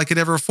taco meal I could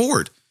ever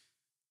afford.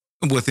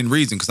 Within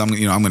reason, because I'm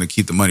going to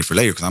keep the money for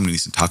later, because I'm going to need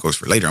some tacos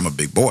for later. I'm a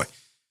big boy.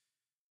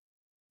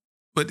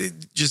 But it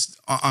just,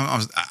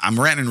 I'm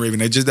ranting and raving.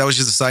 That was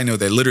just a side note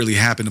that literally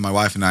happened to my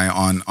wife and I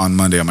on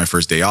Monday on my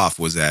first day off,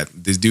 was that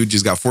this dude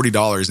just got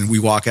 $40 and we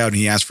walk out and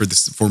he asked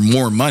for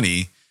more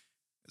money.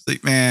 It's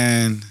like,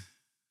 man,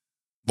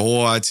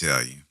 boy, I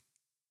tell you.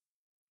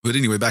 But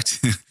anyway, back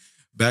to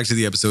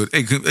the episode.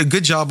 Hey, a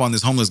good job on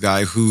this homeless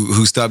guy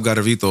who stopped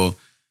Garavito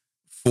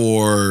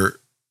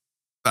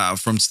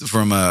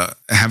from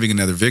having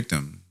another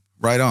victim.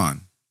 Right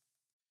on.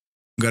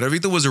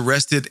 Garavito was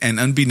arrested, and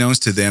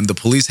unbeknownst to them, the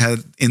police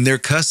had in their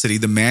custody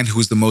the man who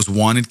was the most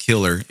wanted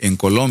killer in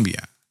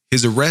Colombia.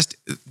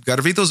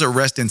 Garavito's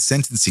arrest and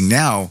sentencing.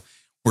 Now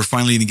we're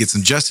finally going to get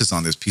some justice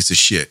on this piece of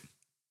shit.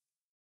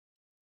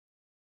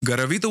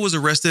 Garavito was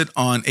arrested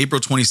on April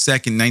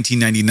 22nd,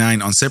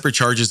 1999 on separate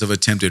charges of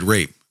attempted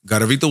rape.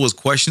 Garavito was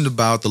questioned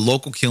about the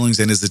local killings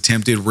and his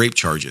attempted rape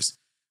charges.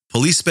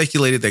 Police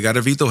speculated that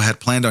Garavito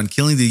had planned on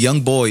killing the young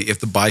boy if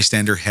the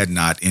bystander had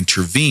not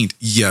intervened.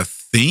 You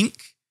think?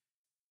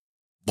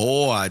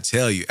 Boy, I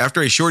tell you.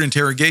 After a short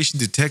interrogation,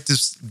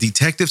 detectives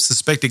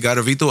suspected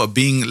Garavito of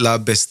being La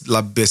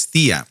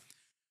Bestia.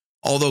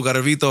 Although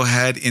Garavito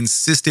had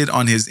insisted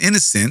on his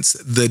innocence,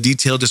 the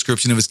detailed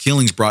description of his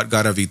killings brought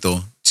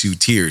Garavito to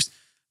tears.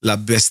 La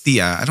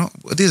Bestia.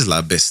 What is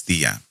La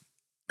Bestia?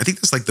 I think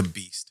that's like the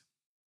beast.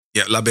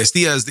 Yeah, La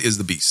Bestia is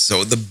the beast.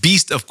 So the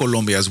beast of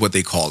Colombia is what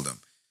they called him.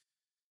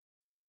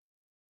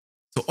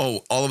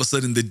 So, all of a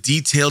sudden, the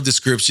detailed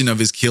description of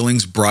his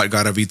killings brought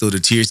Garavito to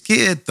tears.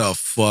 Get the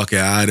fuck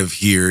out of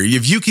here.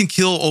 If you can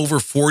kill over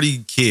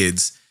 40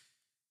 kids,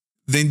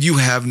 then you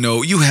have no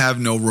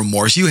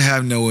remorse. You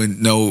have no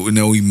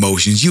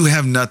emotions. You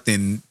have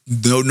nothing,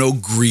 no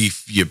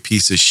grief, you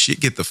piece of shit.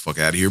 Get the fuck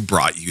out of here.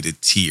 Brought you to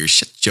tears.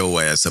 Shut your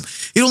ass up.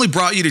 It only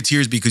brought you to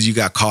tears because you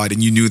got caught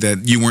and you knew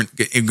that you weren't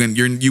going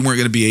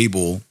to be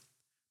able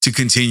to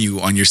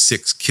continue on your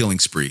sixth killing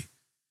spree.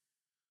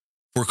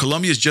 For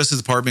Colombia's Justice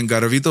Department,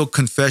 Garavito's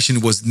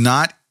confession was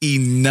not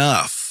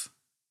enough.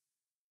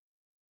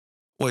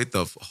 Wait,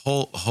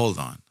 hold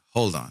on.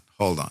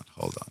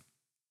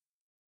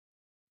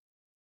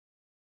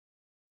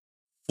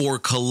 For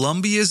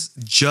Colombia's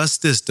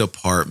Justice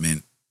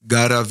Department,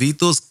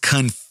 Garavito's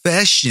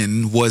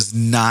confession was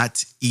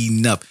not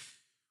enough.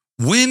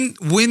 When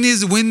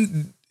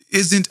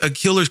isn't a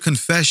killer's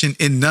confession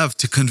enough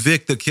to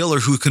convict the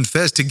killer who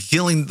confessed to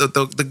killing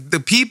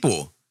the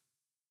people?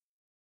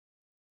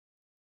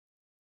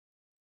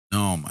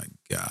 Oh my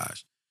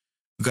gosh.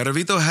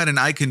 Garavito had an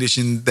eye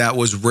condition that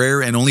was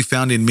rare and only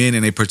found in men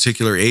in a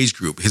particular age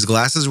group. His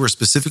glasses were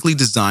specifically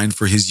designed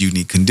for his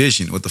unique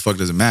condition. What the fuck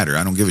does it matter?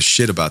 I don't give a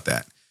shit about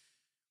that.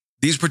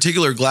 These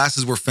particular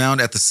glasses were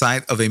found at the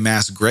site of a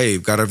mass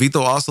grave.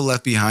 Garavito also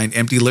left behind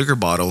empty liquor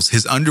bottles,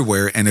 his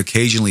underwear, and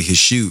occasionally his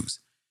shoes.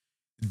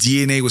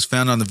 DNA was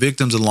found on the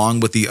victims along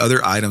with the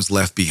other items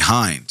left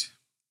behind.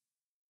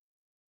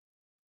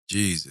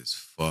 Jesus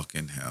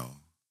fucking hell.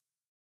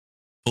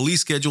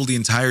 Police scheduled the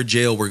entire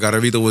jail where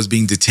Garavito was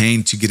being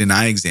detained to get an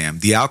eye exam.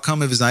 The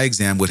outcome of his eye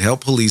exam would help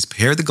police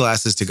pair the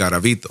glasses to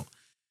Garavito.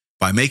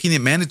 By making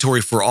it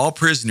mandatory for all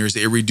prisoners,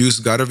 it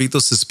reduced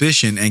Garavito's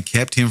suspicion and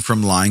kept him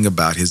from lying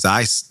about his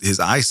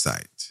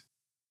eyesight.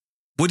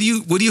 What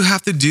do you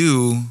have to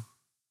do?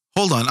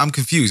 Hold on, I'm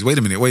confused. Wait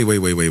a minute.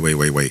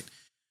 Wait.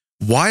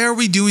 Why are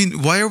we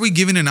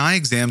giving an eye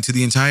exam to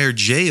the entire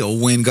jail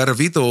when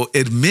Garavito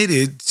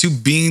admitted to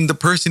being the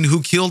person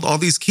who killed all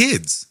these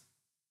kids?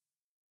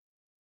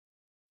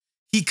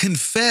 He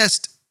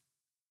confessed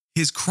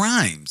his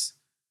crimes,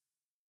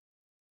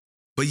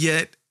 but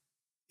yet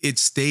it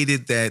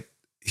stated that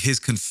his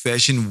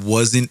confession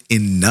wasn't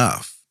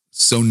enough.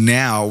 So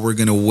now we're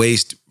going to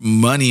waste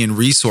money and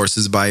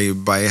resources by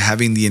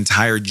having the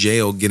entire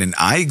jail get an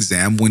eye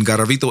exam when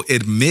Garavito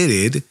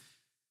admitted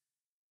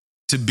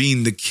to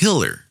being the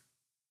killer.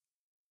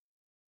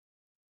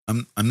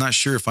 I'm not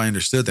sure if I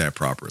understood that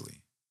properly.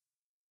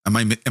 Am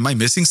I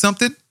missing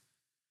something?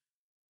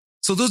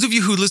 So those of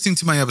you who are listening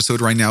to my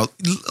episode right now,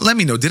 let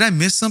me know. Did I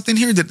miss something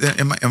here?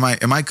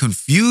 Am I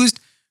confused?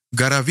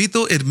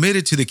 Garavito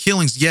admitted to the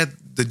killings, yet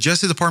the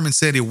Justice Department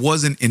said it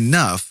wasn't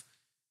enough.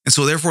 And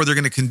so therefore they're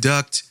going to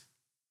conduct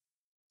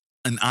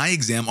an eye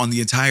exam on the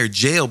entire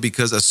jail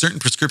because a certain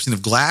prescription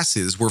of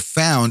glasses were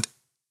found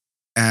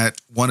at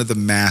one of the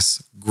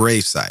mass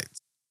grave sites.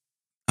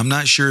 I'm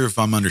not sure if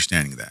I'm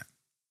understanding that.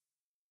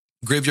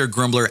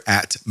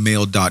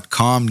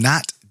 graveyardgrumbler@mail.com,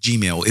 not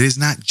Gmail. It is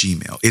not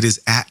Gmail. It is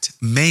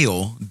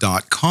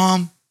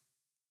 @mail.com.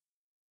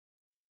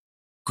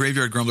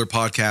 Graveyard Grumbler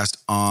podcast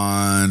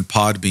on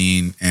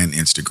Podbean and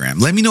Instagram.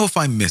 Let me know if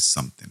I missed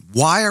something.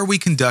 Why are we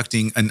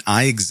conducting an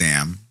eye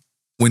exam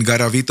when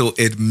Garavito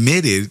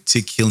admitted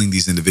to killing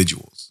these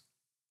individuals?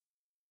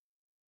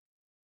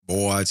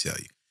 Boy, I tell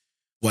you.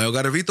 While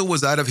Garavito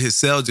was out of his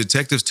cell,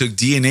 detectives took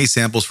DNA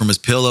samples from his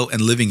pillow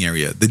and living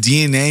area. The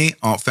DNA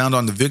found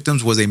on the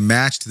victims was a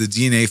match to the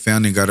DNA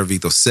found in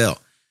Garavito's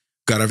cell.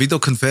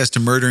 Garavito confessed to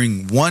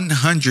murdering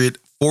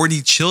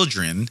 140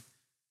 children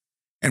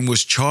and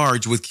was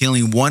charged with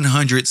killing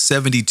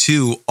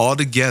 172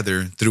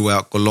 altogether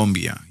throughout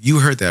Colombia. You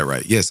heard that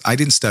right. Yes, I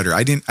didn't stutter.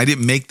 I didn't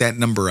make that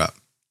number up.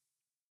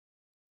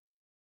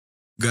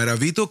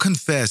 Garavito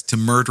confessed to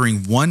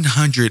murdering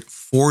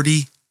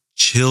 140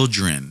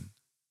 children,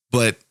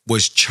 but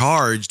was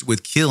charged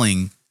with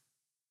killing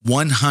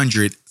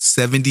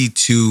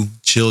 172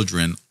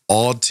 children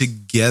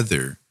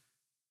altogether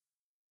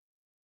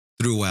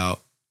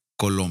throughout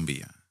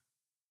Colombia.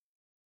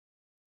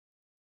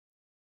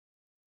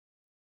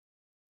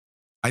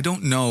 I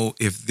don't know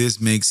if this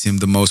makes him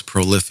the most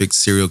prolific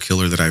serial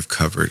killer that I've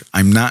covered.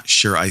 I'm not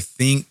sure. I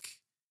think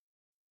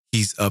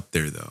he's up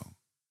there, though.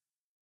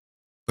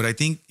 But I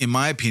think, in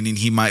my opinion,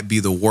 he might be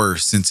the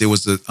worst since it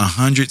was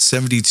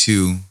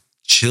 172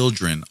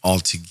 children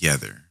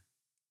altogether.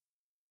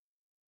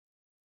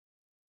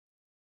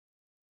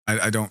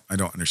 I don't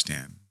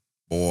understand.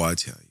 Boy, I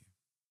tell you.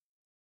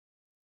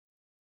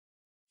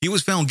 He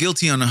was found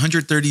guilty on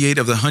 138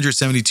 of the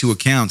 172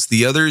 accounts.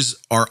 The others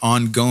are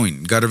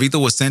ongoing.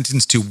 Garavito was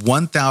sentenced to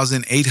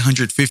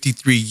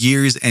 1,853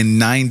 years and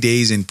 9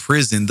 days in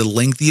prison, the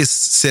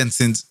lengthiest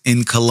sentence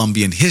in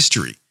Colombian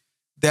history.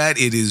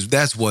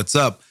 That's what's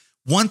up.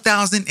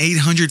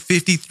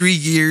 1,853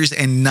 years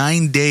and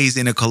 9 days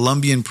in a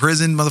Colombian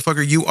prison,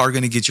 motherfucker. You are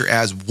going to get your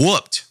ass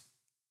whooped.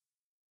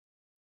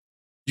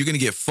 You're going to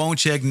get phone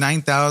checked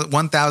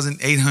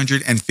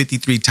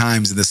 1,853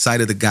 times in the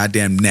side of the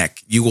goddamn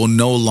neck. You will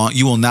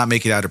not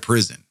make it out of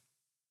prison.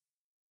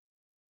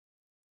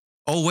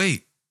 Oh,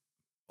 wait.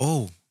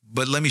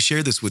 But let me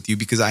share this with you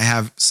because I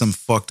have some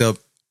fucked up,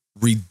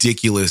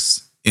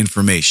 ridiculous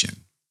information.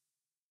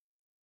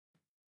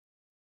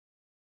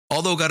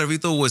 Although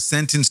Garavito was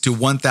sentenced to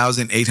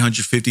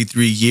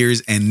 1,853 years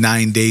and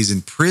 9 days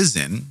in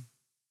prison,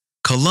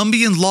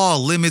 Colombian law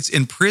limits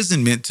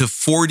imprisonment to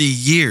 40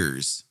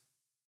 years.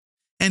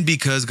 And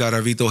because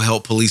Garavito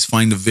helped police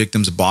find the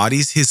victims'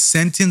 bodies, his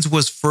sentence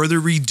was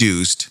further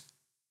reduced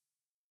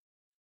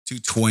to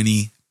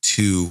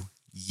 22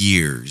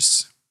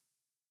 years.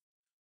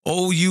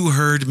 Oh, you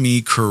heard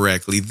me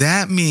correctly.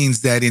 That means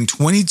that in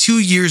 22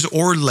 years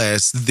or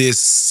less, this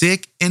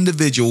sick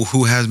individual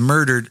who has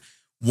murdered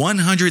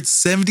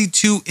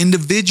 172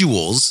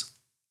 individuals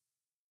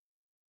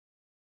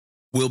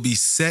will be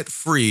set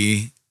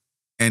free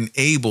and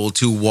able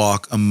to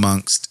walk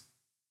amongst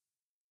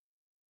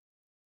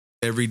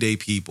everyday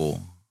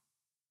people.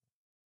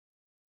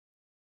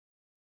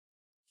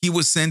 He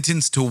was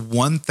sentenced to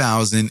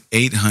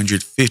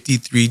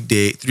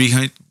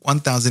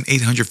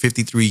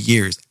 1,853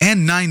 years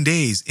and 9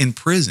 days in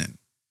prison.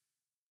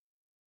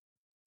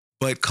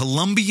 But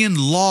Colombian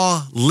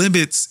law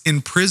limits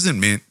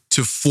imprisonment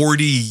to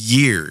 40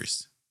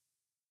 years.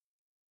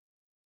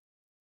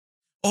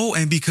 Oh,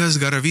 and because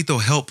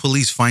Garavito helped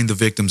police find the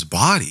victim's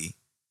body,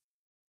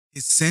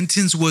 his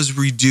sentence was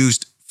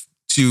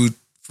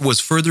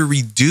further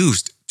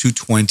reduced to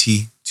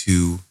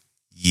 22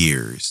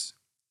 years.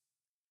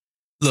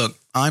 Look,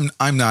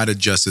 I'm not a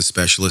justice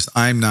specialist.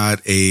 I'm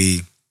not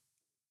a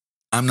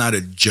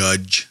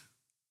judge.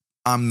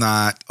 I'm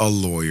not a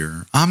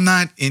lawyer. I'm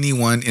not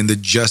anyone in the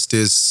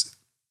justice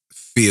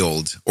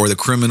field or the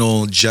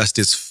criminal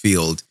justice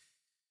field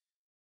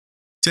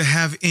to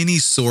have any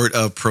sort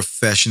of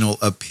professional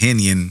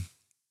opinion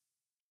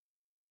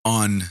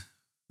on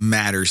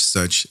matters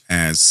such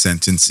as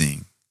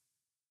sentencing.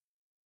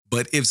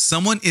 But if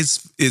someone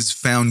is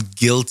found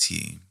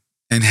guilty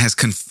and has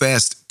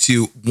confessed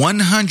to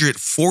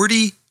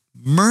 140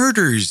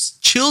 murders,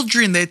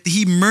 children that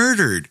he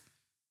murdered,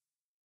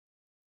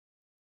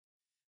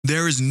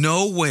 there is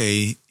no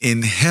way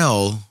in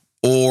hell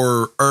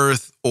or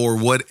earth or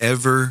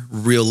whatever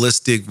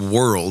realistic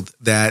world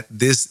that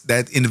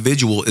that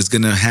individual is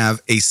going to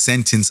have a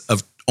sentence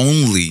of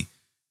only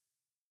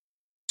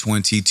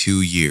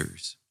 22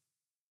 years.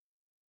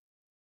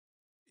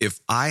 If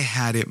I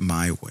had it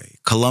my way,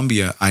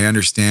 Colombia, I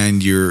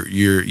understand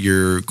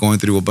you're going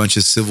through a bunch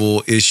of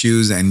civil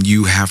issues and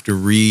you have to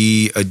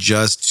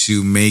readjust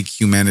to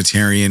make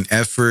humanitarian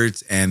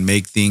efforts and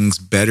make things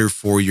better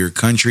for your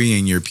country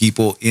and your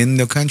people in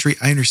the country.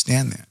 I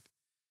understand that.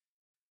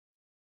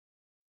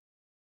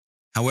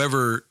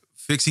 However,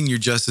 fixing your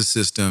justice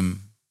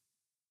system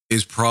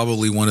is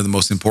probably one of the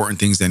most important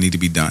things that need to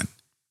be done.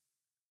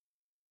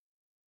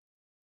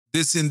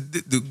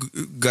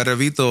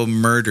 Garavito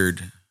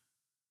murdered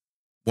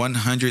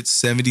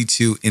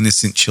 172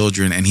 innocent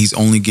children, and he's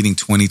only getting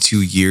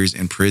 22 years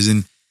in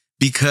prison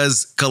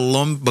because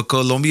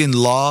Colombian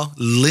law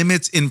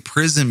limits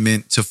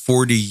imprisonment to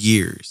 40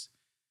 years.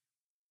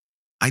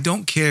 I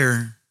don't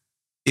care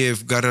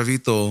if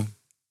Garavito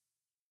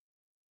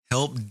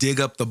helped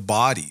dig up the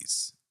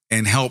bodies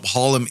and help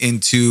haul them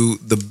into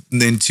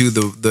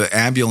the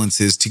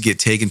ambulances to get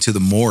taken to the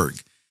morgue.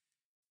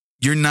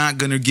 You're not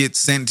going to get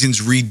sentence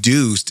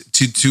reduced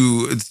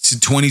to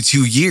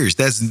 22 years.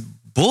 That's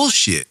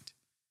bullshit.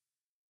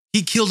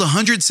 He killed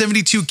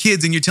 172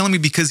 kids, and you're telling me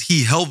because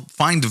he helped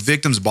find the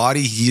victim's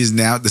body,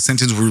 the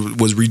sentence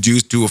was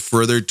reduced to a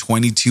further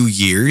 22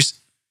 years?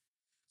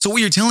 So what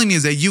you're telling me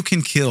is that you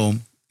can kill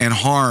and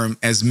harm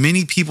as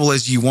many people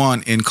as you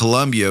want in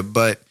Colombia,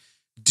 but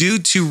due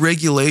to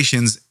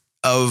regulations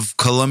of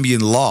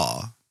Colombian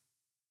law,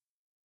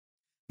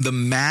 the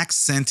max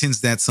sentence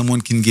that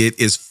someone can get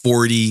is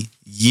 40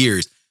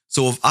 years.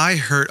 So if I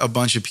hurt a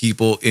bunch of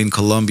people in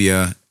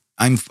Colombia,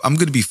 I'm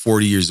going to be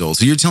 40 years old.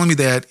 So you're telling me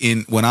that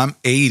when I'm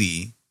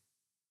 80,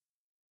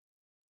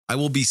 I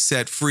will be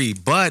set free.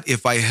 But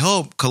if I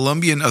help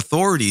Colombian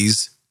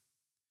authorities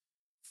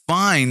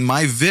find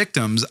my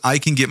victims, I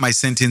can get my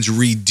sentence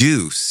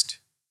reduced.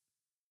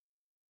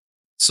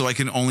 So I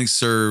can only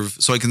serve,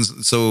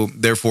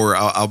 therefore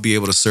I'll be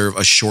able to serve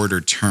a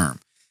shorter term.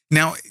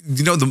 Now,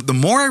 the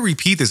more I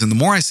repeat this and the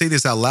more I say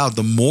this out loud,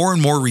 the more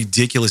and more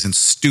ridiculous and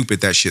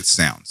stupid that shit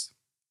sounds.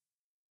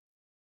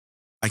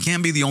 I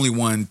can't be the only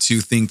one to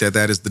think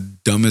that is the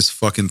dumbest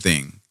fucking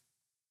thing.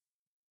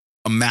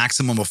 A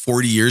maximum of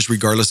 40 years,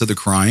 regardless of the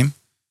crime.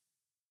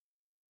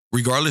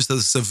 Regardless of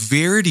the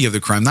severity of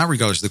the crime, not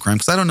regardless of the crime,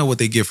 because I don't know what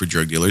they give for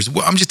drug dealers.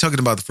 Well, I'm just talking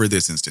about for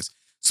this instance.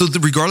 So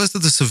regardless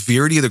of the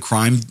severity of the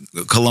crime,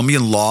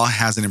 Colombian law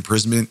has an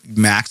imprisonment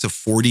max of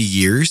 40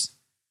 years,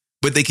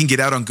 but they can get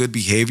out on good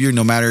behavior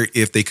no matter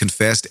if they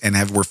confessed and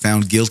were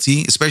found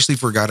guilty, especially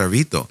for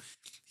Garavito.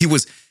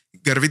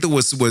 Garavito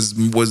was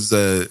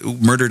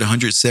murdered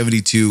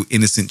 172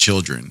 innocent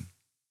children,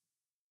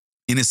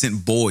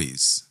 innocent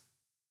boys,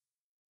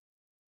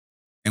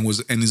 and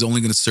is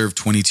only going to serve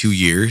 22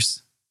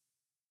 years.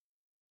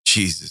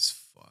 Jesus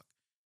fuck.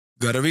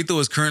 Garavito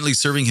is currently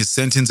serving his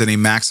sentence in a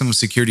maximum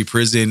security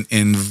prison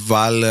in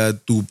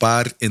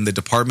Valledupar in the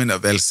department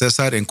of El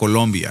Cesar in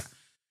Colombia.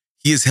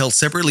 He is held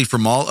separately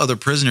from all other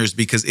prisoners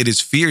because it is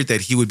feared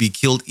that he would be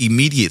killed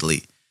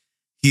immediately.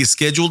 He is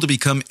scheduled to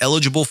become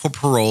eligible for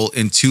parole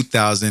in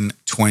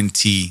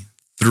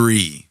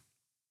 2023.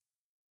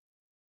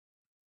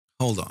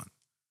 Hold on.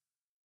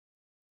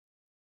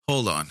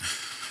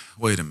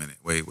 Wait a minute.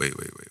 Wait.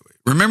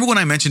 Remember when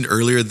I mentioned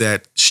earlier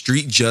that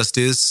street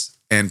justice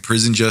and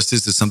prison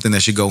justice is something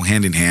that should go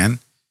hand in hand?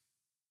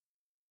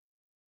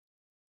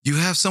 You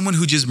have someone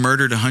who just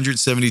murdered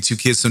 172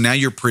 kids, so now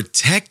you're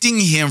protecting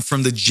him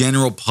from the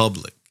general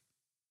public.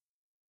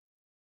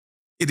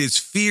 It is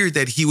feared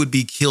that he would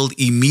be killed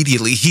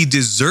immediately. He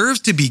deserves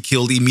to be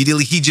killed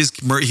immediately. He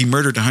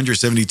murdered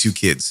 172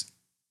 kids.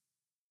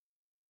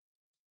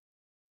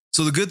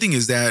 So the good thing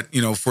is that,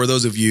 for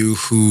those of you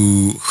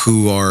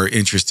who are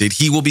interested,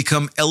 he will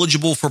become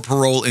eligible for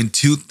parole in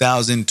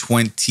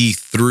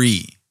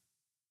 2023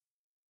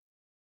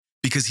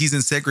 because he's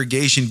in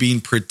segregation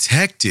being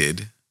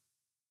protected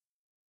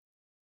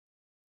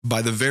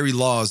by the very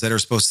laws that are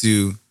supposed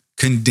to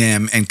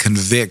condemn and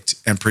convict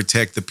and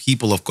protect the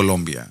people of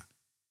Colombia.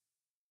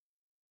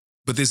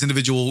 But this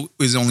individual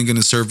is only going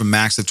to serve a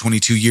max of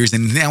 22 years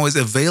and now is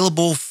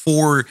available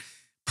for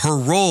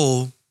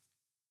parole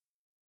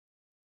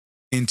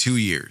in 2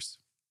 years.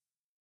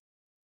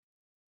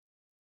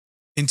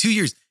 In 2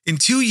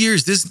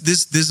 years, this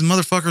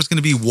motherfucker is going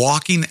to be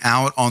walking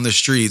out on the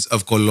streets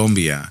of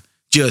Colombia,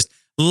 just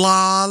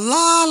la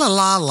la la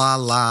la la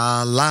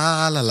la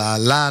la la la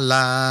la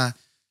la.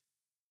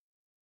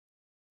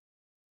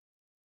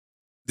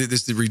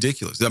 This is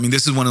ridiculous. I mean,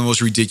 this is one of the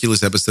most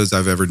ridiculous episodes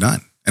I've ever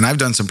done. And I've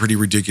done some pretty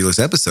ridiculous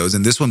episodes,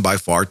 and this one by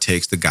far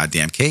takes the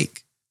goddamn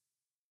cake.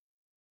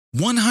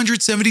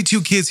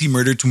 172 kids he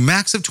murdered to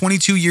max of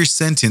 22-year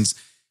sentence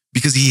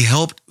because he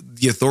helped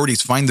the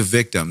authorities find the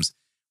victims,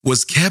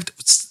 was kept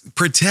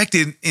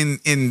protected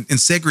in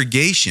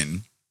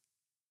segregation,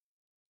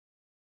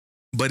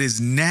 but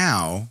is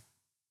now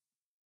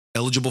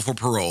eligible for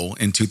parole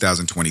in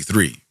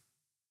 2023.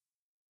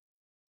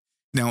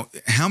 Now,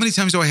 how many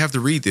times do I have to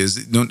read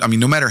this?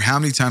 No matter how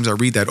many times I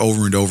read that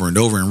over and over and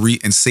over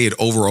and say it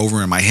over and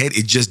over in my head,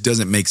 it just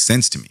doesn't make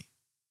sense to me.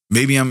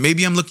 Maybe I'm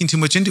looking too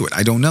much into it.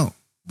 I don't know.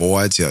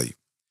 Boy, I tell you.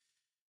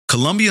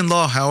 Colombian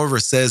law, however,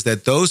 says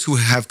that those who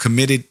have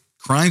committed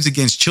crimes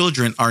against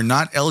children are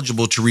not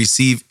eligible to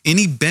receive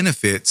any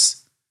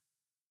benefits.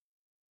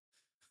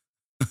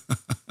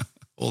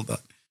 Hold on.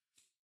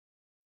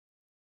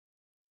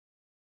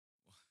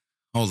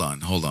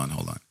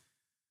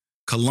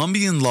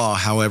 Colombian law,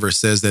 however,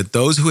 says that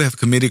those who have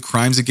committed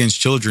crimes against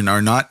children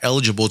are not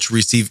eligible to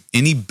receive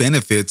any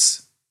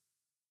benefits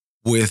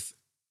with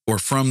or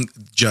from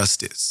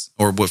justice,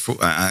 or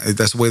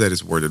that's the way that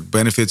is worded,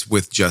 benefits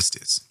with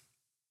justice,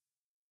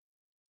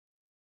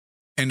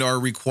 and are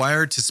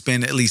required to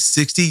spend at least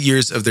 60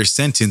 years of their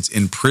sentence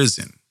in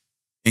prison.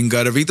 In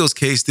Garavito's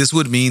case, this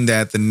would mean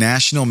that the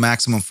national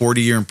maximum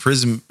 40-year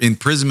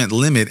imprisonment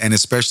limit and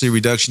especially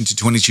reduction to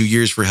 22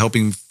 years for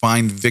helping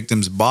find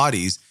victims'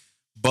 bodies,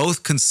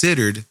 both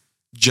considered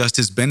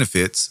justice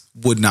benefits,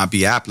 would not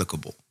be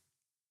applicable.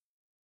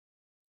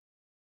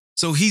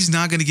 So he's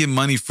not going to get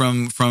money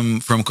from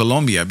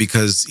Colombia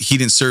because he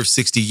didn't serve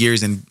 60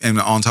 years, and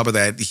on top of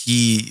that,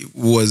 he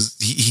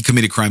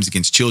committed crimes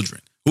against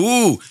children.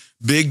 Ooh,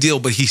 big deal,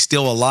 but he's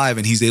still alive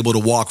and he's able to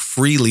walk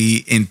freely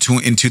in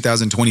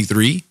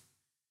 2023.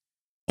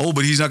 Oh,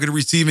 but he's not going to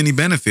receive any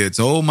benefits.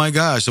 Oh my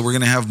gosh! So we're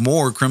going to have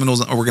more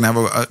criminals, or we're going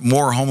to have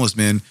more homeless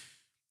men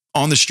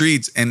on the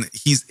streets, and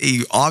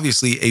he's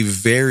obviously a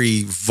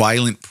very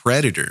violent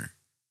predator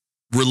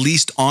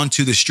released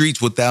onto the streets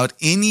without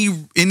any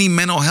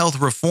mental health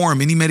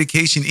reform, any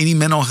medication, any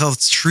mental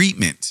health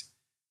treatment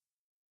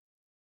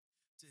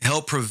to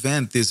help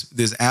prevent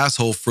this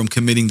asshole from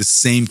committing the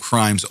same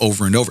crimes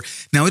over and over.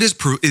 Now, it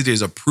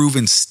is a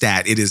proven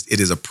stat. It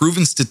is a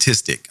proven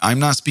statistic. I'm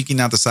not speaking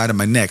out the side of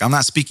my neck. I'm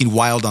not speaking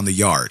wild on the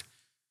yard,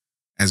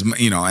 as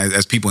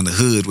people in the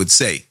hood would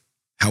say.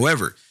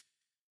 However,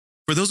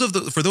 for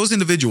those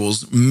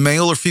individuals,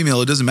 male or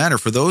female, it doesn't matter.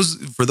 For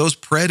those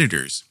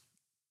predators,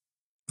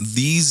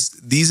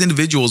 these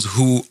individuals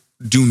who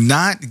do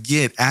not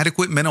get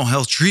adequate mental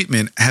health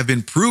treatment have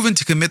been proven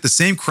to commit the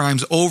same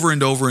crimes over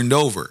and over and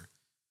over.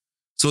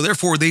 So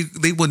therefore, they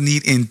would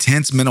need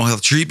intense mental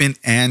health treatment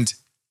and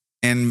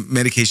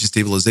medication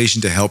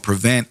stabilization to help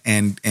prevent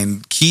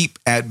and keep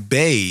at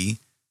bay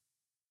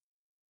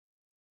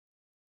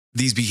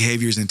these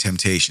behaviors and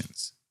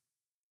temptations.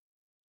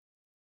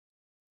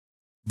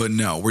 But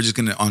no, we're just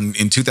going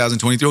to, in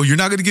 2023, you're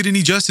not going to get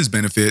any justice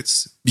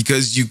benefits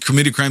because you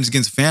committed crimes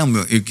against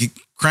family,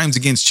 crimes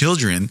against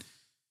children,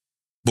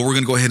 but we're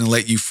going to go ahead and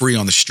let you free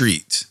on the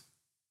street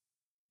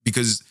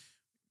because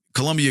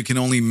Colombia can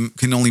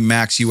only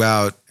max you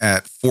out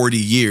at 40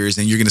 years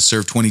and you're going to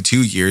serve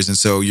 22 years. And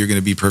so you're going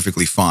to be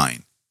perfectly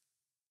fine.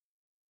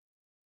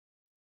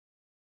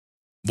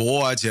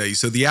 Boy, I tell you.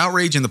 So the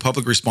outrage and the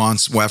public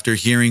response after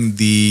hearing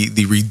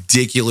the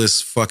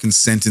ridiculous fucking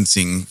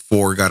sentencing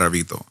for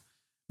Garavito.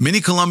 Many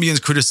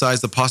Colombians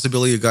criticize the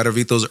possibility of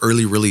Garavito's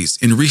early release.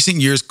 In recent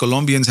years,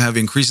 Colombians have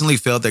increasingly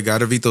felt that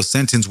Garavito's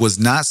sentence was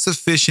not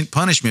sufficient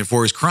punishment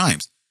for his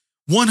crimes.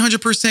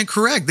 100%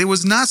 correct. There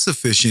was not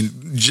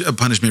sufficient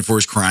punishment for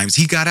his crimes.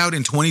 He got out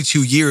in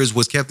 22 years,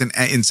 was kept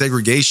in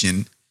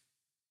segregation,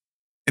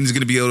 and is going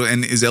to be able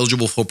and is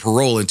eligible for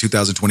parole in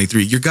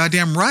 2023. You're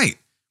goddamn right.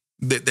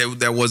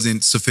 That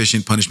wasn't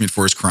sufficient punishment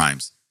for his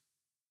crimes.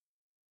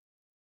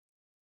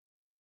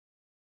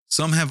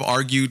 Some have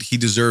argued he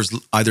deserves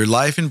either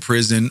life in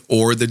prison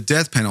or the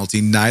death penalty,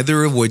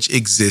 neither of which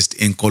exist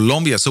in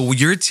Colombia. So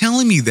you're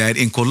telling me that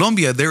in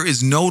Colombia, there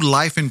is no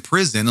life in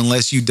prison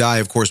unless you die,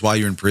 of course, while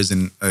you're in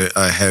prison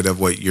ahead of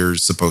what you're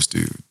supposed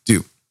to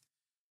do.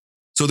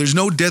 So there's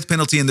no death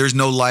penalty and there's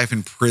no life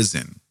in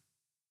prison.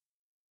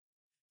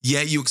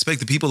 Yet you expect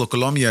the people of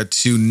Colombia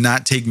to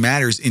not take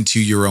matters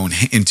into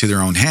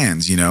their own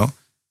hands, you know?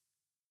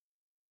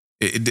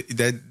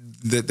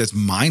 That's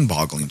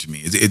mind-boggling to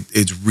me.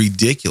 It's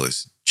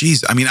ridiculous.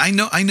 Jeez, I mean, I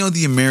know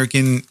the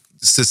American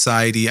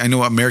society, I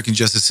know American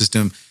justice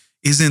system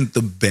isn't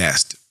the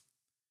best,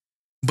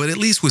 but at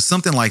least with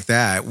something like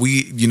that,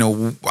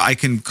 I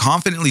can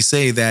confidently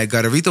say that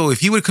Garavito,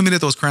 if he would have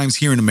committed those crimes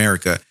here in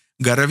America,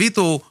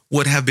 Garavito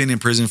would have been in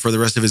prison for the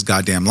rest of his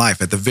goddamn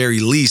life, at the very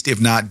least, if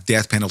not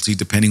death penalty,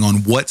 depending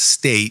on what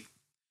state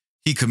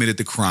he committed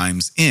the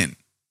crimes in.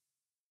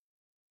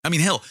 I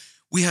mean, hell,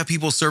 we have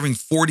people serving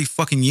 40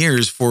 fucking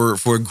years for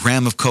a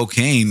gram of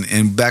cocaine,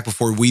 and back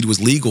before weed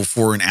was legal,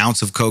 for an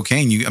ounce of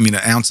cocaine, an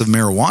ounce of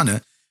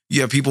marijuana.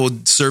 You have people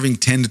serving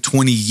 10 to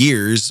 20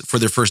 years for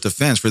their first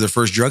offense, for their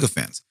first drug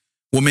offense.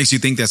 What makes you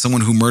think that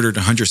someone who murdered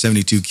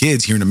 172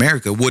 kids here in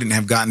America wouldn't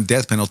have gotten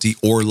death penalty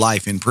or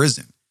life in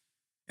prison?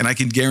 And I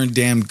can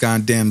guarantee,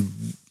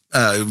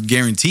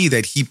 guarantee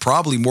that he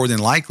probably more than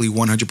likely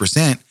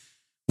 100%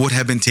 would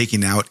have been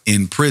taken out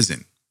in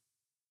prison,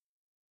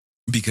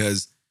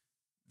 because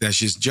that's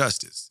just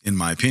justice, in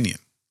my opinion.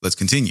 Let's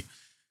continue.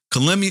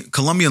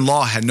 Colombian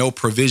law had no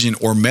provision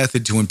or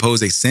method to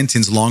impose a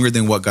sentence longer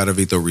than what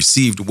Garavito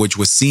received, which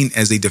was seen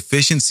as a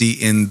deficiency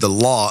in the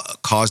law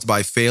caused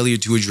by failure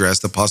to address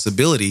the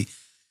possibility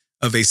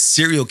of a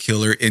serial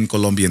killer in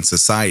Colombian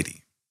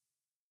society.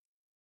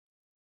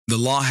 The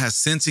law has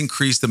since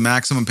increased the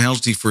maximum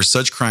penalty for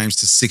such crimes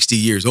to 60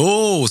 years.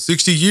 Oh,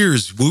 60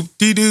 years.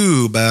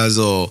 Whoop-de-doo,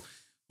 Basil.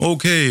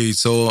 Okay,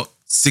 so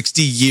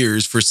 60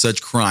 years for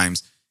such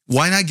crimes.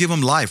 Why not give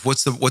him life?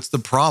 What's the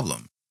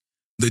problem?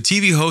 The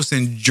TV host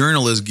and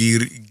journalist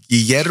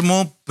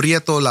Guillermo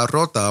Prieto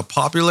Larrota,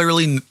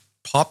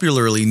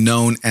 popularly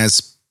known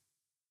as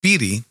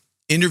Speedy,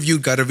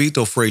 interviewed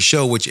Garavito for a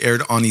show which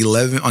aired on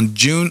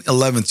June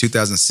 11,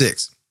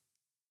 2006.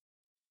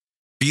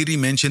 Speedy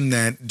mentioned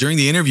that during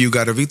the interview,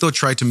 Garavito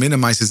tried to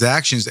minimize his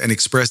actions and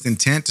expressed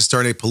intent to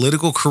start a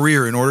political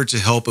career in order to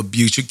help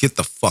abuse you. Get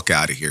the fuck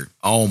out of here.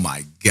 Oh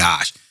my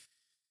gosh.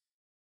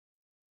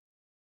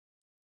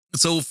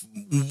 So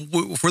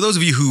for those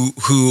of you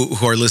who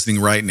are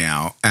listening right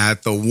now,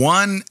 at the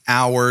 1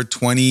 hour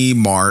 20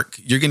 mark,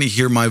 you're going to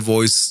hear my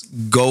voice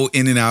go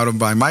in and out of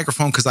my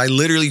microphone because I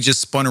literally just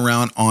spun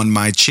around on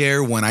my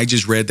chair when I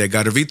just read that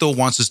Garavito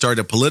wants to start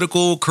a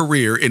political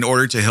career in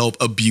order to help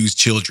abuse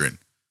children.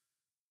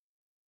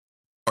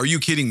 Are you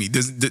kidding me?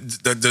 The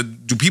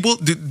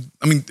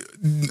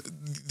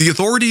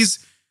authorities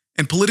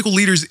and political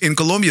leaders in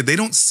Colombia, they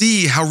don't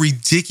see how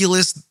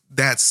ridiculous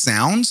that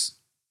sounds?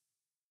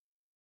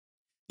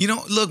 You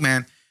know, look,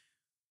 man,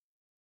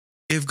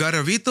 if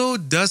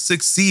Garavito does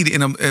succeed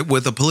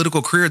with a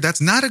political career, that's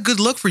not a good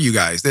look for you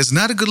guys. That's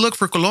not a good look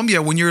for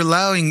Colombia when you're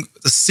allowing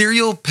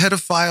serial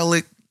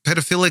pedophilic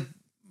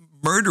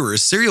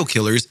murderers, serial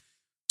killers,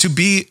 to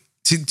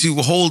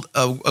hold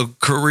a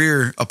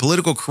career, a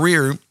political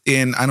career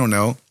in, I don't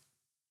know,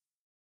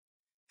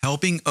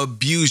 helping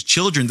abuse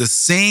children, the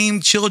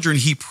same children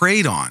he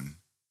preyed on.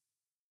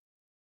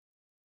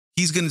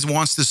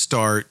 Wants to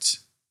start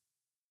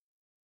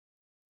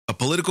a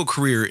political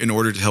career in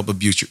order to help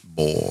abuse you.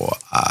 Boy,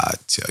 I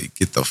tell you,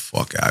 get the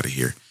fuck out of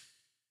here.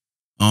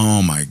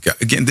 Oh my God.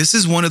 Again, this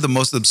is one of the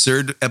most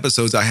absurd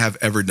episodes I have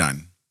ever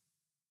done.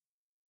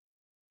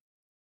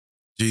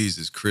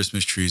 Jesus,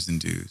 Christmas trees and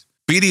dudes.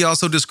 Speedy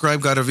also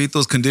described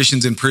Garavito's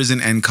conditions in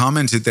prison and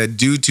commented that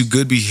due to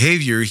good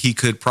behavior, he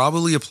could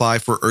probably apply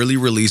for early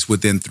release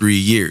within 3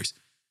 years.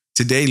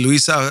 Today,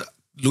 Luis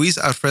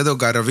Alfredo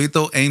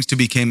Garavito aims to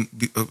become...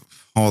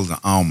 hold on.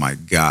 Oh my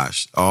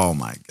gosh. Oh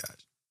my gosh.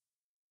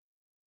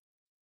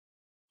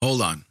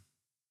 Hold on.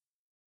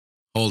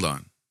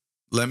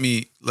 Let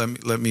me.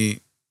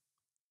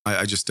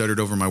 I just stuttered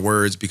over my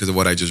words because of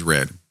what I just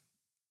read.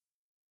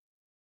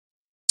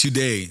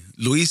 Today,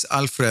 Luis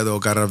Alfredo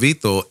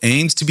Garavito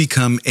aims to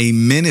become a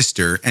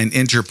minister and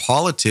enter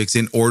politics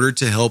in order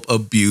to help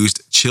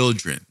abused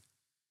children.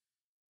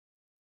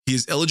 He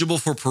is eligible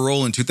for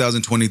parole in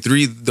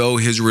 2023, though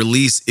his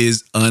release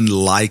is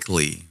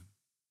unlikely.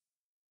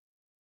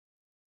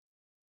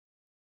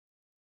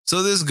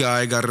 So this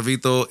guy,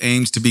 Garavito,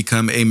 aims to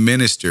become a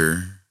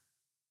minister.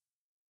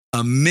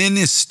 A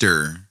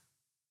minister.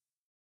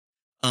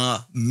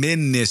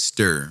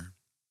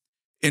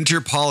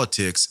 Enter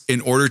politics in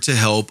order to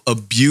help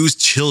abuse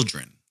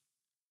children.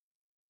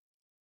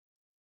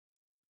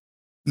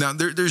 Now,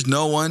 there's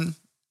no one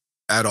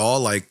at all,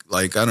 like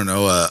I don't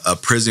know, a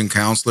prison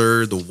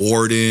counselor, the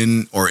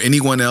warden, or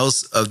anyone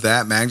else of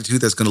that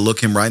magnitude that's going to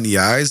look him right in the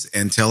eyes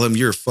and tell him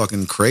you're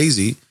fucking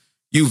crazy.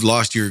 You've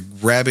lost your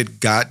rabid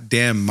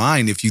goddamn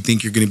mind if you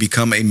think you're going to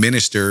become a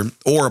minister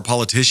or a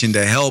politician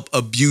to help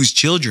abuse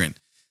children.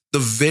 The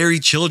very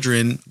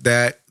children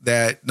that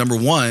number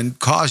one,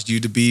 caused you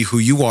to be who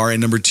you are,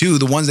 and number two,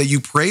 the ones that you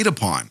preyed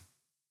upon.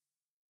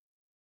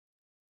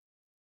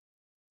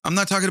 I'm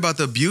not talking about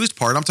the abused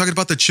part. I'm talking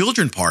about the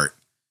children part.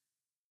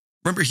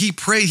 Remember, he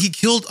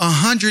killed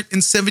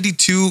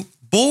 172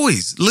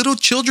 boys, little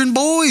children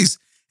boys.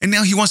 And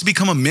now he wants to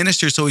become a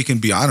minister so he can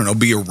be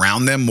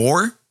around them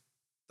more.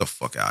 The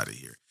fuck out of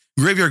here.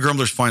 Graveyard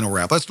Grumbler's final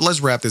wrap.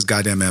 Let's wrap this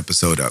goddamn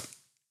episode up.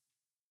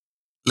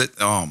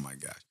 Oh my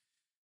gosh.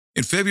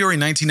 In February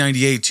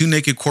 1998, 2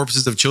 naked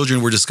corpses of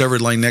children were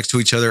discovered lying next to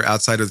each other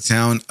outside of the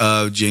town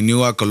of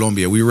Genua,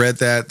 Colombia. We read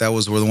that. That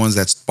were the ones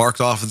that sparked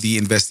off of the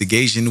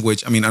investigation,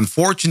 which,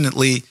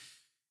 unfortunately,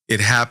 it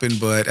happened.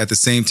 But at the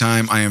same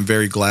time, I am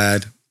very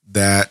glad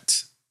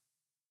that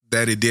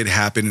it did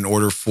happen in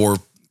order for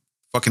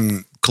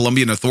fucking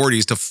Colombian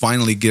authorities to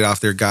finally get off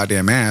their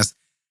goddamn ass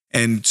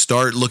and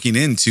start looking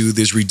into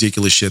this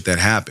ridiculous shit that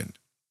happened.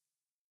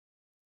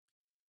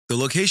 The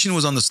location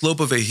was on the slope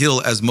of a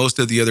hill as most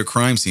of the other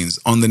crime scenes.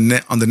 On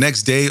the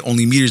next day,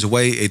 only meters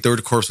away, a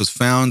third corpse was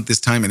found, this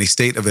time in a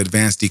state of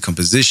advanced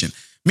decomposition.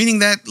 Meaning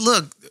that,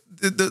 look,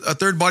 a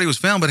third body was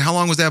found, but how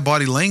long was that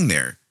body laying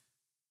there?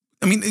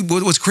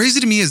 What's crazy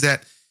to me is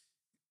that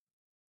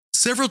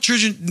Several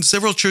children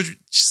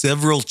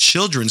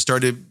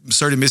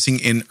started missing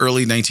in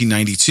early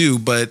 1992,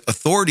 but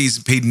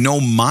authorities paid no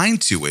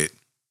mind to it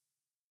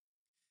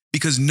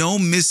because no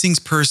missing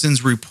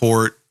persons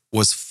report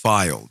was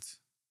filed.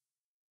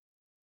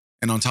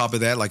 And on top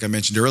of that, like I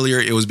mentioned earlier,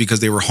 it was because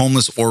they were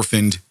homeless,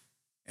 orphaned,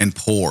 and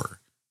poor.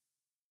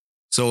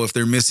 So if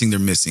they're missing, they're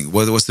missing.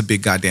 What's the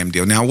big goddamn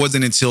deal? Now, it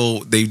wasn't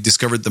until they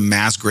discovered the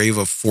mass grave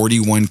of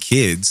 41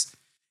 kids,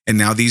 and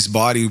now these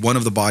bodies, one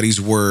of the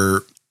bodies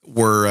were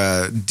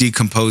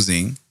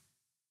decomposing.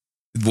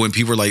 When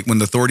people were like, when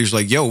the authorities were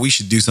like, yo, we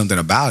should do something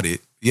about it.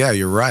 Yeah,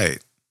 you're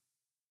right.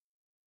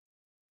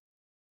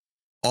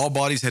 All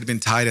bodies had been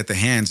tied at the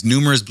hands.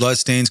 Numerous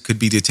bloodstains could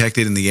be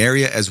detected in the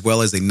area, as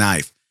well as a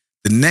knife.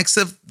 The necks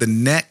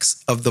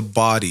of the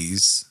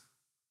bodies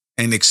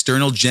and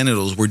external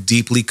genitals were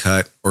deeply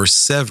cut or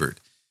severed.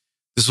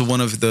 This was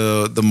one of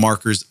the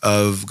markers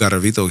of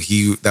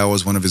Garavito. That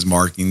was one of his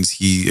markings.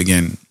 He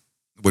again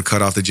would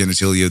cut off the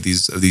genitalia of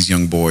these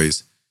young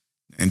boys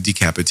and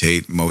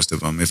decapitate most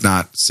of them, if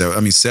not so. I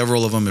mean,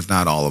 several of them, if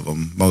not all of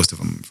them, most of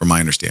them, from my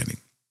understanding.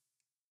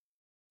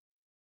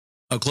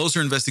 A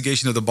closer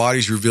investigation of the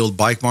bodies revealed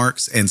bite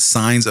marks and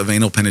signs of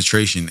anal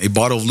penetration. A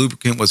bottle of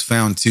lubricant was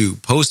found too.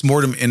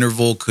 Post-mortem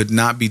interval could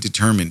not be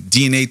determined.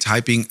 DNA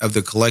typing of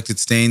the collected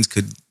stains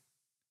could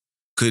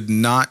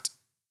not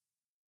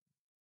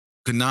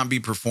be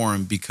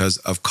performed because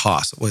of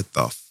cost. What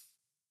the?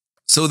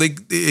 So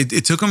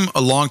it took them a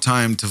long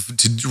time to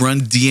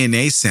run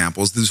DNA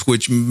samples,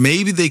 which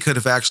maybe they could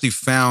have actually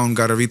found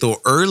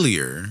Garavito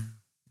earlier,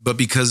 but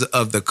because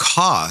of the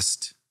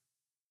cost,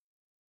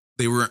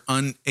 they were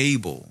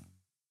unable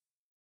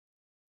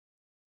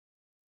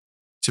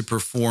to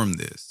perform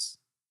this,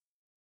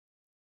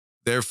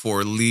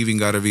 therefore leaving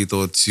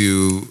Garavito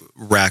to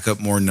rack up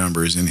more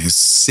numbers in his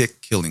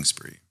sick killing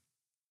spree.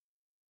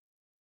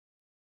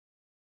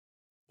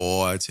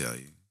 Boy, I tell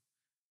you.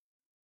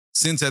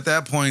 Since at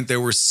that point there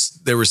were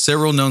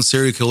several known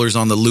serial killers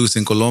on the loose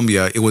in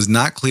Colombia, it was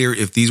not clear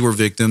if these were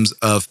victims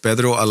of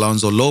Pedro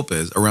Alonso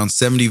Lopez, around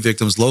 70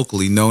 victims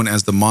locally, known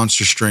as the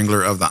monster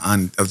strangler of the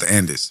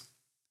Andes.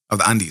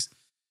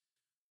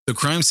 The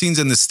crime scenes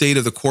and the state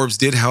of the corpse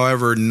did,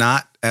 however,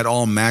 not at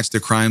all match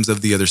the crimes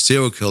of the other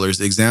serial killers.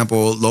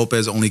 Example,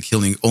 Lopez only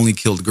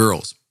killed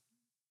girls.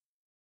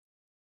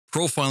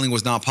 Profiling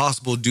was not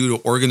possible due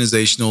to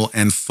organizational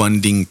and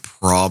funding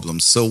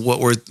problems. So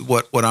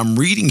what I'm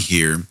reading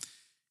here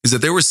is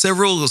that there were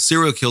several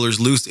serial killers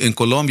loose in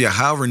Colombia.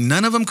 However,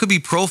 none of them could be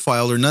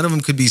profiled or none of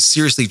them could be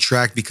seriously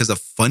tracked because of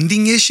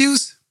funding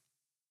issues.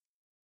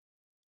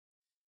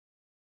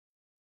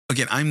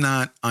 Again, I'm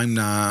not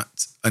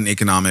an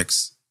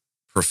economics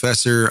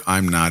professor.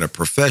 I'm not a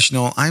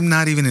professional. I'm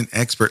not even an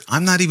expert.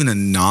 I'm not even a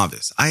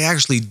novice. I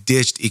actually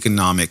ditched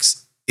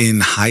economics in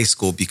high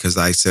school because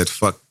I said,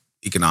 fuck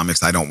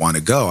economics. I don't want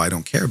to go. I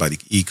don't care about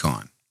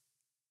econ.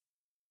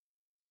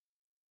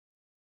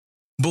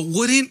 But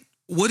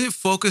wouldn't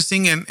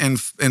focusing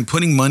and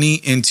putting money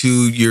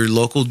into your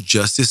local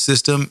justice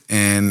system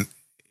and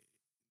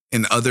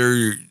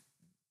other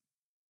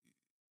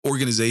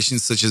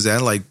organizations such as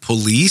that, like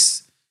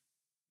police,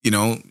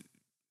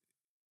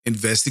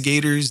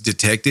 investigators,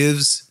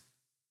 detectives,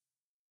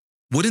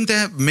 wouldn't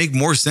that make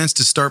more sense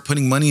to start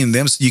putting money in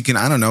them so you can,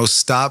 I don't know,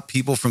 stop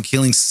people from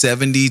killing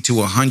 70 to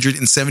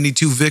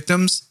 172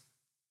 victims?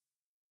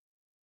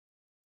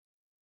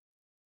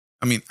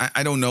 I mean,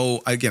 I don't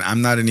know. Again,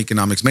 I'm not an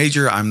economics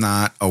major. I'm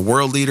not a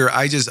world leader.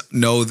 I just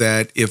know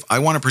that if I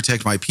want to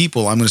protect my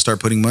people, I'm going to start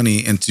putting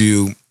money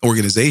into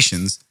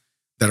organizations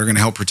that are going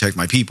to help protect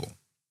my people.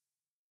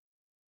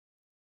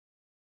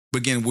 But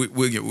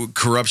again,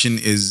 corruption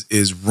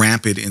is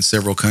rampant in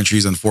several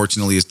countries.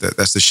 Unfortunately,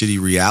 that's the shitty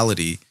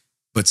reality.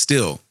 But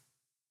still,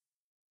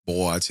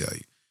 boy, I tell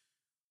you,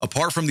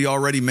 apart from the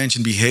already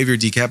mentioned behavior,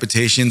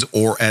 decapitations,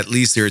 or at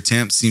least their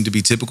attempts, seem to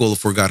be typical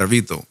for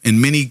Garavito. In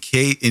many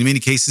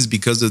cases,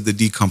 because of the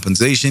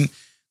decomposition,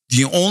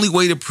 the only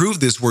way to prove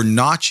this were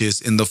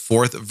notches in the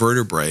fourth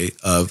vertebrae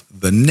of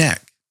the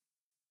neck.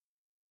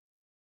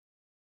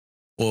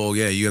 Well,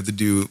 yeah, you have to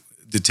do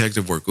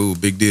detective work. Ooh,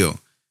 big deal.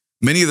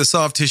 Many of the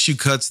soft tissue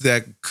cuts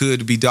that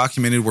could be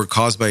documented were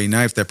caused by a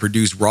knife that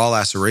produced raw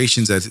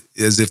lacerations as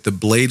if the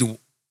blade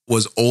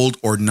was old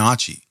or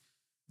notchy.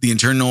 The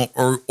internal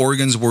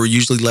organs were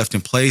usually left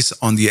in place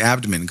on the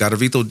abdomen.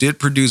 Garavito did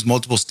produce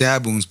multiple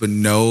stab wounds, but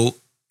no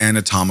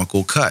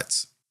anatomical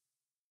cuts.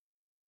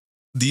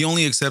 The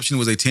only exception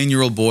was a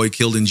 10-year-old boy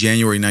killed in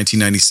January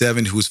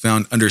 1997 who was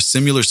found under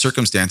similar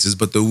circumstances,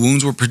 but the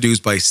wounds were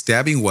produced by a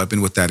stabbing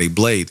weapon without a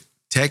blade,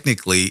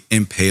 technically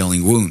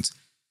impaling wounds.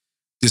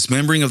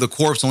 Dismembering of the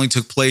corpse only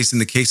took place in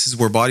the cases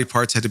where body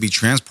parts had to be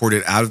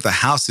transported out of the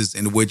houses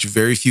in which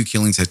very few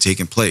killings had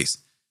taken place.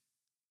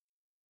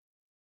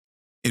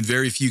 In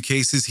very few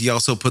cases, he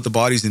also put the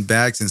bodies in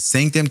bags and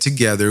sank them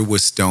together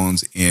with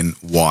stones in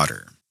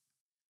water.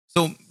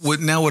 So what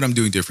I'm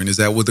doing different is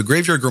that with the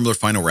Graveyard Grumbler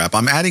final wrap,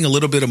 I'm adding a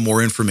little bit of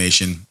more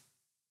information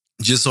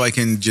just so I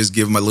can just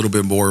give my little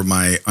bit more of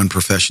my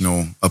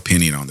unprofessional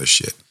opinion on this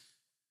shit.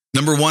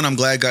 Number one, I'm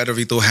glad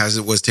Garavito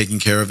was taken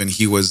care of, and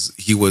he was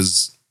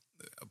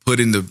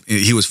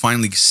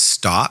finally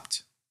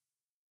stopped.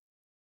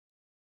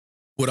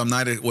 What I'm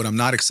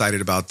not excited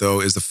about, though,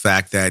 is the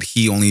fact that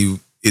he only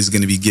is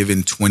going to be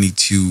given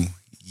 22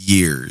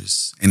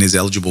 years and is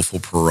eligible for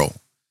parole.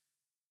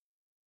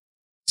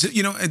 So,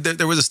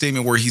 there was a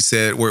statement where he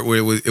said, where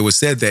it was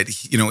said that,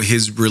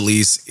 his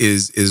release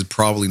is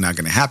probably not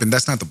going to happen.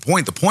 That's not the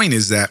point. The point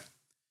is that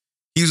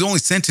he was only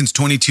sentenced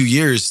 22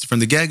 years from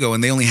the get-go,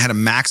 and they only had a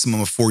maximum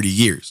of 40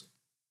 years.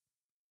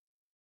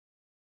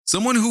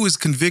 Someone who is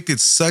convicted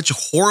such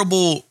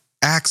horrible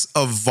acts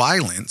of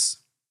violence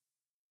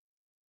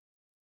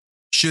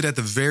should at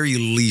the very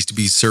least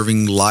be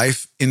serving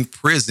life in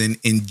prison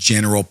in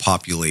general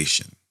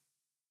population.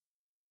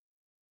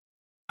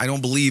 I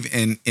don't believe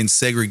in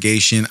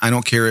segregation. I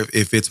don't care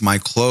if it's my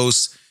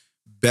close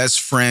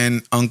best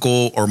friend,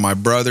 uncle, or my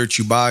brother,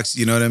 Chubax.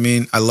 You know what I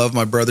mean? I love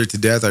my brother to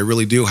death. I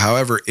really do.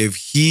 However, if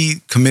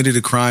he committed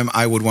a crime,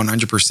 I would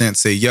 100%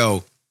 say,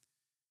 yo,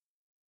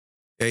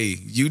 hey,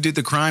 you did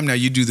the crime, now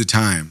you do the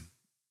time,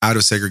 out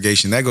of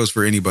segregation. That goes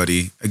for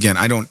anybody. Again,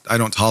 I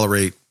don't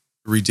tolerate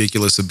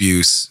ridiculous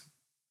abuse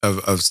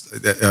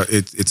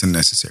it's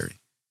unnecessary.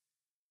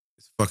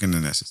 It's fucking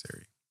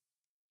unnecessary.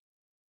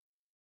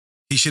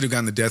 He should have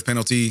gotten the death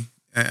penalty.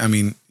 I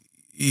mean,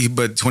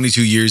 but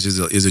 22 years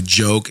is a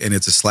joke, and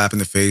it's a slap in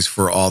the face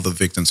for all the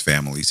victims'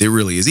 families. It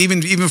really is.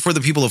 Even for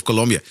the people of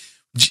Colombia,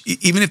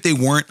 even if they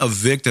weren't a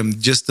victim,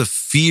 just the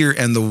fear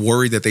and the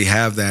worry that they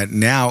have that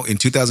now in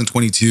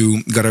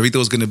 2022, Garavito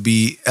is going to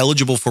be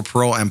eligible for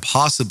parole and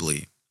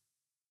possibly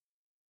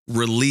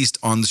released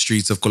on the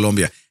streets of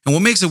Colombia. And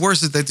what makes it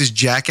worse is that this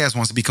jackass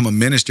wants to become a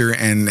minister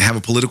and have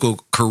a political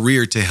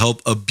career to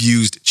help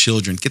abused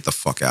children. Get the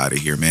fuck out of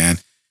here, man.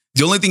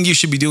 The only thing you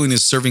should be doing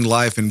is serving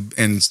life and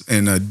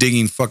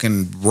digging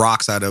fucking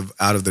rocks out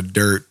of the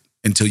dirt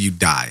until you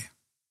die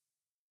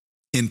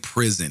in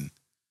prison,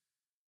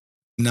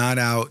 not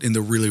out in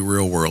the really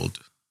real world.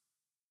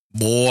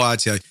 Boy, I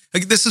tell you,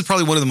 this is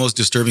probably one of the most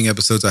disturbing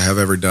episodes I have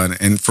ever done.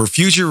 And for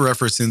future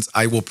reference,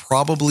 I will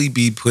probably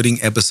be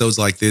putting episodes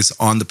like this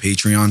on the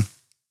Patreon.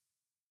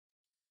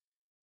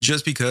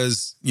 Just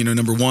because,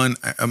 number one,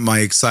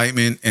 my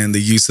excitement and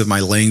the use of my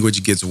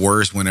language gets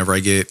worse whenever I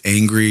get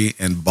angry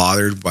and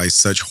bothered by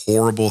such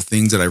horrible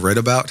things that I read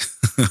about.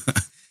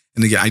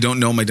 And again, I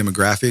don't know my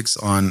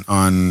demographics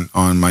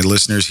on my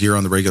listeners here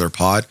on the regular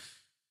pod.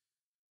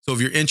 So if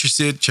you're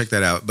interested, check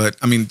that out. But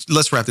I mean,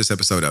 let's wrap this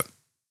episode up.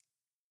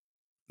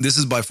 This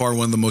is by far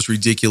one of the most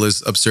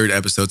ridiculous, absurd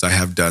episodes I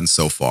have done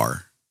so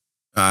far.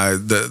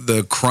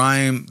 The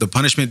crime, the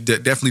punishment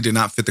definitely did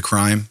not fit the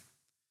crime.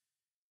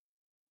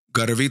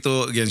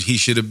 Garavito, again, he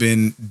should have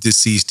been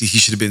deceased. He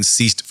should have been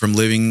ceased from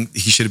living.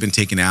 He should have been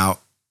taken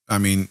out. I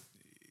mean,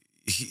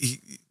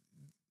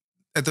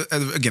 at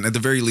the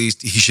very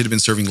least, he should have been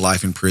serving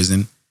life in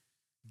prison.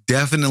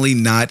 Definitely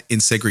not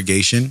in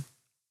segregation.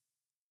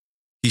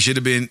 He should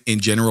have been in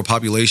general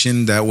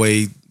population. That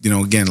way,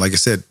 again, like I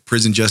said,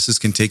 prison justice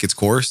can take its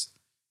course.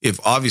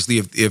 If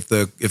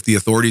the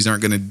authorities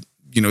aren't going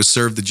to,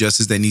 serve the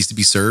justice that needs to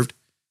be served,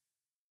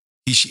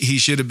 he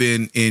should have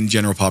been in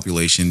general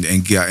population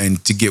and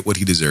to get what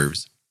he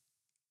deserves.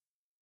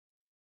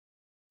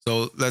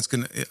 So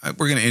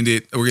we're gonna end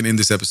it. We're gonna end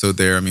this episode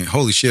there. I mean,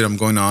 holy shit, I'm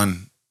going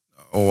on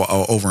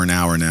over an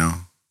hour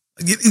now.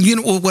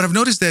 What I've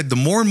noticed that the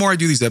more and more I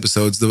do these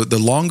episodes, the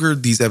longer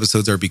these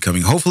episodes are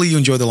becoming. Hopefully you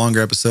enjoy the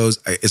longer episodes.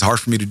 It's hard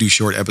for me to do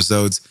short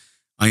episodes.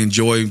 I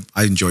enjoy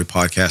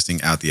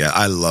podcasting out the.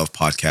 I love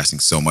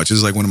podcasting so much. This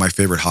is like one of my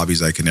favorite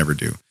hobbies I can ever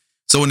do.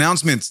 So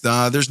announcements,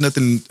 there's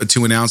nothing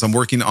to announce. I'm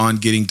working on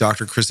getting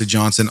Dr. Krista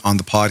Johnson on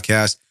the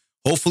podcast.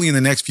 Hopefully in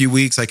the next few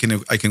weeks, I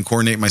can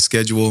coordinate my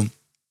schedule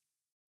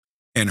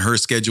and her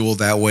schedule.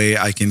 That way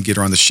I can get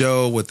her on the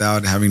show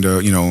without having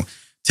to,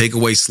 take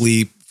away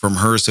sleep from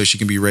her so she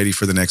can be ready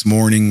for the next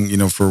morning,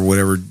 for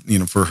whatever,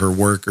 for her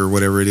work or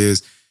whatever it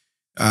is.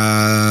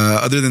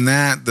 Other than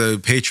that, the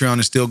Patreon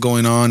is still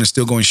going on. It's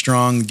still going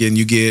strong. Again,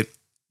 you get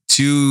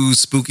two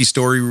spooky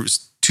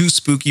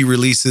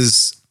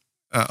releases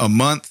a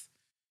month.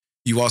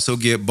 You also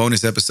get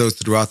bonus episodes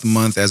throughout the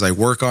month as I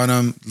work on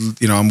them.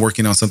 I'm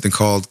working on something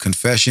called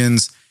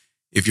Confessions.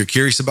 If you're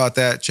curious about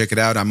that, check it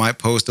out. I might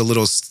post a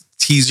little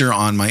teaser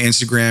on my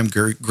Instagram,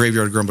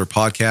 Graveyard Grumbler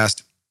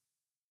Podcast.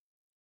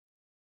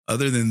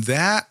 Other than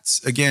that,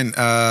 again,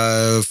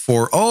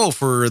 for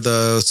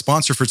the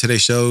sponsor for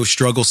today's show,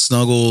 Struggle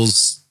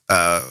Snuggles,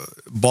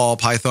 Ball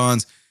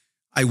Pythons,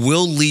 I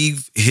will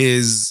leave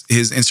his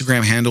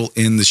Instagram handle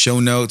in the show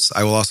notes.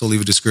 I will also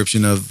leave a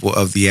description of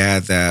the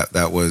ad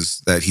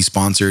that he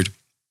sponsored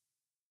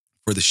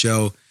for the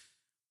show.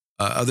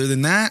 Other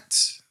than that,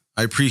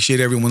 I appreciate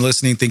everyone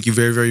listening. Thank you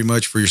very, very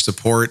much for your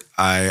support.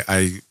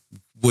 I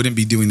wouldn't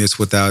be doing this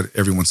without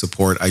everyone's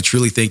support. I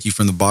truly thank you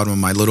from the bottom of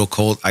my little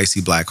cold,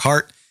 icy black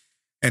heart.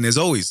 And as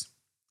always,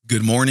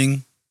 good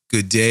morning,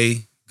 good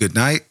day, good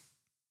night,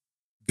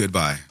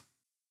 goodbye.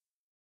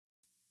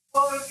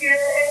 Okay.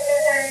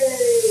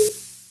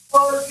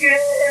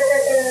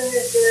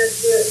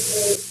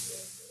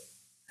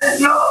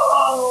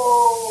 No.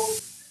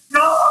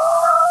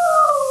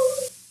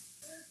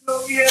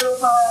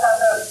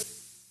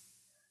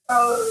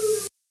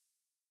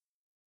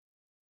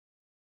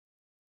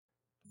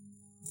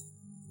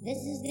 This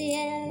is the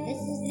end.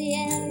 This is the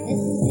end. This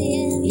is the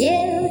end.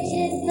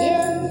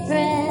 Beautiful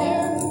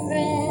friend.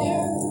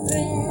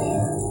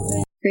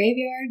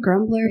 Graveyard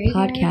Grumbler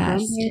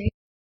Podcast.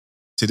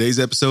 Today's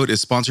episode is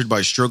sponsored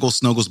by Struggle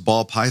Snuggles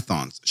Ball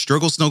Pythons.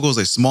 Struggle Snuggle is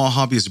a small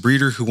hobbyist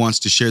breeder who wants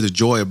to share the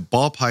joy of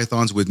ball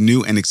pythons with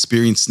new and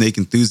experienced snake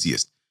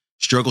enthusiasts.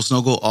 Struggle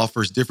Snuggle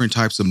offers different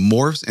types of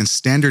morphs and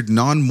standard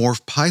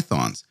non-morph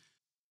pythons.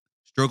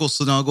 Struggle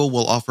Snuggle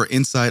will offer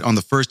insight on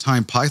the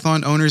first-time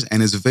python owners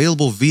and is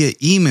available via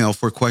email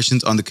for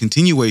questions on the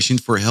continuation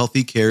for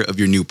healthy care of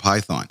your new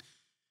python.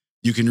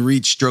 You can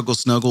reach Struggle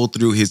Snuggle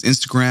through his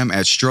Instagram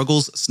at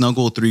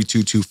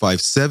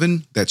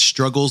strugglessnuggle32257. That's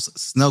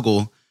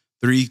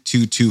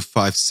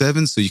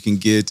strugglessnuggle32257, so you can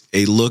get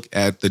a look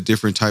at the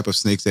different type of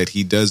snakes that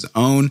he does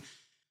own.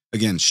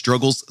 Again,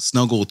 Struggles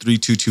Snuggle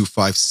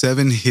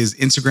 32257. His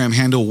Instagram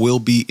handle will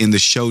be in the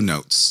show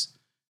notes.